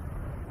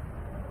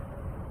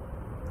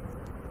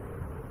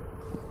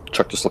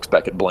 Chuck just looks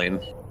back at Blaine.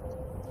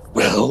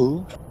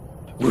 Well,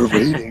 we're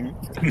waiting.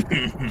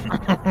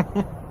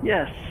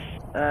 Yes.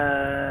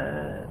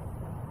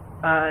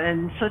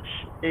 And such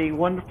a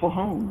wonderful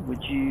home.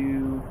 Would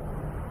you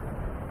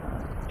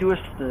do us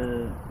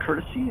the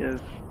courtesy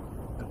of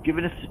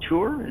giving us a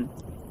tour and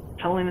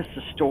telling us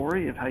the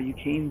story of how you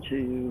came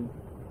to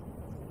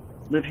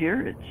live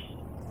here? It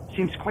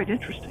seems quite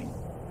interesting.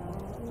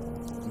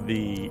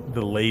 The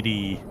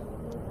lady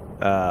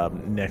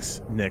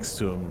next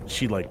to him,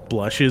 she like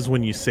blushes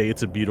when you say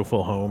it's a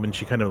beautiful home, and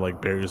she kind of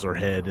like buries her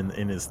head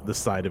in the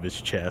side of his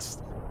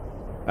chest.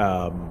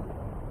 And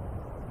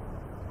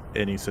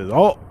he says,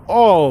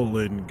 all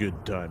in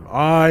good time.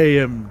 I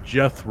am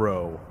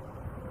Jethro.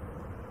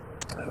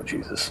 Oh,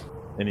 Jesus.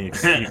 And he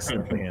extends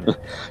his hand.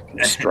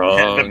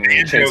 Strong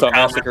Chainsaw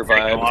Massacre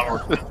vibe. I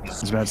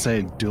was about to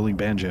say dueling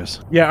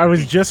banjos. Yeah, I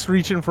was just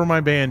reaching for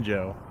my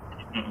banjo.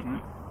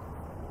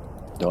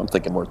 No, I'm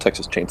thinking more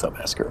Texas Chainsaw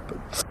Massacre, but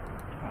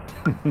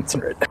it's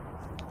all right.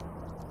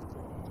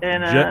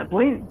 And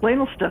Blaine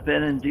will step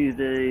in and do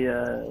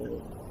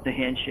the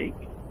handshake.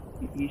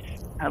 He's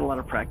had a lot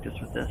of practice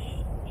with this,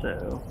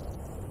 so,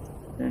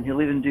 and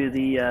he'll even do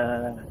the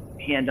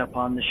hand up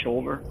on the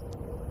shoulder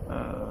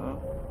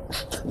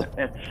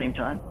at the same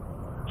time.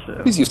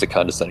 So He's used to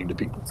condescending to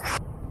people.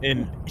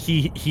 And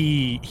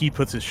he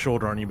puts his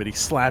shoulder on you, but he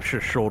slaps your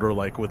shoulder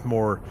like with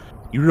more.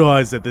 You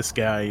realize that this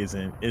guy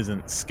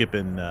isn't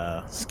skipping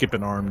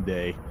arm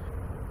day,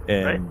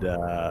 and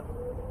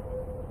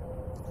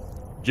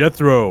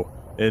Jethro,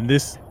 and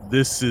this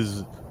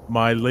is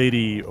my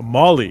lady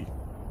Molly.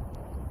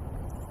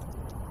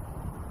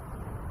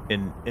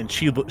 And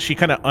she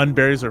kind of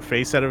unburies her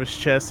face out of his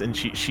chest, and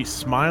she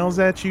smiles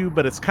at you,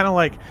 but it's kind of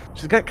like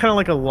she's got kind of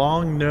like a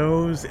long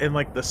nose, and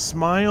like the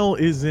smile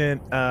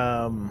isn't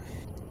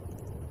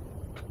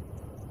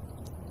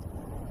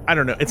I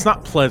don't know, it's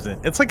not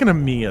pleasant. It's like an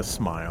Amiya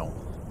smile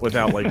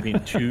without like being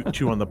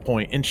too on the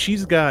point. And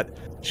she's got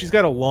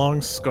a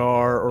long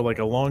scar, or like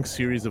a long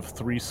series of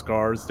 3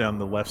 scars down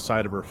the left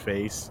side of her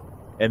face,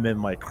 and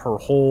then like her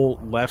whole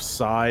left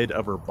side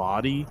of her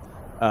body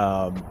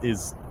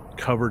is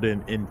covered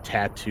in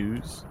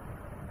tattoos.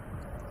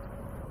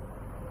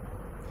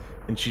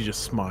 And she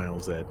just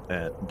smiles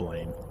at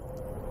Blaine.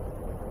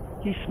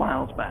 he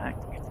smiles back.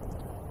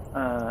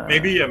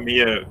 Maybe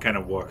Mia kind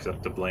of walks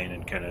up to Blaine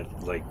and kind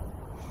of like,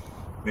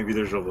 maybe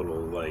there's a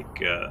little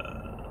like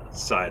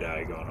side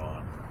eye going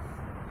on.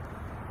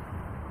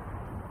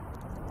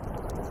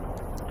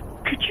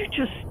 Could you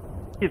just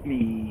give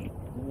me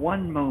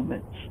one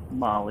moment,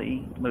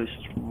 Molly, most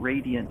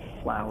radiant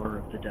flower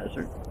of the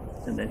desert?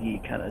 And then he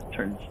kind of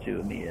turns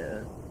to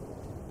Mia.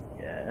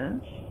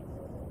 Yes?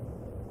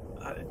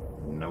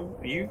 No,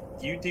 you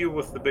deal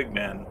with the big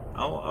man.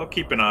 I'll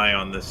keep an eye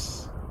on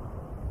this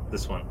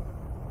one.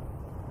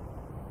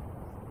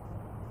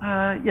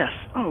 Yes.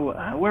 Oh,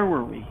 where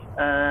were we?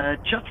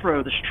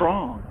 Jethro the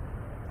Strong.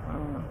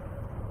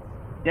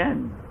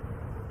 Again,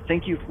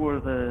 thank you for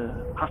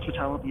the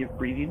hospitality of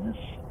greeting us.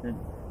 And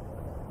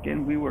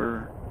again, we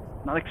were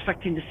not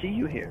expecting to see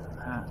you here.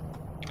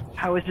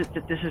 How is it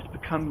that this has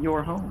become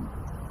your home?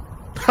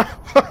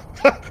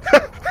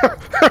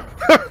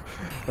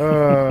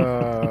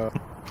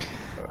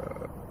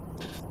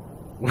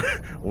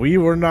 We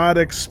were not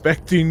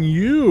expecting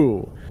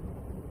you.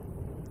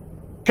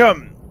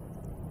 Come,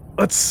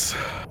 let's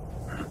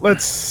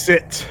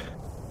sit.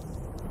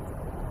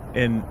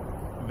 And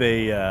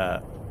they,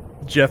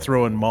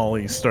 Jethro and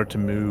Molly start to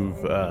move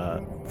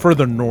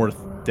further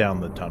north down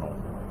the tunnel.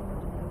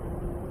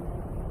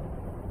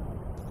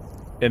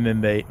 And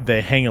then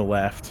they hang a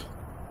left.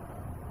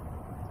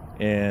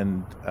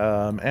 And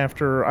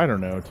after, I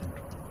don't know,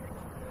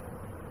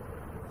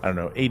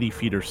 80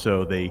 feet or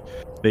so, they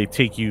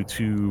take you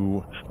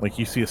to, like,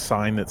 you see a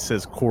sign that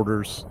says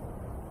quarters.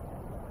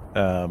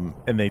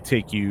 And they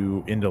take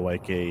you into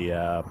like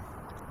a,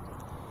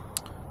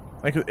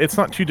 like, it's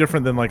not too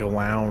different than like a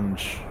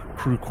lounge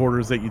crew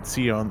quarters that you'd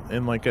see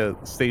in like a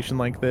station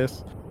like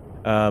this.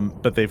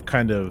 But they've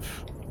kind of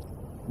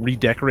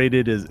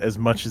redecorated as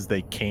much as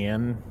they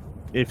can,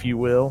 if you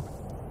will.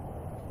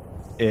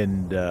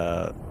 And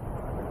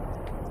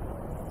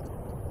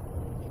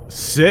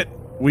sit.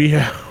 We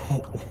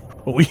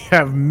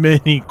have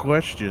many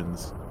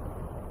questions.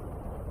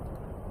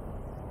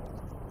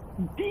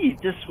 Indeed,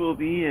 this will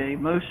be a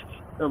most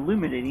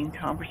illuminating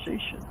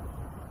conversation.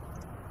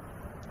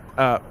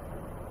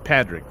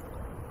 Patrick.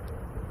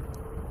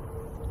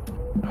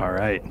 All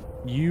right.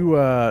 You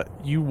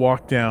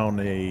walk down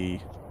a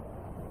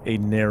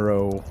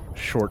narrow,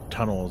 short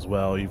tunnel as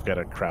well. You've got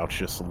to crouch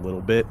just a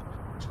little bit.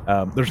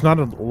 There's not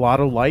a lot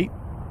of light.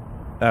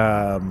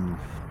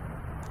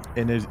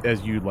 And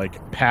as you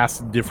like pass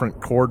different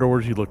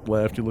corridors, you look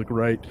left, you look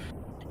right,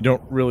 you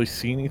don't really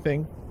see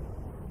anything.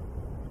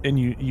 And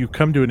you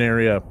come to an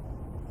area,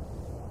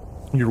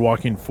 you're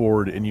walking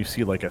forward, and you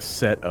see like a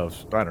set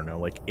of, I don't know,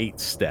 like 8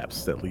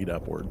 steps that lead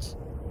upwards.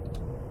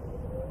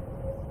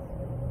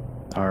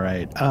 All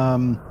right.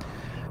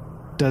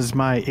 Does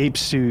my ape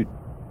suit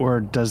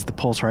or does the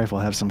pulse rifle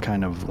have some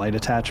kind of light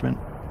attachment?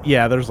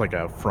 Yeah, there's like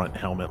a front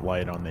helmet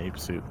light on the ape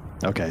suit.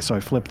 Okay, so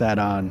I flip that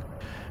on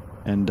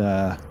and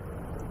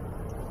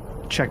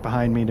check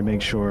behind me to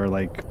make sure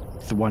like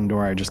the one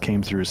door I just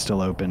came through is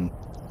still open.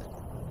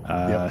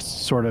 Yep.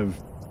 Sort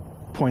of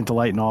point the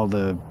light in all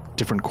the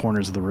different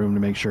corners of the room to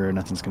make sure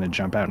nothing's going to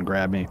jump out and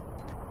grab me.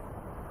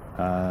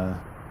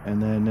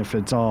 And then if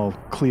it's all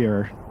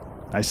clear,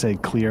 I say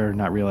clear,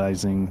 not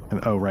realizing,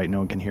 oh, right, no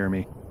one can hear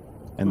me.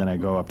 And then I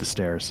go up the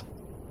stairs.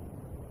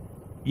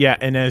 Yeah,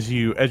 and as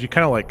you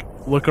kind of like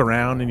look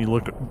around and you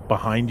look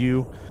behind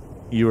you,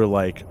 you are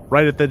like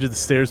right at the edge of the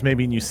stairs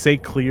maybe, and you say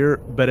clear,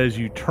 but as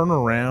you turn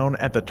around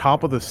at the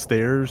top of the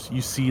stairs,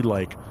 you see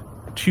like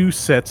 2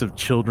 sets of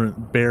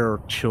bare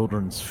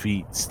children's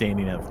feet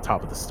standing at the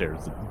top of the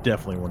stairs that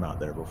definitely were not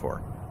there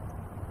before.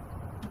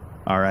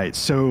 All right,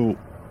 so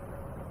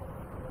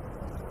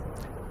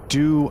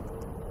do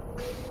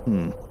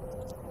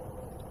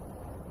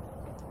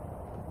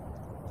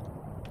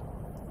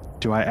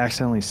I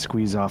accidentally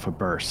squeeze off a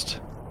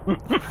burst?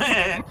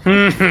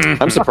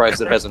 I'm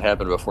surprised it hasn't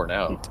happened before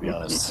now, to be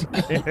honest.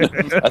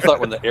 I thought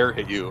when the air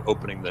hit you,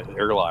 opening the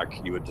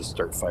airlock, you would just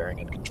start firing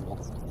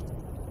uncontrolled.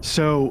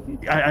 So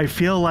I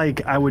feel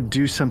like I would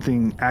do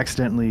something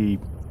accidentally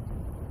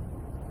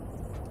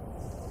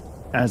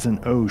as an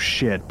oh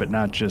shit, but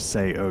not just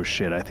say oh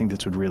shit. I think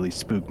this would really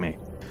spook me.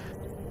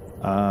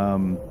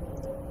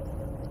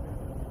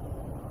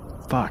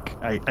 Fuck.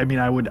 I mean,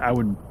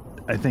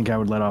 I think I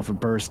would let off a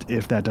burst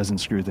if that doesn't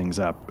screw things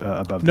up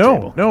above the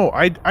table. No,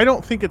 I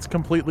don't think it's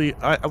completely,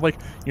 like,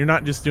 you're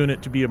not just doing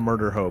it to be a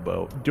murder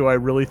hobo. Do I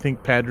really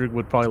think Patrick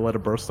would probably let a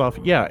burst off?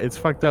 Yeah, it's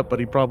fucked up, but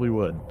he probably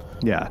would.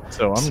 Yeah.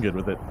 So I'm good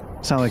with it.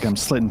 It's not like I'm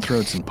slitting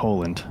throats in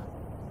Poland,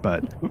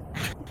 but...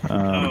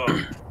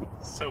 Oh,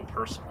 so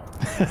personal.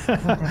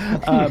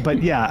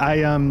 But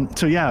yeah,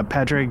 so yeah,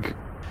 Patrick,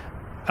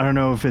 I don't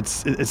know if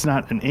it's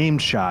not an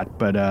aimed shot,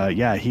 but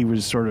yeah, he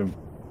was sort of,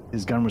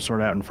 his gun was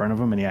sort of out in front of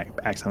him, and he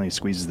accidentally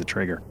squeezes the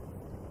trigger.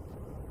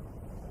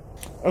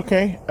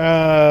 Okay.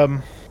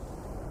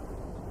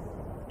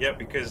 Yeah,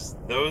 because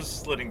those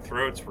slitting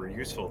throats were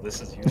useful.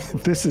 This is useful.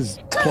 This is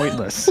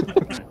pointless.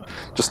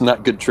 Just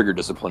not good trigger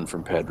discipline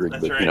from Patrick,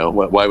 That's but right. you know,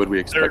 why would we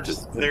expect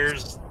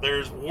There's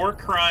war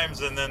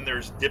crimes and then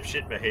there's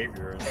dipshit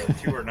behavior, and the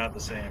 2 are not the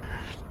same.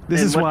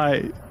 This And is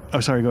why... Oh,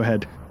 sorry, go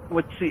ahead.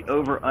 What's the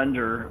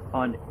over-under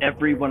on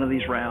every one of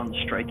these rounds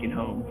striking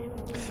home?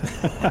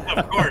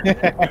 Of course,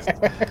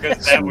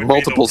 because that would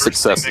Multiple be the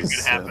worst thing that successes,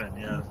 could happen.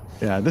 Yeah.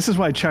 Yeah, this is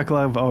why Chuck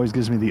Love always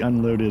gives me the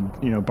unloaded,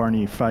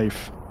 Barney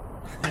Fife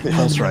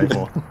pulse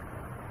rifle.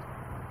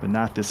 But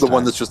not this the time.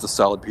 one that's just a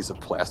solid piece of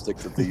plastic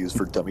that they use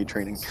for dummy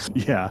training.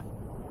 Yeah.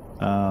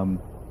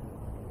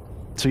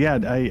 So yeah,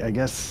 I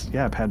guess,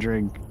 yeah,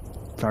 Patrick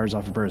fires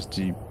off a burst.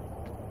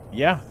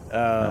 Yeah.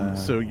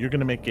 So you're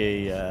gonna make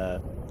a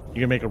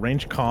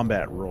ranged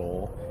combat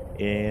roll,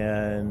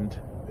 and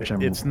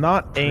it's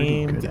not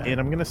aimed. And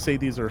I'm gonna say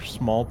these are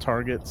small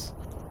targets,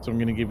 so I'm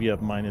gonna give you a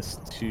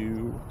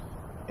 -2.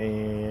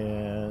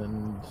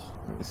 And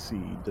let me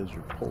see. Does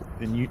your pulse?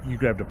 And you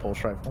grabbed a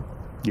pulse rifle.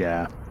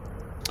 Yeah.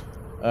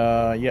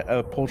 Yeah.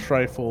 A pulse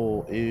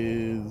rifle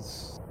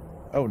is.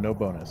 Oh, no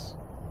bonus.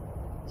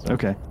 So,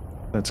 Okay.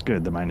 That's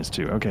good. The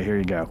 -2. Okay, here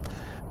you go.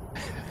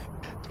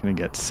 It's going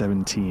to get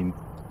 17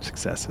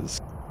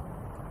 successes.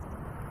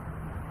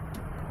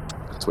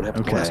 That's what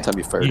happened Okay. last time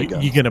you fired a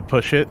gun. You gonna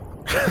push it?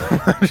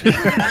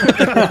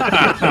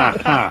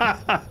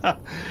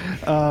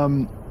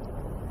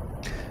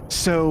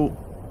 So,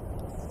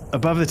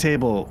 above the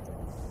table,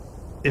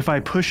 if I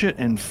push it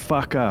and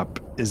fuck up,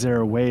 is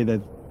there a way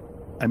that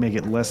I make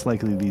it less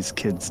likely these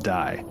kids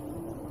die?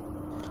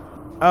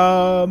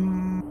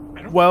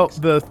 Well,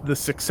 the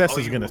success All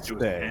is you gonna will do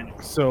is stay.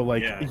 panic. So,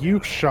 like, Yeah.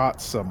 you shot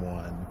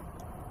someone.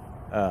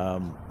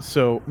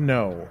 So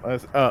no,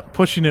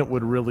 pushing it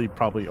would really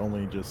probably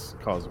only just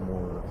cause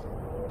more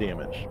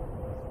damage.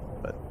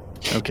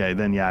 Okay,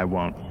 then yeah, I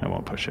won't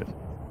push it.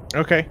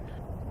 Okay.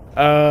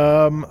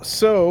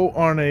 So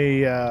on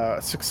a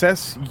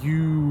success,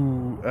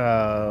 you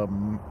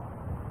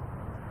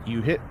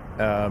hit,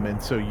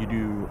 and so you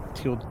do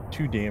deal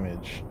 2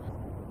 damage.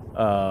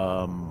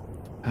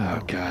 Oh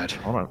god.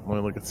 Hold on, let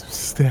me look at some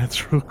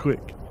stats real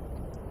quick.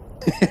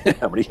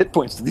 How many hit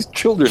points do these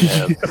children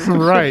have?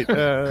 Right.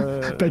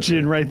 Bet you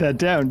didn't write that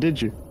down, did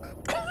you?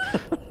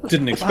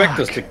 Didn't expect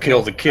us to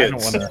kill the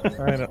kids.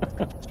 I don't.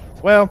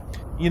 Well,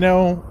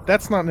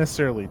 that's not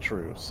necessarily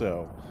true.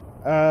 So,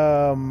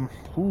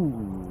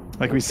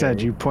 Like we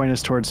said, you point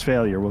us towards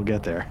failure, we'll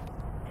get there.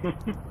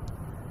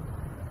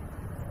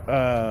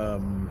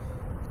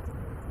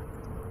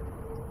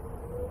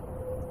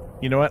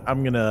 You know what?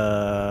 I'm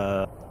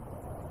gonna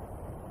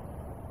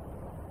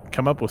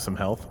come up with some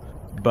health,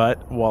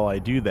 but while I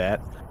do that,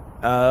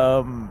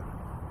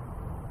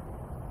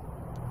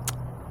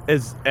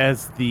 as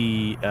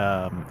the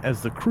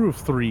crew of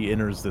 3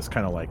 enters this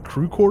kind of like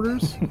crew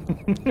quarters,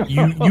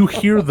 you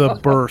hear the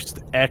burst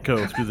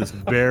echo through this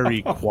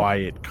very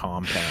quiet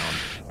compound.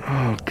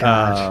 Oh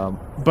god.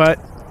 But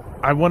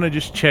I want to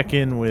just check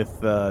in with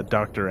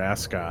Dr.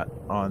 Ascot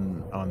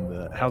on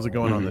the how's it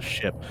going on the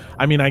ship.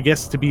 I mean, I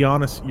guess to be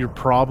honest, you're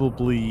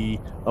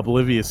probably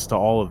oblivious to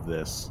all of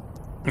this.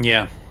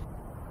 Yeah,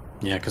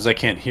 because I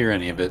can't hear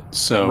any of it.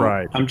 So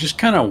Right. I'm just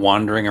kind of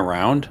wandering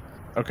around.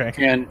 Okay.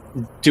 And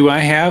do I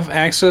have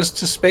access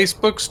to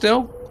Spacebook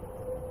still?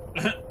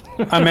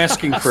 I'm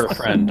asking for a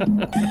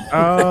friend.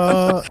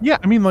 Yeah,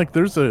 I mean, like,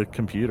 there's a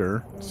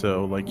computer,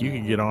 so like you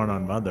can get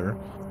on Mother.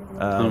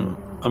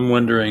 I'm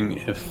wondering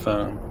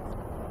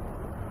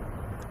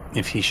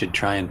if he should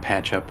try and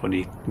patch up what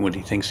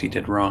he thinks he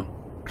did wrong,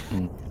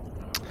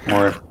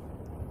 or if,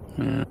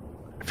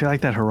 I feel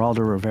like that Geraldo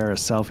Rivera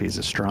selfie is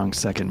a strong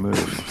second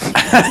move.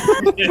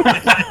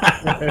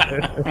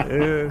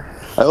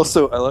 I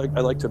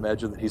like to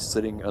imagine that he's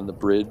sitting on the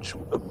bridge,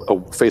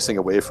 facing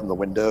away from the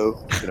window.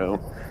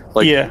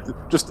 Like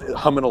just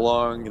humming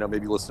along.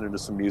 Maybe listening to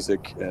some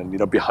music, and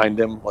behind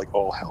him, like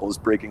all hell is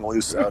breaking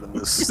loose out in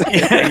this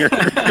hangar.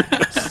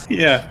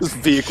 yeah, This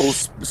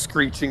vehicle's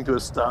screeching to a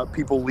stop.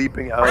 People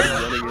leaping out and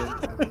running in.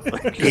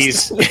 Like,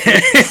 he's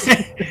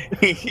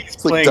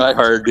it's like Die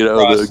Hard,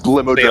 the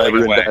limo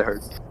driver in Die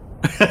Hard.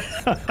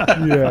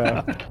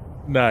 Yeah.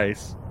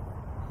 Nice.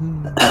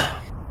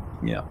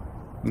 Yeah.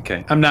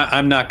 Okay. I'm not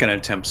going to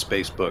attempt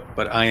Spacebook,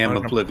 but I am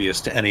oblivious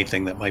to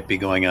anything that might be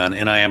going on,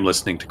 and I am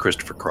listening to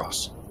Christopher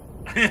Cross.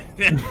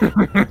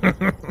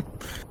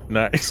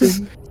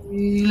 Nice.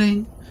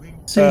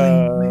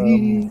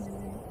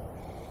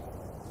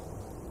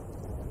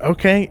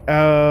 Okay.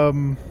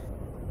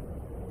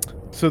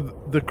 So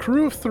the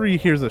crew of 3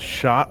 hears a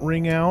shot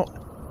ring out.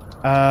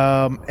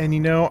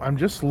 And I'm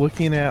just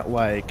looking at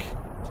like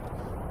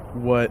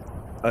what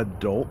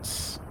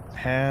adults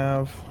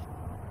have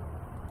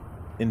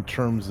in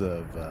terms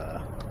of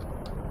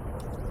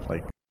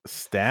like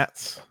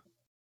stats.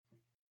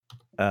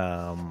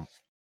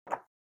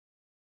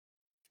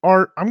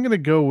 Art, I'm gonna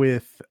go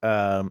with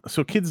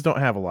so kids don't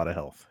have a lot of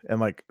health, and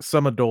like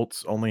some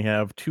adults only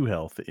have 2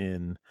 health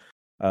in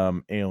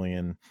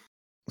Alien.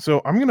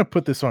 So I'm gonna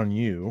put this on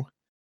you.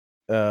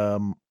 Why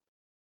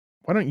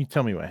don't you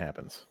tell me what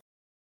happens?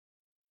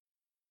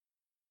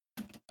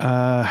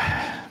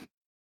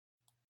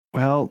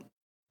 Well,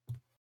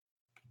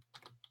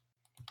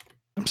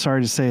 I'm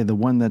sorry to say, the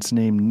one that's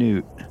named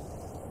Newt.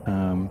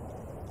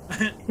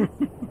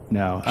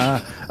 No.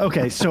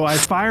 Okay, so I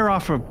fire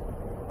off a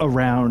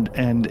round,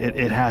 and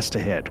it has to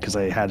hit because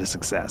I had a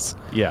success.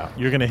 Yeah,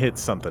 you're gonna hit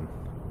something.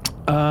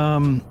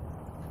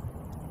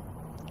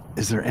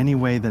 Is there any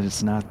way that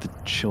it's not the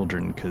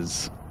children?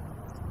 Because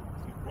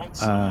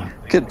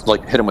Could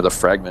like hit him with a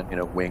fragment,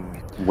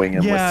 wing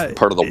him with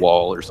part of the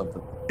wall or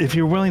something. If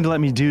you're willing to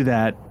let me do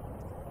that,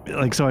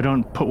 like so I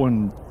don't put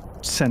one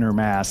center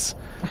mass,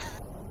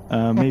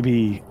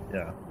 maybe.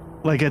 Yeah.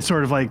 Like it's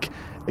sort of like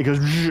it goes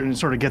and it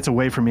sort of gets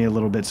away from me a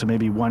little bit, so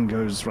maybe one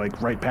goes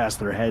like right past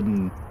their head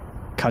and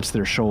cuts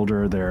their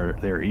shoulder,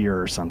 their ear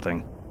or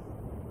something.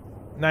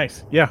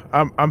 Nice. Yeah,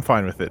 I'm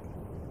fine with it.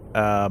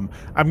 I'm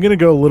gonna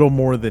go a little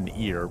more than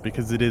ear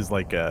because it is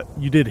like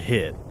you did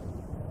hit.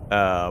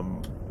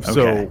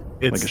 So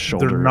it's like a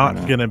shoulder, they're not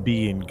kinda. gonna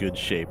be in good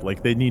shape.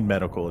 Like they need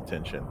medical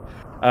attention.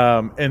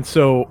 And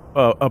so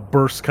a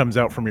burst comes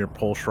out from your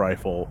pulse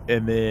rifle,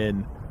 and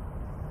then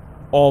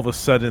all of a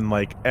sudden,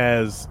 like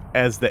as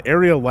the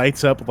area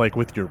lights up, like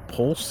with your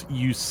pulse,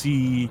 you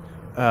see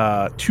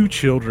 2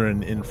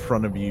 children in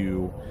front of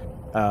you,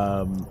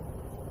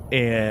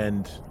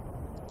 and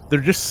they're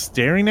just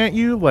staring at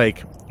you.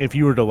 Like if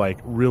you were to like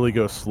really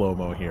go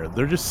slow-mo here,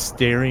 they're just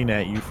staring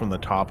at you from the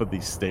top of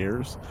these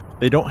stairs.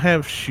 They don't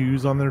have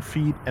shoes on their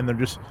feet, and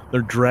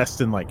they're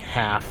dressed in like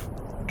half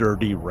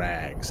dirty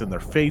rags, and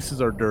their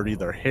faces are dirty,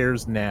 their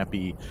hair's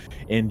nappy,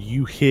 and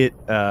you hit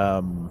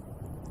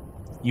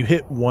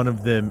one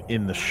of them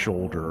in the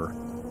shoulder,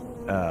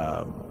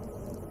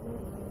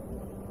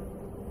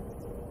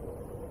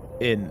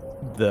 and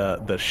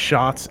the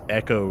shots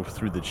echo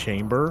through the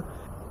chamber,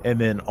 and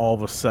then all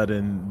of a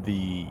sudden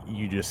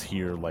you just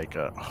hear like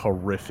a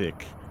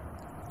horrific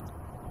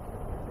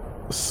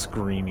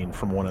screaming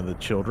from one of the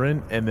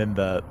children, and then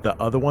the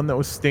other one that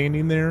was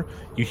standing there,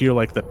 you hear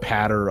like the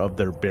patter of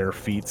their bare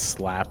feet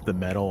slap the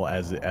metal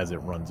as it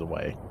runs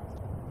away.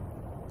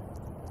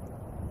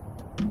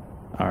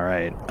 All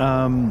right.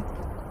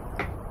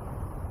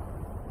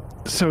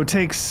 So it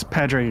takes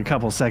Padraig a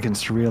couple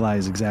seconds to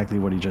realize exactly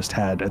what he just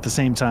had. At the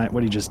same time,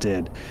 what he just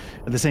did.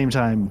 At the same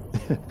time,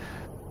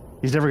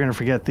 he's never going to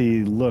forget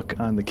the look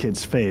on the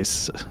kid's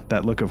face,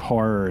 that look of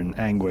horror and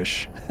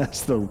anguish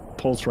as the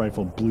pulse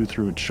rifle blew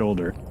through its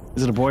shoulder.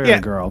 Is it a boy or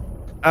a girl?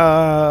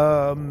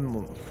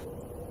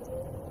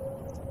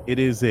 It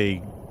is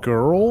a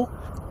girl,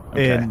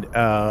 Okay.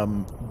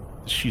 and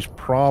she's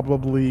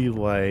probably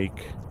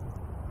like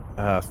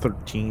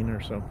 13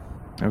 or so.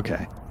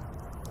 Okay.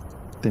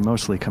 They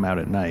mostly come out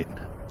at night.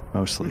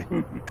 Mostly.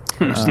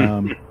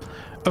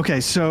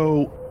 Okay,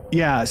 so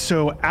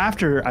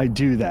after I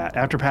do that,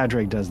 after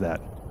Padraig does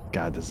that,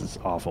 God, this is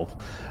awful.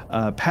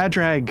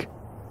 Padraig,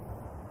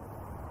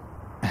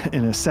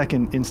 in a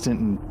second,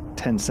 instant, and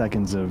 10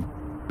 seconds of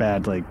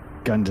bad like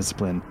gun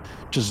discipline,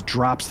 just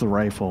drops the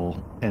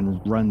rifle and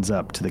runs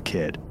up to the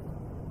kid,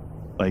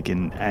 like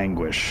in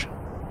anguish,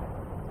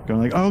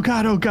 going like, "Oh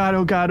God, oh God,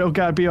 oh God, oh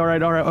God, be all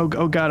right, all right,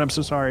 oh God, I'm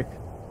so sorry."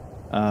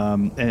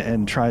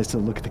 And tries to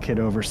look at the kid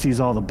over, sees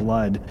all the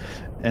blood,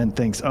 and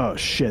thinks, "Oh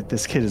shit,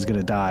 this kid is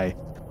gonna die."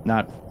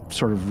 Not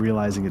sort of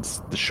realizing it's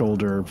the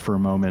shoulder for a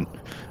moment,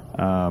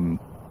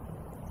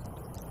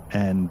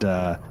 and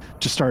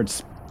just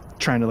starts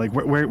trying to like,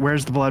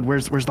 where's the blood?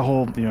 Where's the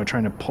hole? You know,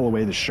 trying to pull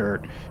away the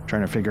shirt,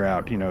 trying to figure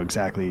out, you know,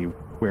 exactly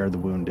where the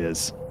wound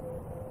is.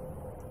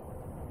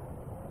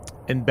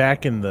 And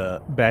back in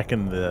the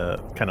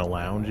kind of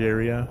lounge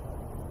area,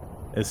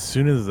 as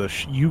soon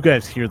as you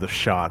guys hear the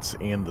shots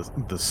and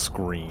the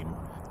scream,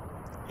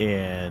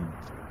 and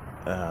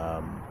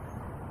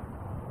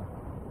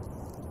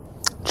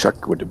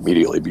Chuck would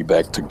immediately be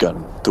back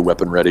to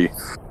weapon ready.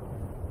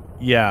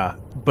 yeah,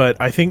 but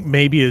I think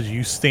maybe as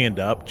you stand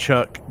up,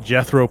 Chuck,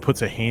 Jethro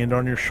puts a hand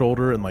on your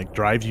shoulder and like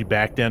drives you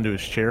back down to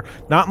his chair.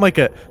 Not like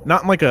a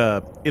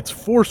it's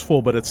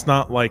forceful, but it's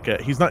not like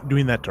he's not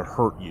doing that to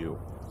hurt you.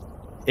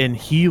 And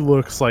he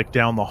looks like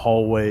down the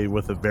hallway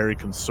with a very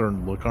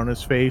concerned look on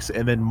his face,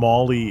 and then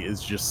Molly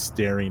is just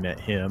staring at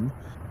him.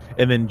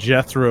 And then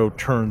Jethro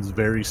turns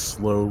very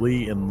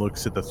slowly and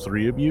looks at the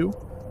three of you.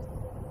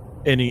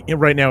 And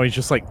right now he's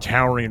just like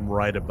towering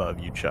right above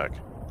you, Chuck,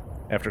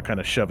 after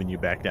kind of shoving you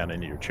back down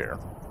into your chair.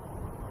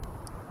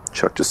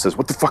 Chuck just says,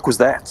 "What the fuck was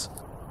that?"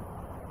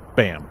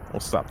 Bam.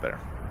 We'll stop there.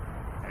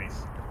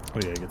 Nice. Oh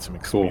yeah, get some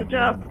Cool. Good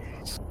job.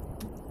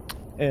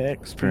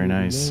 Very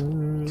nice.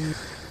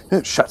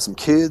 Shot some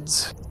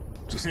kids.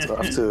 Just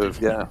off to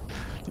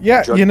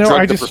Yeah, drug, you know,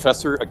 drug I the just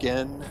professor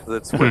again.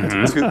 That's what,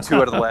 two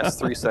out of the last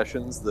 3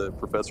 sessions. The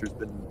professor's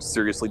been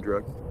seriously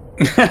drugged.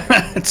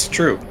 It's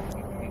true.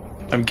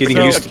 I'm getting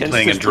So, used to Against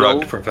playing a his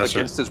drugged will, professor.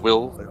 Against his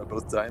will,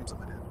 both times.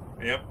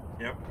 Yep.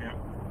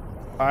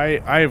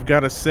 I have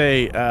got to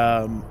say,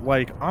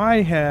 like,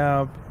 I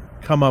have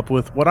come up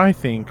with what I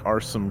think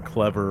are some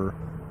clever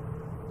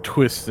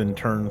twists and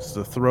turns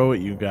to throw at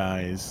you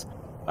guys.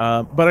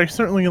 But I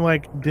certainly,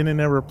 like, didn't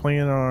ever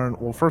plan on,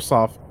 well, first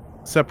off,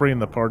 separating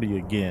the party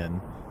again.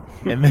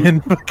 And then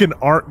fucking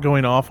Art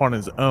going off on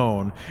his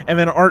own. And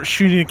then Art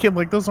shooting a kid.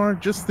 Like, those aren't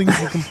just things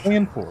you can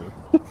plan for.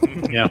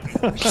 Yeah.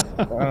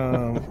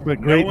 But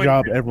great no one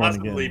job, could everyone,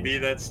 possibly again. be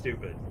that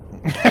stupid.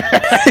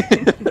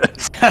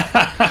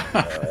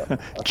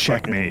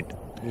 Checkmate.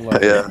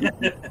 Love Yeah.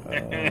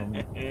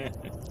 it.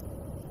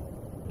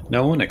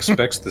 No one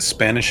expects the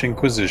Spanish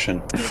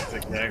Inquisition. That's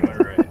exactly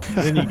right.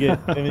 then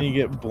you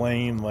get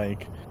Blaine,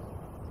 like,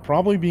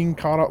 probably being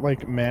caught up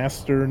like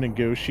master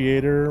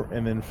negotiator,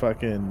 and then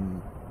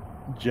fucking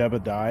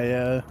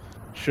Jebediah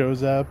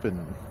shows up.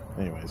 And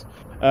anyways,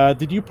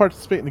 did you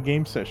participate in the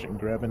game session?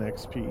 Grab an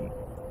XP.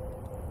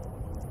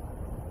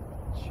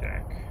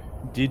 Check.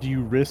 Did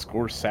you risk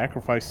or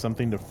sacrifice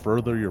something to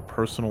further your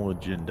personal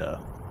agenda?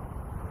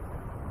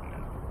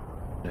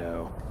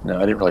 No. No,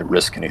 I didn't really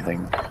risk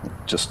anything.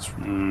 Just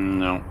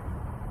No.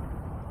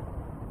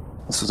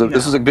 this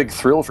is a big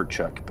thrill for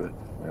Chuck, but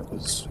That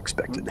was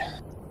expected.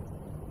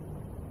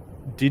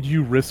 Did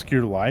you risk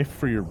your life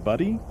for your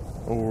buddy,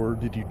 or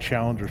did you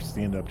challenge or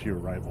stand up to your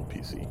rival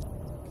PC?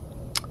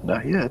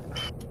 Not yet.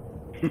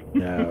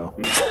 No.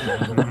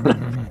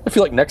 I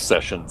feel like next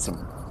session,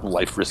 some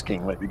life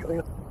risking might be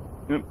going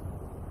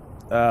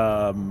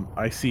on.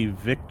 I see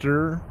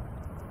Victor,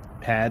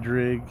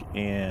 Padrig,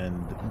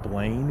 and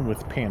Blaine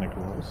with panic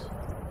rolls.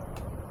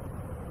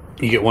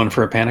 You get one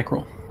for a panic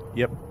roll.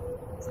 Yep.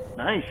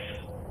 Nice.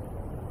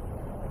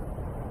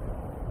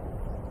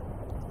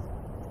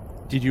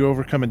 Did you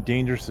overcome a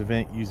dangerous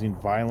event using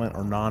violent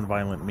or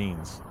non-violent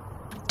means?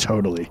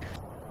 Totally.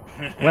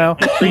 Well,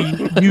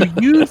 you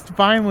used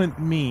violent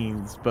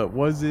means, but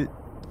was it?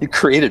 You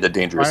created a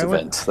dangerous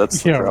Violent? event.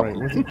 That's the Yeah, problem.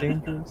 right. Was it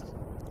dangerous?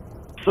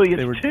 So you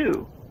They have were-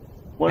 two.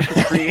 One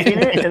for creating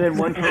it, and then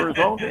one for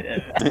resolving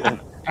it. You get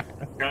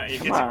Come it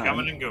coming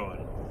on. and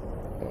going.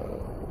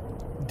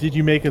 Did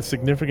you make a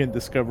significant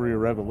discovery or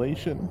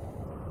revelation?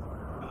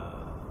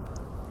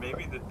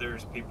 Maybe that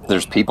there's people.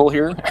 There's people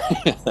here.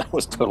 That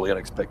was totally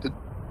unexpected.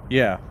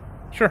 Yeah,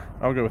 sure.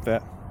 I'll go with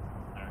that.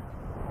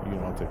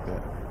 I'll take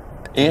that.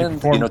 And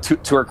perform- you know,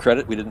 to our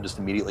credit, we didn't just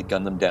immediately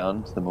gun them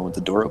down the moment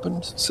the door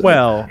opened. So.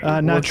 Well,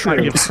 not let's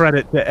true. give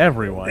credit to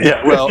everyone.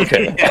 yeah. Well,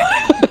 okay.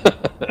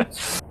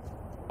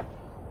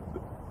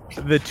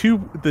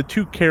 The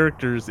two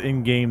characters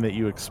in game that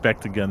you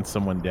expect to gun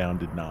someone down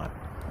did not.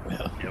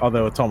 Yeah.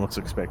 Although it's almost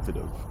expected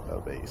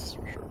of Ace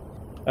for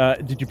sure.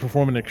 Did you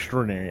perform an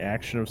extraordinary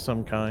action of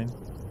some kind?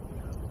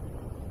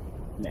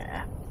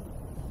 Nah.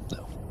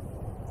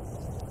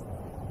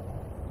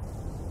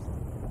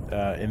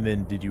 And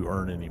then did you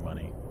earn any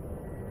money?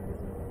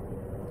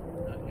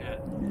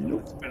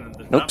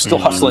 Nope. Still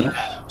hustling.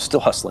 Still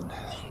hustling.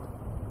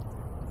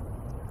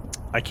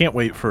 I can't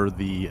wait for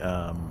the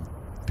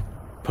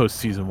post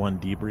season 1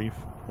 debrief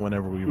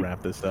whenever we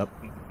wrap this up,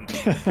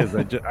 because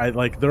I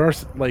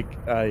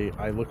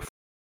look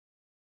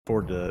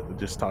forward to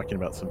just talking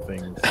about some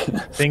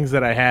things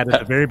that I had at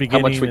the very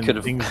beginning, much we and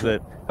could've- things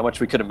that How much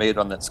we could have made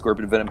on that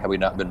scorpion venom had we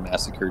not been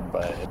massacred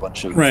by a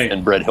bunch of Right.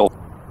 inbred hill.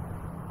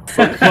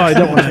 well, I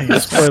don't want any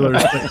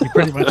spoilers, but you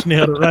pretty much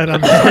nailed it right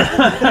on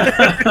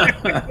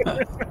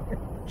the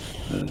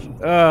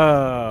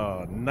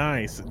Oh,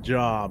 nice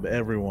job,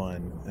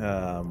 everyone.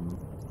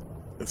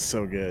 It's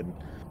so good.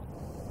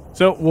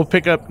 So we'll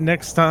pick up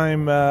next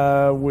time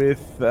with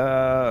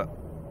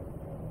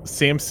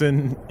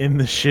Samson in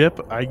the ship,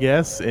 I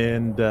guess,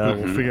 and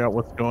we'll figure out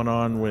what's going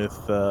on with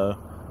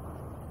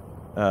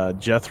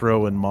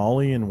Jethro and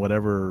Molly and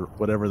whatever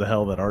the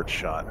hell that Art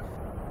shot.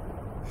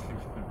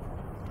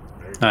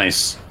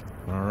 Nice.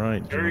 All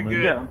right, Very gentlemen.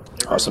 good. Yeah.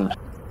 Awesome.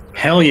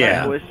 Hell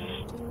yeah. Boys,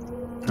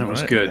 That was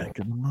All right, good. back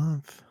of the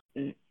month.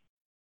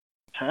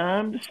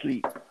 time to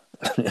sleep. All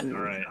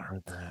right. I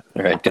heard that.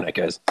 All right. Good night,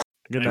 guys.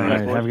 Good All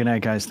night. right. Have a good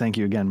night, guys. Thank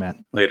you again, Matt.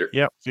 Later.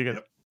 Yep. See you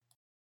guys.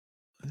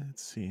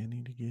 Let's see. I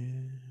need to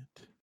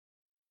get.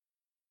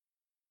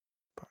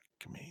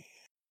 Fuck me.